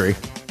with laundry.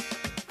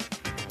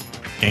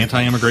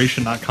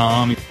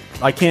 Antiimmigration.com.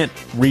 I can't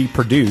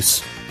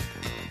reproduce.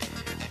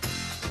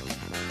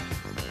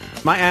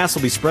 My ass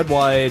will be spread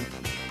wide.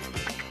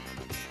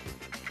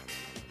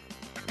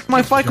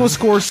 My FICO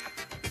scores.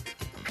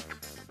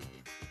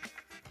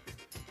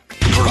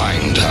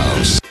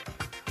 Grindhouse.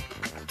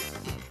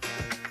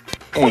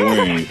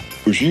 Oh, wait.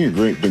 Was she a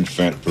great big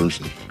fat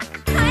person?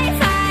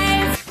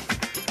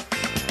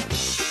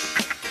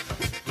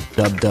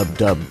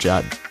 Dub,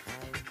 Judd.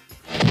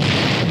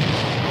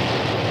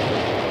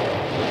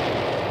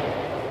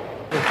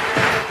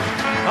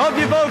 Hope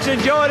you folks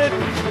enjoyed it.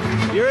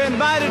 You're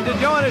invited to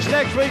join us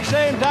next week,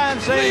 same time,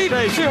 same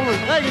station.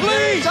 Thank you,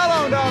 Jimmy. So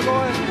long, dog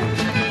boy.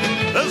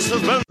 This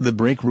has been The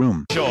Break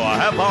Room. Show, a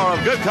half hour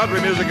of good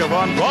country music and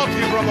fun brought to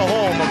you from the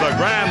home of the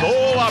Grand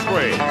Ole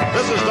Opry.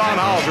 This is Don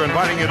Hauser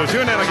inviting you to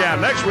tune in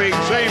again next week,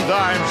 same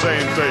time,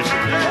 same station.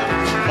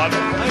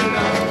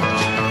 Bye.